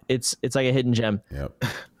it's like a hidden gem. Yep.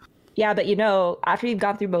 Yeah, but after you've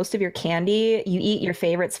gone through most of your candy, you eat your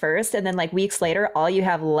favorites first, and then like weeks later, all you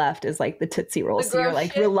have left is like the Tootsie Roll. The So you're gross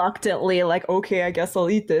like shit. reluctantly like, okay, I guess I'll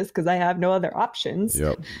eat this because I have no other options.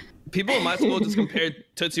 Yep. People in my school just compared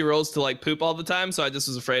Tootsie Rolls to like poop all the time, so I just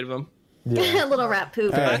was afraid of them. Yeah. Little rat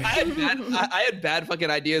poop. I had bad fucking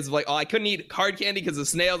ideas of like, I couldn't eat hard candy because of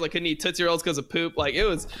snails. I couldn't eat Tootsie Rolls because of poop. Like it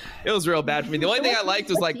was real bad for me. The only thing I liked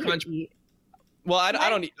was like crunch. Well, I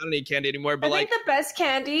don't eat candy anymore, but I like think the best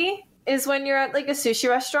candy is when you're at like a sushi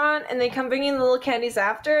restaurant and they come bringing the little candies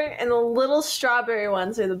after, and the little strawberry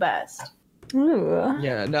ones are the best. Ooh.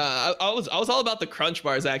 yeah, no, I was all about the crunch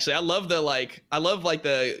bars actually. I love the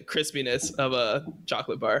crispiness of a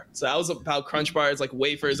chocolate bar. So I was about crunch bars, like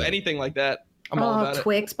wafers, anything like that. I'm all about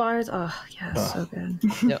Twix bars. Oh, yeah, so good.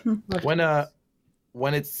 it. Yep.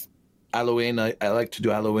 When it's Halloween, I like to do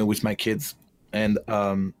Halloween with my kids, and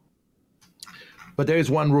but there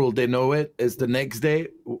is one rule. They know it is the next day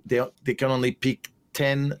they can only pick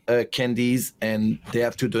 10 candies, and they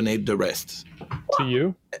have to donate the rest. To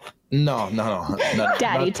you? No. Daddy not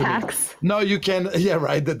to me. tax. No, you can. Yeah,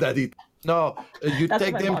 right. The daddy. No, you That's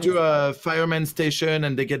take what my them mom to a fireman station,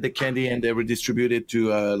 and they get the candy, and they redistribute it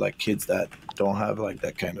to like kids that don't have like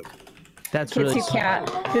that kind of. That's Kids really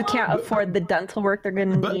who can't afford the dental work they're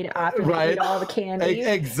going to need after they eat all the candy.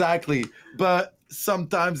 Exactly. But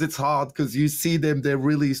sometimes it's hard because you see them, they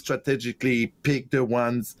really strategically pick the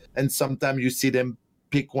ones, and sometimes you see them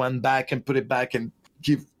pick one back and put it back and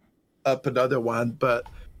give up another one. But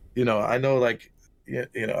I know like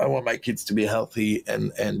I want my kids to be healthy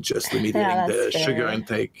and just limiting the that's sugar fair.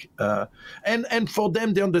 intake. And for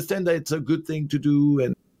them, they understand that it's a good thing to do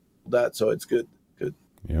and that, so it's good.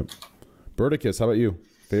 Yep. Birdicus, how about you?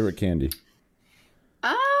 Favorite candy?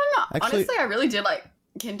 Actually- Honestly, I really did like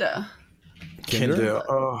Kinder. Kinder?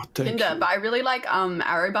 Oh, thank Kinder, you. but I really like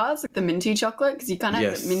Arrow bars, like the minty chocolate, because you kind of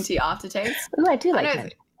have Yes. the minty aftertaste. Ooh, I do like know,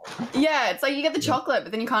 Kinder. Yeah, it's like you get the chocolate,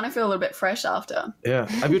 but then you kind of feel a little bit fresh after. Yeah.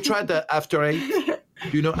 Have you tried the After Eight?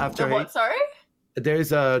 You know After The Eight? what? Sorry.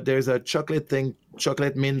 There's a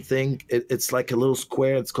chocolate mint thing. It's like a little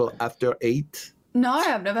square. It's called After Eight. No,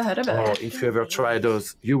 I've never heard of it. Oh, if you ever try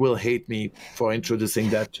those, you will hate me for introducing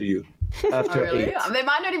that to you. Oh, After really? Eight. They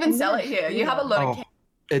might not even sell it here. You have a lot of Oh, candy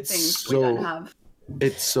it's things we don't have.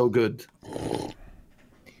 it's so good.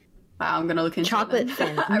 Wow, I'm gonna look into Chocolate it.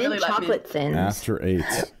 thin. I Mint really like chocolate thins. After 8.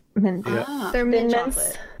 Mint. They're mint Thin mints.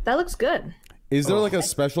 chocolate. That looks good. Is there like a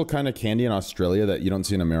special kind of candy in Australia that you don't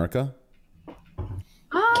see in America?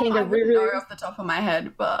 I wouldn't know off the top of my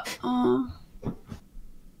head, but no,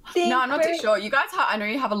 I'm not too sure. You guys, I know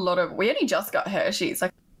you have a lot of. We only just got Hershey's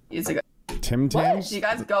like years ago. Tim Tams? You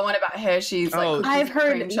guys go on about Hershey's? Like, cookies I've and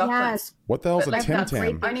heard. cream chocolate. Yes. What the hell's a But, like, Tim that's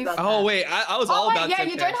Tam? only- Oh wait, I was all wait, about. yeah, Tim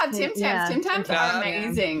you don't Tams. have Tim Tams. Yeah. Tim Tams Yeah. are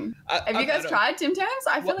amazing. Have you guys tried Tim Tams?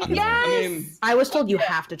 I feel like I mean, I was told you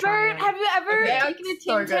have to try Bert, it. have you ever Yeah, taken a it's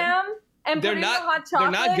so Tim good. Tam and they're put it in the hot not.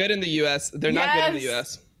 chocolate? They're not good in the U.S. They're not good in the Yes.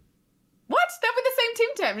 U.S. What? They'll be the same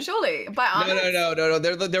Tim Tam, surely. By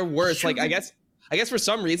No. They're worse. Like I guess for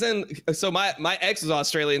some reason, so my ex was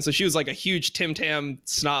Australian, so she was like a huge Tim Tam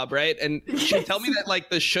snob, right? And she'd tell me that like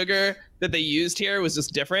the sugar that they used here was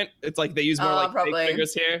just different. It's like they use more like probably. big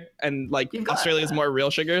sugars here, and like You've got- Australia's more real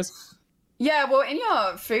sugars. Yeah, well, in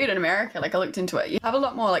your food in America, like I looked into it, you have a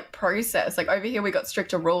lot more like processed. Like over here, we got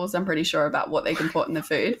stricter rules. I'm pretty sure about what they can put in the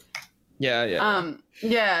food. Yeah.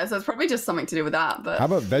 Yeah. So it's probably just something to do with that. But How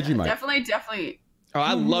about Vegemite? definitely. Oh,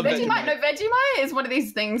 I love Vegemite. Vegemite. No, Vegemite is one of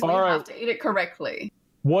these things where All you right. have to eat it correctly.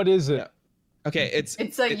 What is it? Okay, it's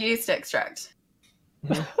a yeast extract.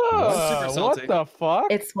 super What salty. the fuck?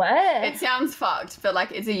 It's what? It sounds fucked, but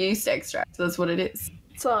like it's a yeast extract. So that's what it is.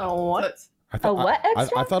 So what? I thought, what I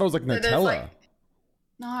extract? thought it was like So there's, Nutella. like-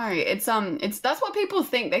 No, it's that's what people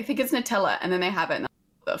think. They think it's Nutella, and then they have it. And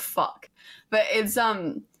what the fuck? But it's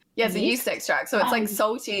it's a yeast extract, so it's like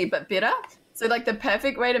salty but bitter. So like the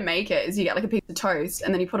perfect way to make it is you get like a piece of toast,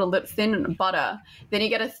 and then you put a little thin butter. Then you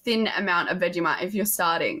get a thin amount of Vegemite if you're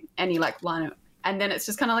starting, and you like line it, and then it's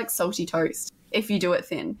just kind of like salty toast. if you do it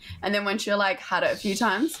thin. And then once you're like had it a few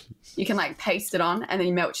times, you can like paste it on and then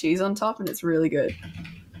you melt cheese on top and it's really good.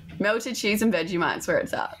 Melted cheese and Vegemite's where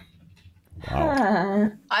it's at.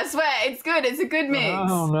 Wow. I swear, it's good. It's a good mix.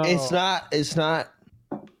 Oh, no. It's not.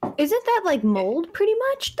 Isn't that like mold pretty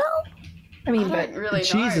much though? I mean, I but don't really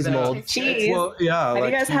cheese know, is but mold. it's cheese. Well, yeah. Have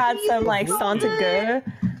like you guys had some like Santa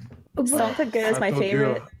Santa is my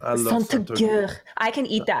favorite. I love Santa I can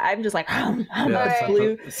eat that. I'm just like, Yeah,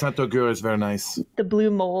 blue. Santa is very nice. The blue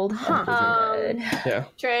mold. Yeah.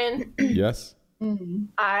 Train. Yes.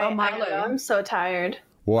 I don't know. I'm so tired.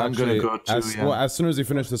 Well, I'm gonna actually, go too, well, as soon as we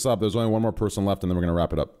finish this up, there's only one more person left, and then we're gonna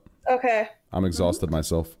wrap it up. Okay. I'm exhausted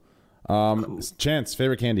myself. Chance,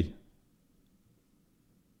 favorite candy?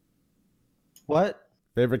 What?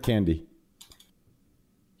 Favorite candy?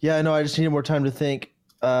 Yeah, I know. I just needed more time to think.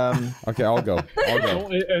 Okay, I'll go.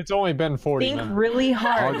 It's only been 40 Think minutes. really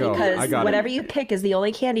hard I'll go. I because got it. whatever you pick is the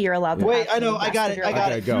only candy you're allowed to Wait, have I know. for the I got rest it. of I your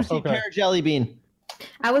got Okay, it. go. Juicy pear jelly bean.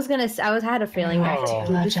 I had a feeling that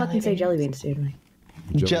too. Just fucking say jelly beans, dude.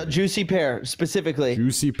 Juicy pear specifically.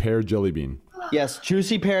 Juicy pear jelly bean. Yes,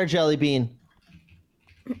 juicy pear jelly bean.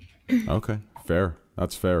 Okay, fair.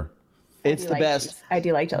 That's fair. It's the best. I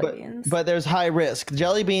do like jelly beans. But there's high risk.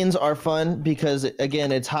 Jelly beans are fun because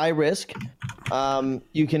again, it's high risk.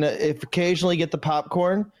 You can if occasionally get the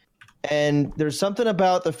popcorn, and there's something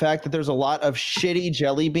about the fact that there's a lot of shitty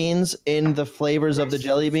jelly beans in the flavors of the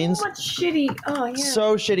jelly beans. So much shitty. Oh yeah.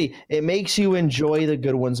 So shitty. It makes you enjoy the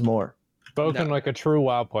good ones more. Spoken like a true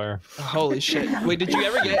WoW player. Holy shit. Wait, did you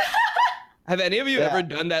ever have any of you ever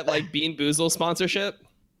done that like Bean Boozle sponsorship?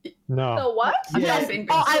 No. The what?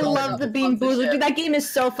 I love the Bean Boozled. Dude, that game is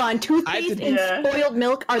so fun. Toothpaste and spoiled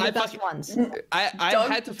milk are the best ones. I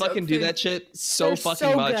had to fucking do that shit so They're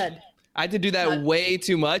fucking so much. good. I had to do that way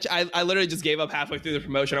too much. I literally just gave up halfway through the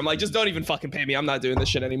promotion. I'm like, just don't even fucking pay me. I'm not doing this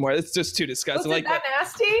shit anymore. It's just too disgusting. Was Like it that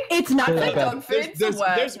nasty? It's not Like that Dog food's the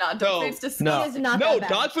worst. Not dog food's disgusting. It is not no, that bad.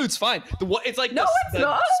 dog food's fine. It's like No, it's the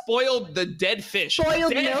not. spoiled, the dead fish.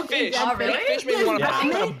 Spoiled dead milk and fish. dead Dead fish. fish made me want to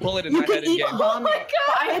fucking put a bullet in my head in game. vomit. Oh my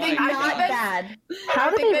god. I It's think not that's bad. How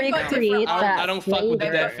do they recreate that? I don't fuck with the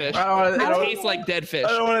dead fish. It tastes like dead fish. I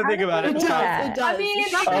don't want to think about it. It does. I mean, I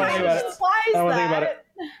don't wanna think about it. implies I don't wanna think about that. it.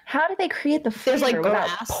 How do they create the There's, like, flavor without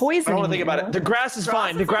grass. poisoning? I don't want to think about it. The grass is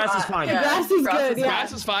fine. The grass is fine. Yeah. Grass is good. Yeah.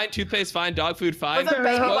 Grass is fine. Toothpaste fine. Dog food fine. Was it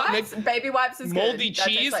baby Well, wipes? Baby wipes is good. moldy That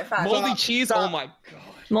tastes cheese. like fat. Moldy cheese. Oh my god.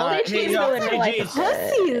 Moldy Hey, cheese yo, going hey, like geez.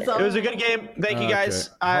 Pussies. It was a good game. Thank you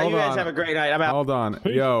guys. Hold You guys on. have a great night. I'm out. Hold on.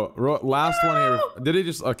 Yo, last one here. Did he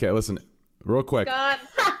just... Okay, listen. Real quick. God.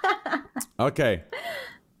 Okay.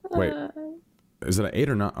 Wait. Is it an 8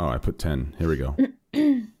 or not? Oh, I put 10. Here we go.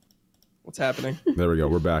 What's happening? There we go.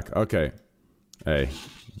 We're back. Okay. Hey.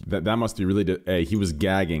 That must be really... Hey, he was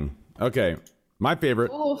gagging. Okay. My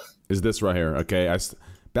favorite is this right here. Okay.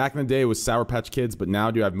 Back in the day it was Sour Patch Kids, but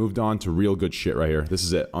now, dude, I've moved on to real good shit right here. This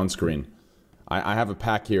is it. On screen. I have a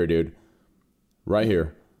pack here, dude. Right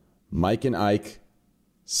here. Mike and Ike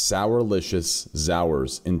Sourlicious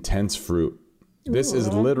Zowers Intense Fruit. This is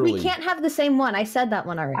literally... We can't have the same one. I said that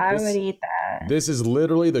one already. I would eat that. This is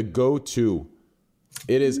literally the go-to.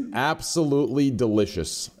 It is absolutely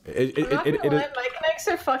delicious. I'm not gonna lie, Mike and Ike's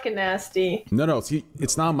are fucking nasty. No. See,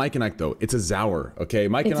 it's not Mike and Ike though. It's a Zour. Okay,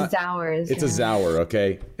 Mike It's and Ike. Zowers. It's a Zour.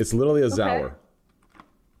 Okay, it's literally a Zour.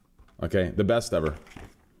 Okay, the best ever.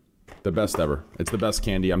 The best ever. It's the best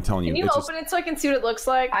candy. I'm telling you. Can you It's open it so I can see what it looks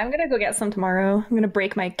like? I'm gonna go get some tomorrow. I'm gonna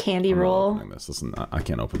break my candy I'm not roll. opening this. Listen, I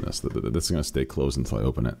can't open this. This is gonna stay closed until I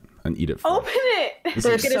open it and eat it. Open it.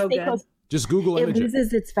 They're so good. Just Google It image it.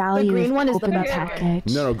 loses its value. The green one is the open best.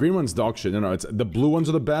 package. No, green one's dog shit. No, it's the blue ones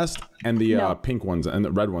are the best, and the No. pink ones and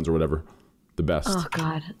the red ones or whatever, the best. Oh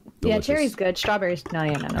god. Delicious. Yeah, cherry's good. Strawberries. No.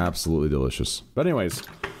 Absolutely delicious. But anyways,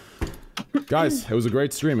 guys, it was a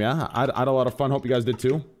great stream. Yeah, I had a lot of fun. Hope you guys did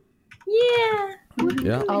too. Yeah.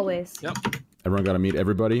 Yeah. Always. Yep. Everyone got to meet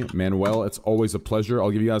everybody. Manuel, it's always a pleasure.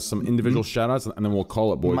 I'll give you guys some individual shout outs and then we'll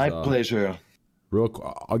call it, boys. My pleasure.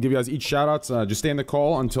 I'll give you guys each shout outs. Just stay in the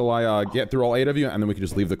call until I get through all 8 of you, and then we can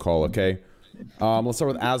just leave the call, okay? Let's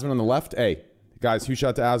start with Asman on the left. Hey, guys, huge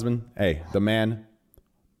shout out to Asman. Hey, the man.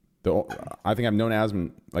 I think I've known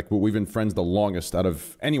Asman, like, we've been friends the longest out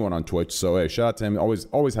of anyone on Twitch. So, hey, shout out to him.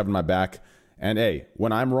 Always having my back. And, hey,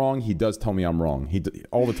 when I'm wrong, he does tell me I'm wrong.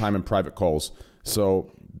 All the time in private calls.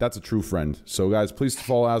 So, that's a true friend. So, guys, please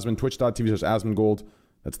follow Asman. Twitch.tv/AsmanGold.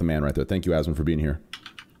 That's the man right there. Thank you, Asman, for being here.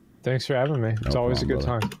 Thanks for having me. It's always a good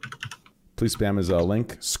time. Please spam his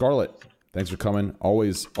link. Scarlett, thanks for coming.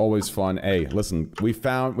 Always fun. Hey, listen, we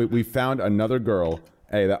found another girl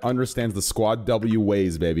Hey, that understands the Squad W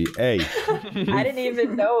ways, baby. Hey. I didn't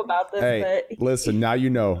even know about this, Hey, but listen, now you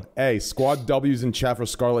know. Hey, Squad W's in chat for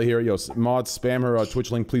Scarlett here. Yo, mod, spam her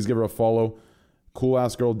Twitch link. Please give her a follow. Cool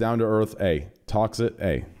ass girl, down to earth. Hey, talks it.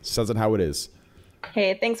 Hey, says it how it is.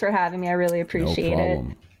 hey, thanks for having me. I really appreciate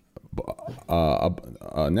No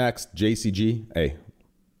problem. Next, JCG. Hey,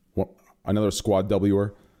 another Squad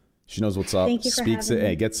W'er. She knows what's up. Thank you for Speaks it. having me.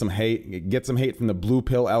 Hey, get some hate from the Blue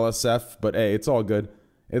Pill LSF. But hey, it's all good.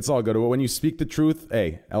 It's all good. When you speak the truth,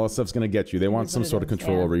 hey, LSF's gonna get you. They want some sort of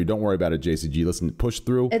control over you. Don't worry about it, JCG. Listen, push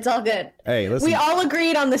through. It's all good. Hey, listen. We all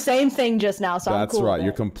agreed on the same thing just now, so That's I'm cool right. with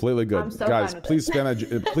You're it. completely good. I'm so Guys, fine with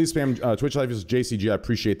please spam Twitch Live is JCG. I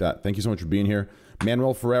appreciate that. Thank you so much for being here.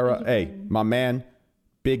 Manuel Ferreira, hey, my man.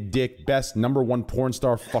 Big dick, best #1 porn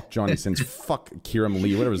star. Fuck Johnny Sins. Fuck Kieran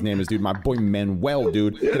Lee, whatever his name is, dude. My boy Manuel,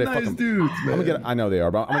 dude. They're nice dudes, man. I'm gonna get. I know they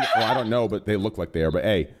are, but I don't know, but they look like they are. But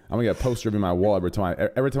hey, I'm gonna get a poster of you in my wall every time.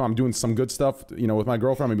 Every time I'm doing some good stuff, you know, with my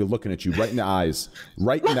girlfriend, I'm gonna be looking at you right in the eyes,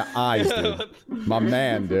 dude. My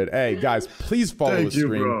man, dude. Hey, guys, please follow his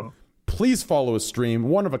stream. Bro. Please follow his stream.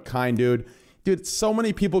 One of a kind, dude. Dude, so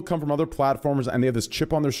many people come from other platforms and they have this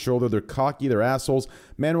chip on their shoulder. They're cocky. They're assholes.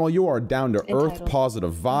 Manuel, you are down to earth,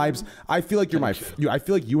 positive vibes. I feel like I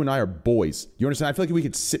feel like you and I are boys. You understand? I feel like we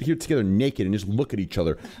could sit here together naked and just look at each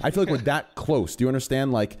other. I feel like we're that close. Do you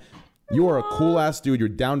understand? Like, you are a cool ass dude. You're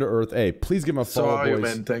down to earth. Hey, please give him a follow, Sorry, boys.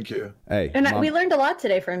 man. Thank you. Hey, And Mom. we learned a lot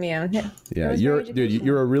today from you. Yeah,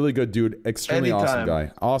 you're a really good dude. Extremely awesome Anytime.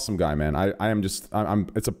 guy. Awesome guy, man. I'm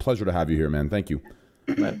it's a pleasure to have you here, man. Thank you.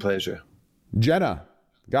 My pleasure. Jenna.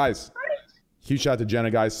 Guys, huge shout out to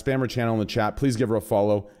Jenna, guys. Spam her channel in the chat. Please give her a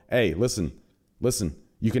follow. Hey, listen.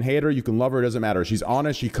 You can hate her, you can love her, it doesn't matter. She's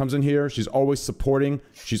honest. She comes in here. She's always supporting.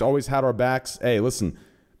 She's always had our backs. Hey, listen.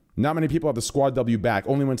 Not many people have the Squad W back.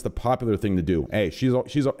 Only when it's the popular thing to do. Hey,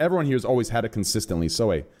 everyone here has always had it consistently.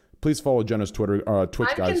 So hey, please follow Jenna's Twitch, I'm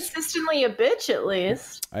guys. consistently a bitch, at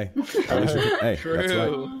least. Hey, hey, that's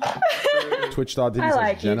right. Twitch.tv I says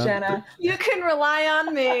like you, Jenna. You can rely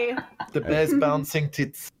on me. The best bouncing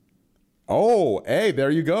tits. Oh, hey,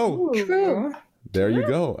 there you go. True. There you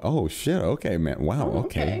go. Oh shit. Okay, man. Wow.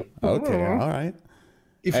 Okay. Okay. All right.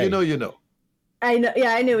 If Hey. you know, you know. I know.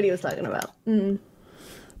 Yeah, I knew what he was talking about.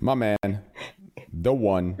 My man, the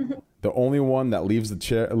one, the only one that leaves the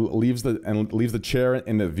chair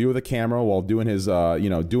in the view of the camera while doing his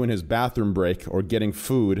doing his bathroom break or getting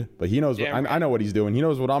food. But he knows. I know what he's doing. He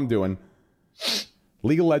knows what I'm doing.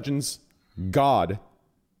 League of Legends, God.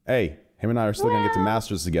 Hey, him and I are still gonna get to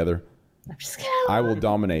Masters together. I'm just kidding. I will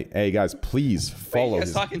dominate. Hey guys, please follow. You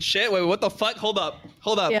guys talking shit? Wait, what the fuck? Hold up.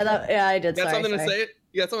 Yeah, I did. You got Sorry, something sorry. to say?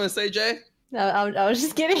 You got something to say, Jay? No, I was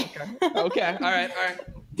just kidding. Okay. All right.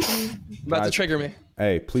 About to trigger me.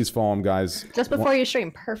 Hey, please follow him, guys. Just before you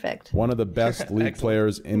stream, perfect. One of the best league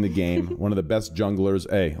players in the game. One of the best junglers.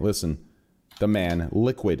 Hey, listen. The man,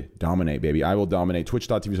 Liquid, dominate, baby. I will dominate.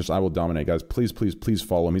 Twitch.tv/I will dominate, guys. Please, please, please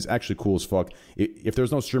follow him. He's actually cool as fuck. If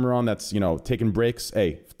there's no streamer on that's, taking breaks,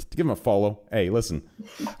 hey, give him a follow. Hey, listen.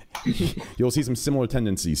 You'll see some similar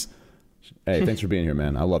tendencies. Hey, thanks for being here,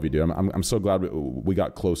 man. I love you, dude. I'm so glad we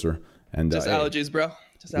got closer. And Just allergies, bro.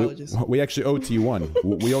 Just allergies. We actually owe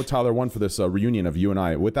T1. We owe Tyler 1 for this reunion of you and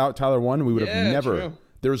I. Without Tyler 1, we would have never. True.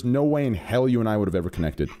 There's no way in hell you and I would have ever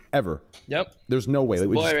connected. Ever. Yep. There's no way. That's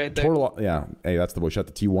the boy right there. Yeah. Hey, that's the boy. Shout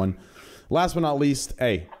out to T1. Last but not least,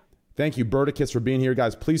 hey, thank you, Birdicus, for being here,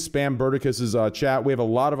 guys. Please spam Birdicus's chat. We have a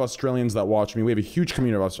lot of Australians that watch me. We have a huge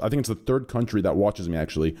community of us. I think it's the third country that watches me,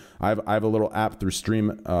 actually. I have a little app through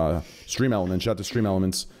Stream Elements. Shout out to Stream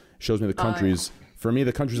Elements. Shows me the countries. For me,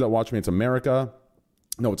 the countries that watch me, it's America.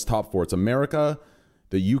 No, it's top 4. It's America,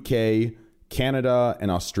 the UK, Canada,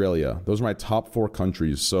 and Australia. Those are my top 4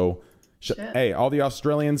 countries. So, hey, all the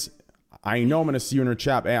Australians, I know I'm going to see you in her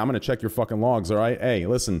chat. Hey, I'm going to check your fucking logs, all right? Hey,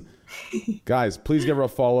 listen. Guys, please give her a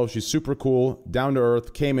follow. She's super cool, down to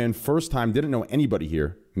earth, came in, first time, didn't know anybody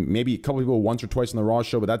here. Maybe a couple people once or twice on the Raw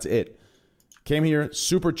show, but that's it. Came here,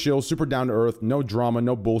 super chill, super down to earth, no drama,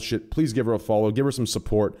 no bullshit. Please give her a follow. Give her some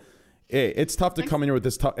support. Hey, it's tough to come in here with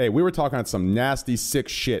this. Hey, we were talking about some nasty, sick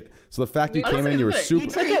shit. So the fact you came in, you were super. You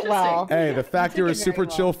took it well. Hey, the fact you were super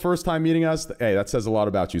chill first time meeting us. Hey, that says a lot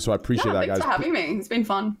about you. So I appreciate that, guys. Thanks for having me. It's been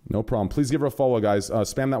fun. No problem. Please give her a follow, guys.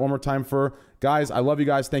 Spam that one more time for guys. I love you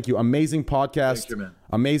guys. Thank you. Amazing podcast. Thank you, man.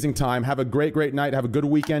 Amazing time. Have a great, great night. Have a good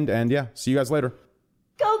weekend. And yeah, see you guys later.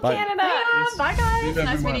 Go Bye. Canada! Bye, guys.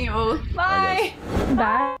 Nice meeting you all. Bye.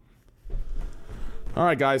 Bye. All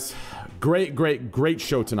right, guys. Great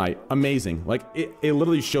show tonight. Amazing. Like, it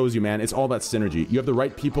literally shows you, man. It's all that synergy. You have the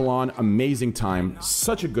right people on. Amazing time.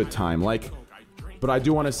 Such a good time. Like, But I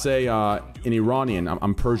do want to say in Iranian,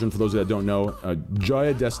 I'm Persian for those that don't know,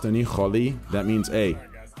 Jaya Destiny Khali, that means, hey,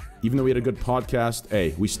 even though we had a good podcast,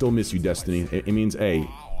 hey, we still miss you, Destiny. It means, hey,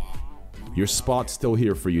 your spot's still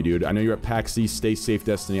here for you, dude. I know you're at PAX East. Stay safe,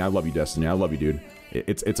 Destiny. I love you, Destiny. I love you, dude.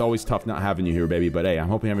 It's always tough not having you here, baby. But hey, I'm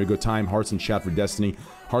hoping you're having a good time. Hearts in chat for Destiny.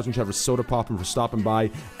 Hearts in chat for Soda Poppin' for stopping by.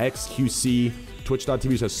 XQC.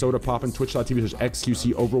 Twitch.tv says Soda Poppin'. Twitch.tv says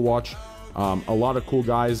XQC Overwatch. A lot of cool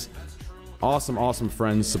guys. Awesome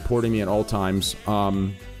friends supporting me at all times.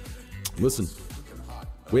 Listen,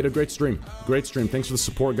 we had a great stream. Thanks for the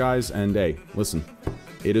support, guys. And hey, listen,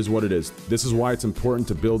 it is what it is. This is why it's important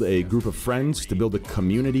to build a group of friends, to build a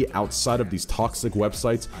community outside of these toxic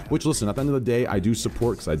websites, which, listen, at the end of the day, I do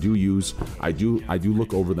support because I do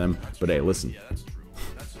look over them. But hey, listen,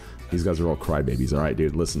 these guys are all crybabies. All right,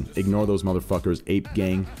 dude, listen, ignore those motherfuckers. Ape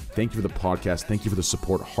Gang, thank you for the podcast. Thank you for the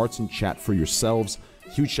support. Hearts in chat for yourselves.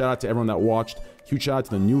 Huge shout out to everyone that watched. Huge shout out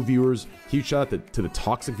to the new viewers. Huge shout out to the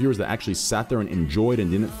toxic viewers that actually sat there and enjoyed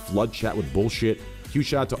and didn't flood chat with bullshit. Huge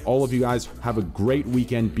shout out to all of you guys. Have a great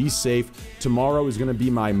weekend. Be safe. Tomorrow is going to be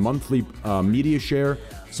my monthly media share.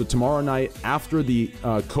 So tomorrow night, after the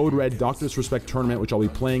Code Red Dr. Disrespect tournament, which I'll be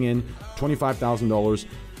playing in,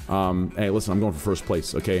 $25,000. Hey, listen, I'm going for first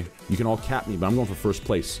place, okay? You can all cap me, but I'm going for first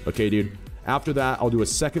place, okay, dude? After that, I'll do a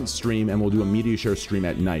second stream, and we'll do a media share stream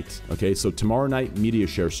at night, okay? So tomorrow night, media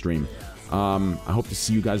share stream. I hope to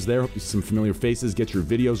see you guys there. Hope to see some familiar faces. Get your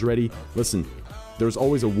videos ready. Listen, there's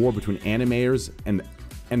always a war between animators and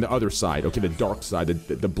the other side, okay? The dark side,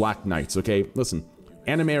 the Black Knights, okay? Listen,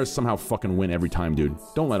 animators somehow fucking win every time, dude.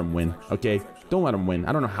 Don't let them win, okay? Don't let them win.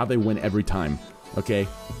 I don't know how they win every time, okay?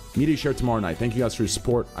 Media share tomorrow night. Thank you guys for your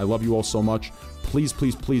support. I love you all so much. Please,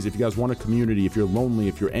 if you guys want a community, if you're lonely,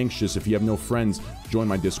 if you're anxious, if you have no friends, join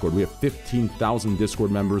my Discord. We have 15,000 Discord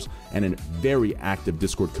members and a very active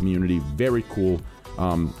Discord community. Very cool.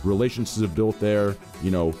 Relationships have built there,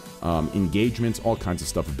 engagements, all kinds of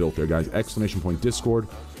stuff are built there, guys. !Discord.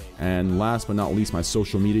 And last but not least, my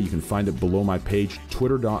social media. You can find it below my page,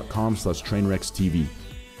 twitter.com/trainwreckstv.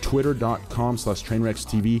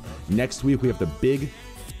 Twitter.com/trainwreckstv. Next week, we have the big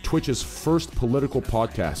Twitch's first political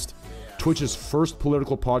podcast.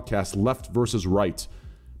 Left versus Right.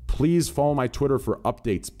 Please follow my Twitter for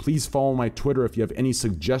updates. Please follow my Twitter if you have any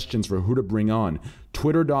suggestions for who to bring on.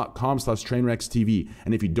 Twitter.com/trainwreckstv.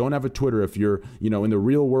 And if you don't have a Twitter, if you're, in the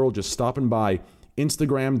real world, just stopping by,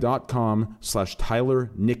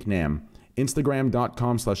 Instagram.com/TylerNicknam.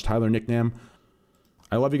 Instagram.com/TylerNicknam.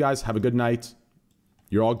 I love you guys. Have a good night.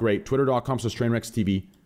 You're all great. Twitter.com/trainwreckstv.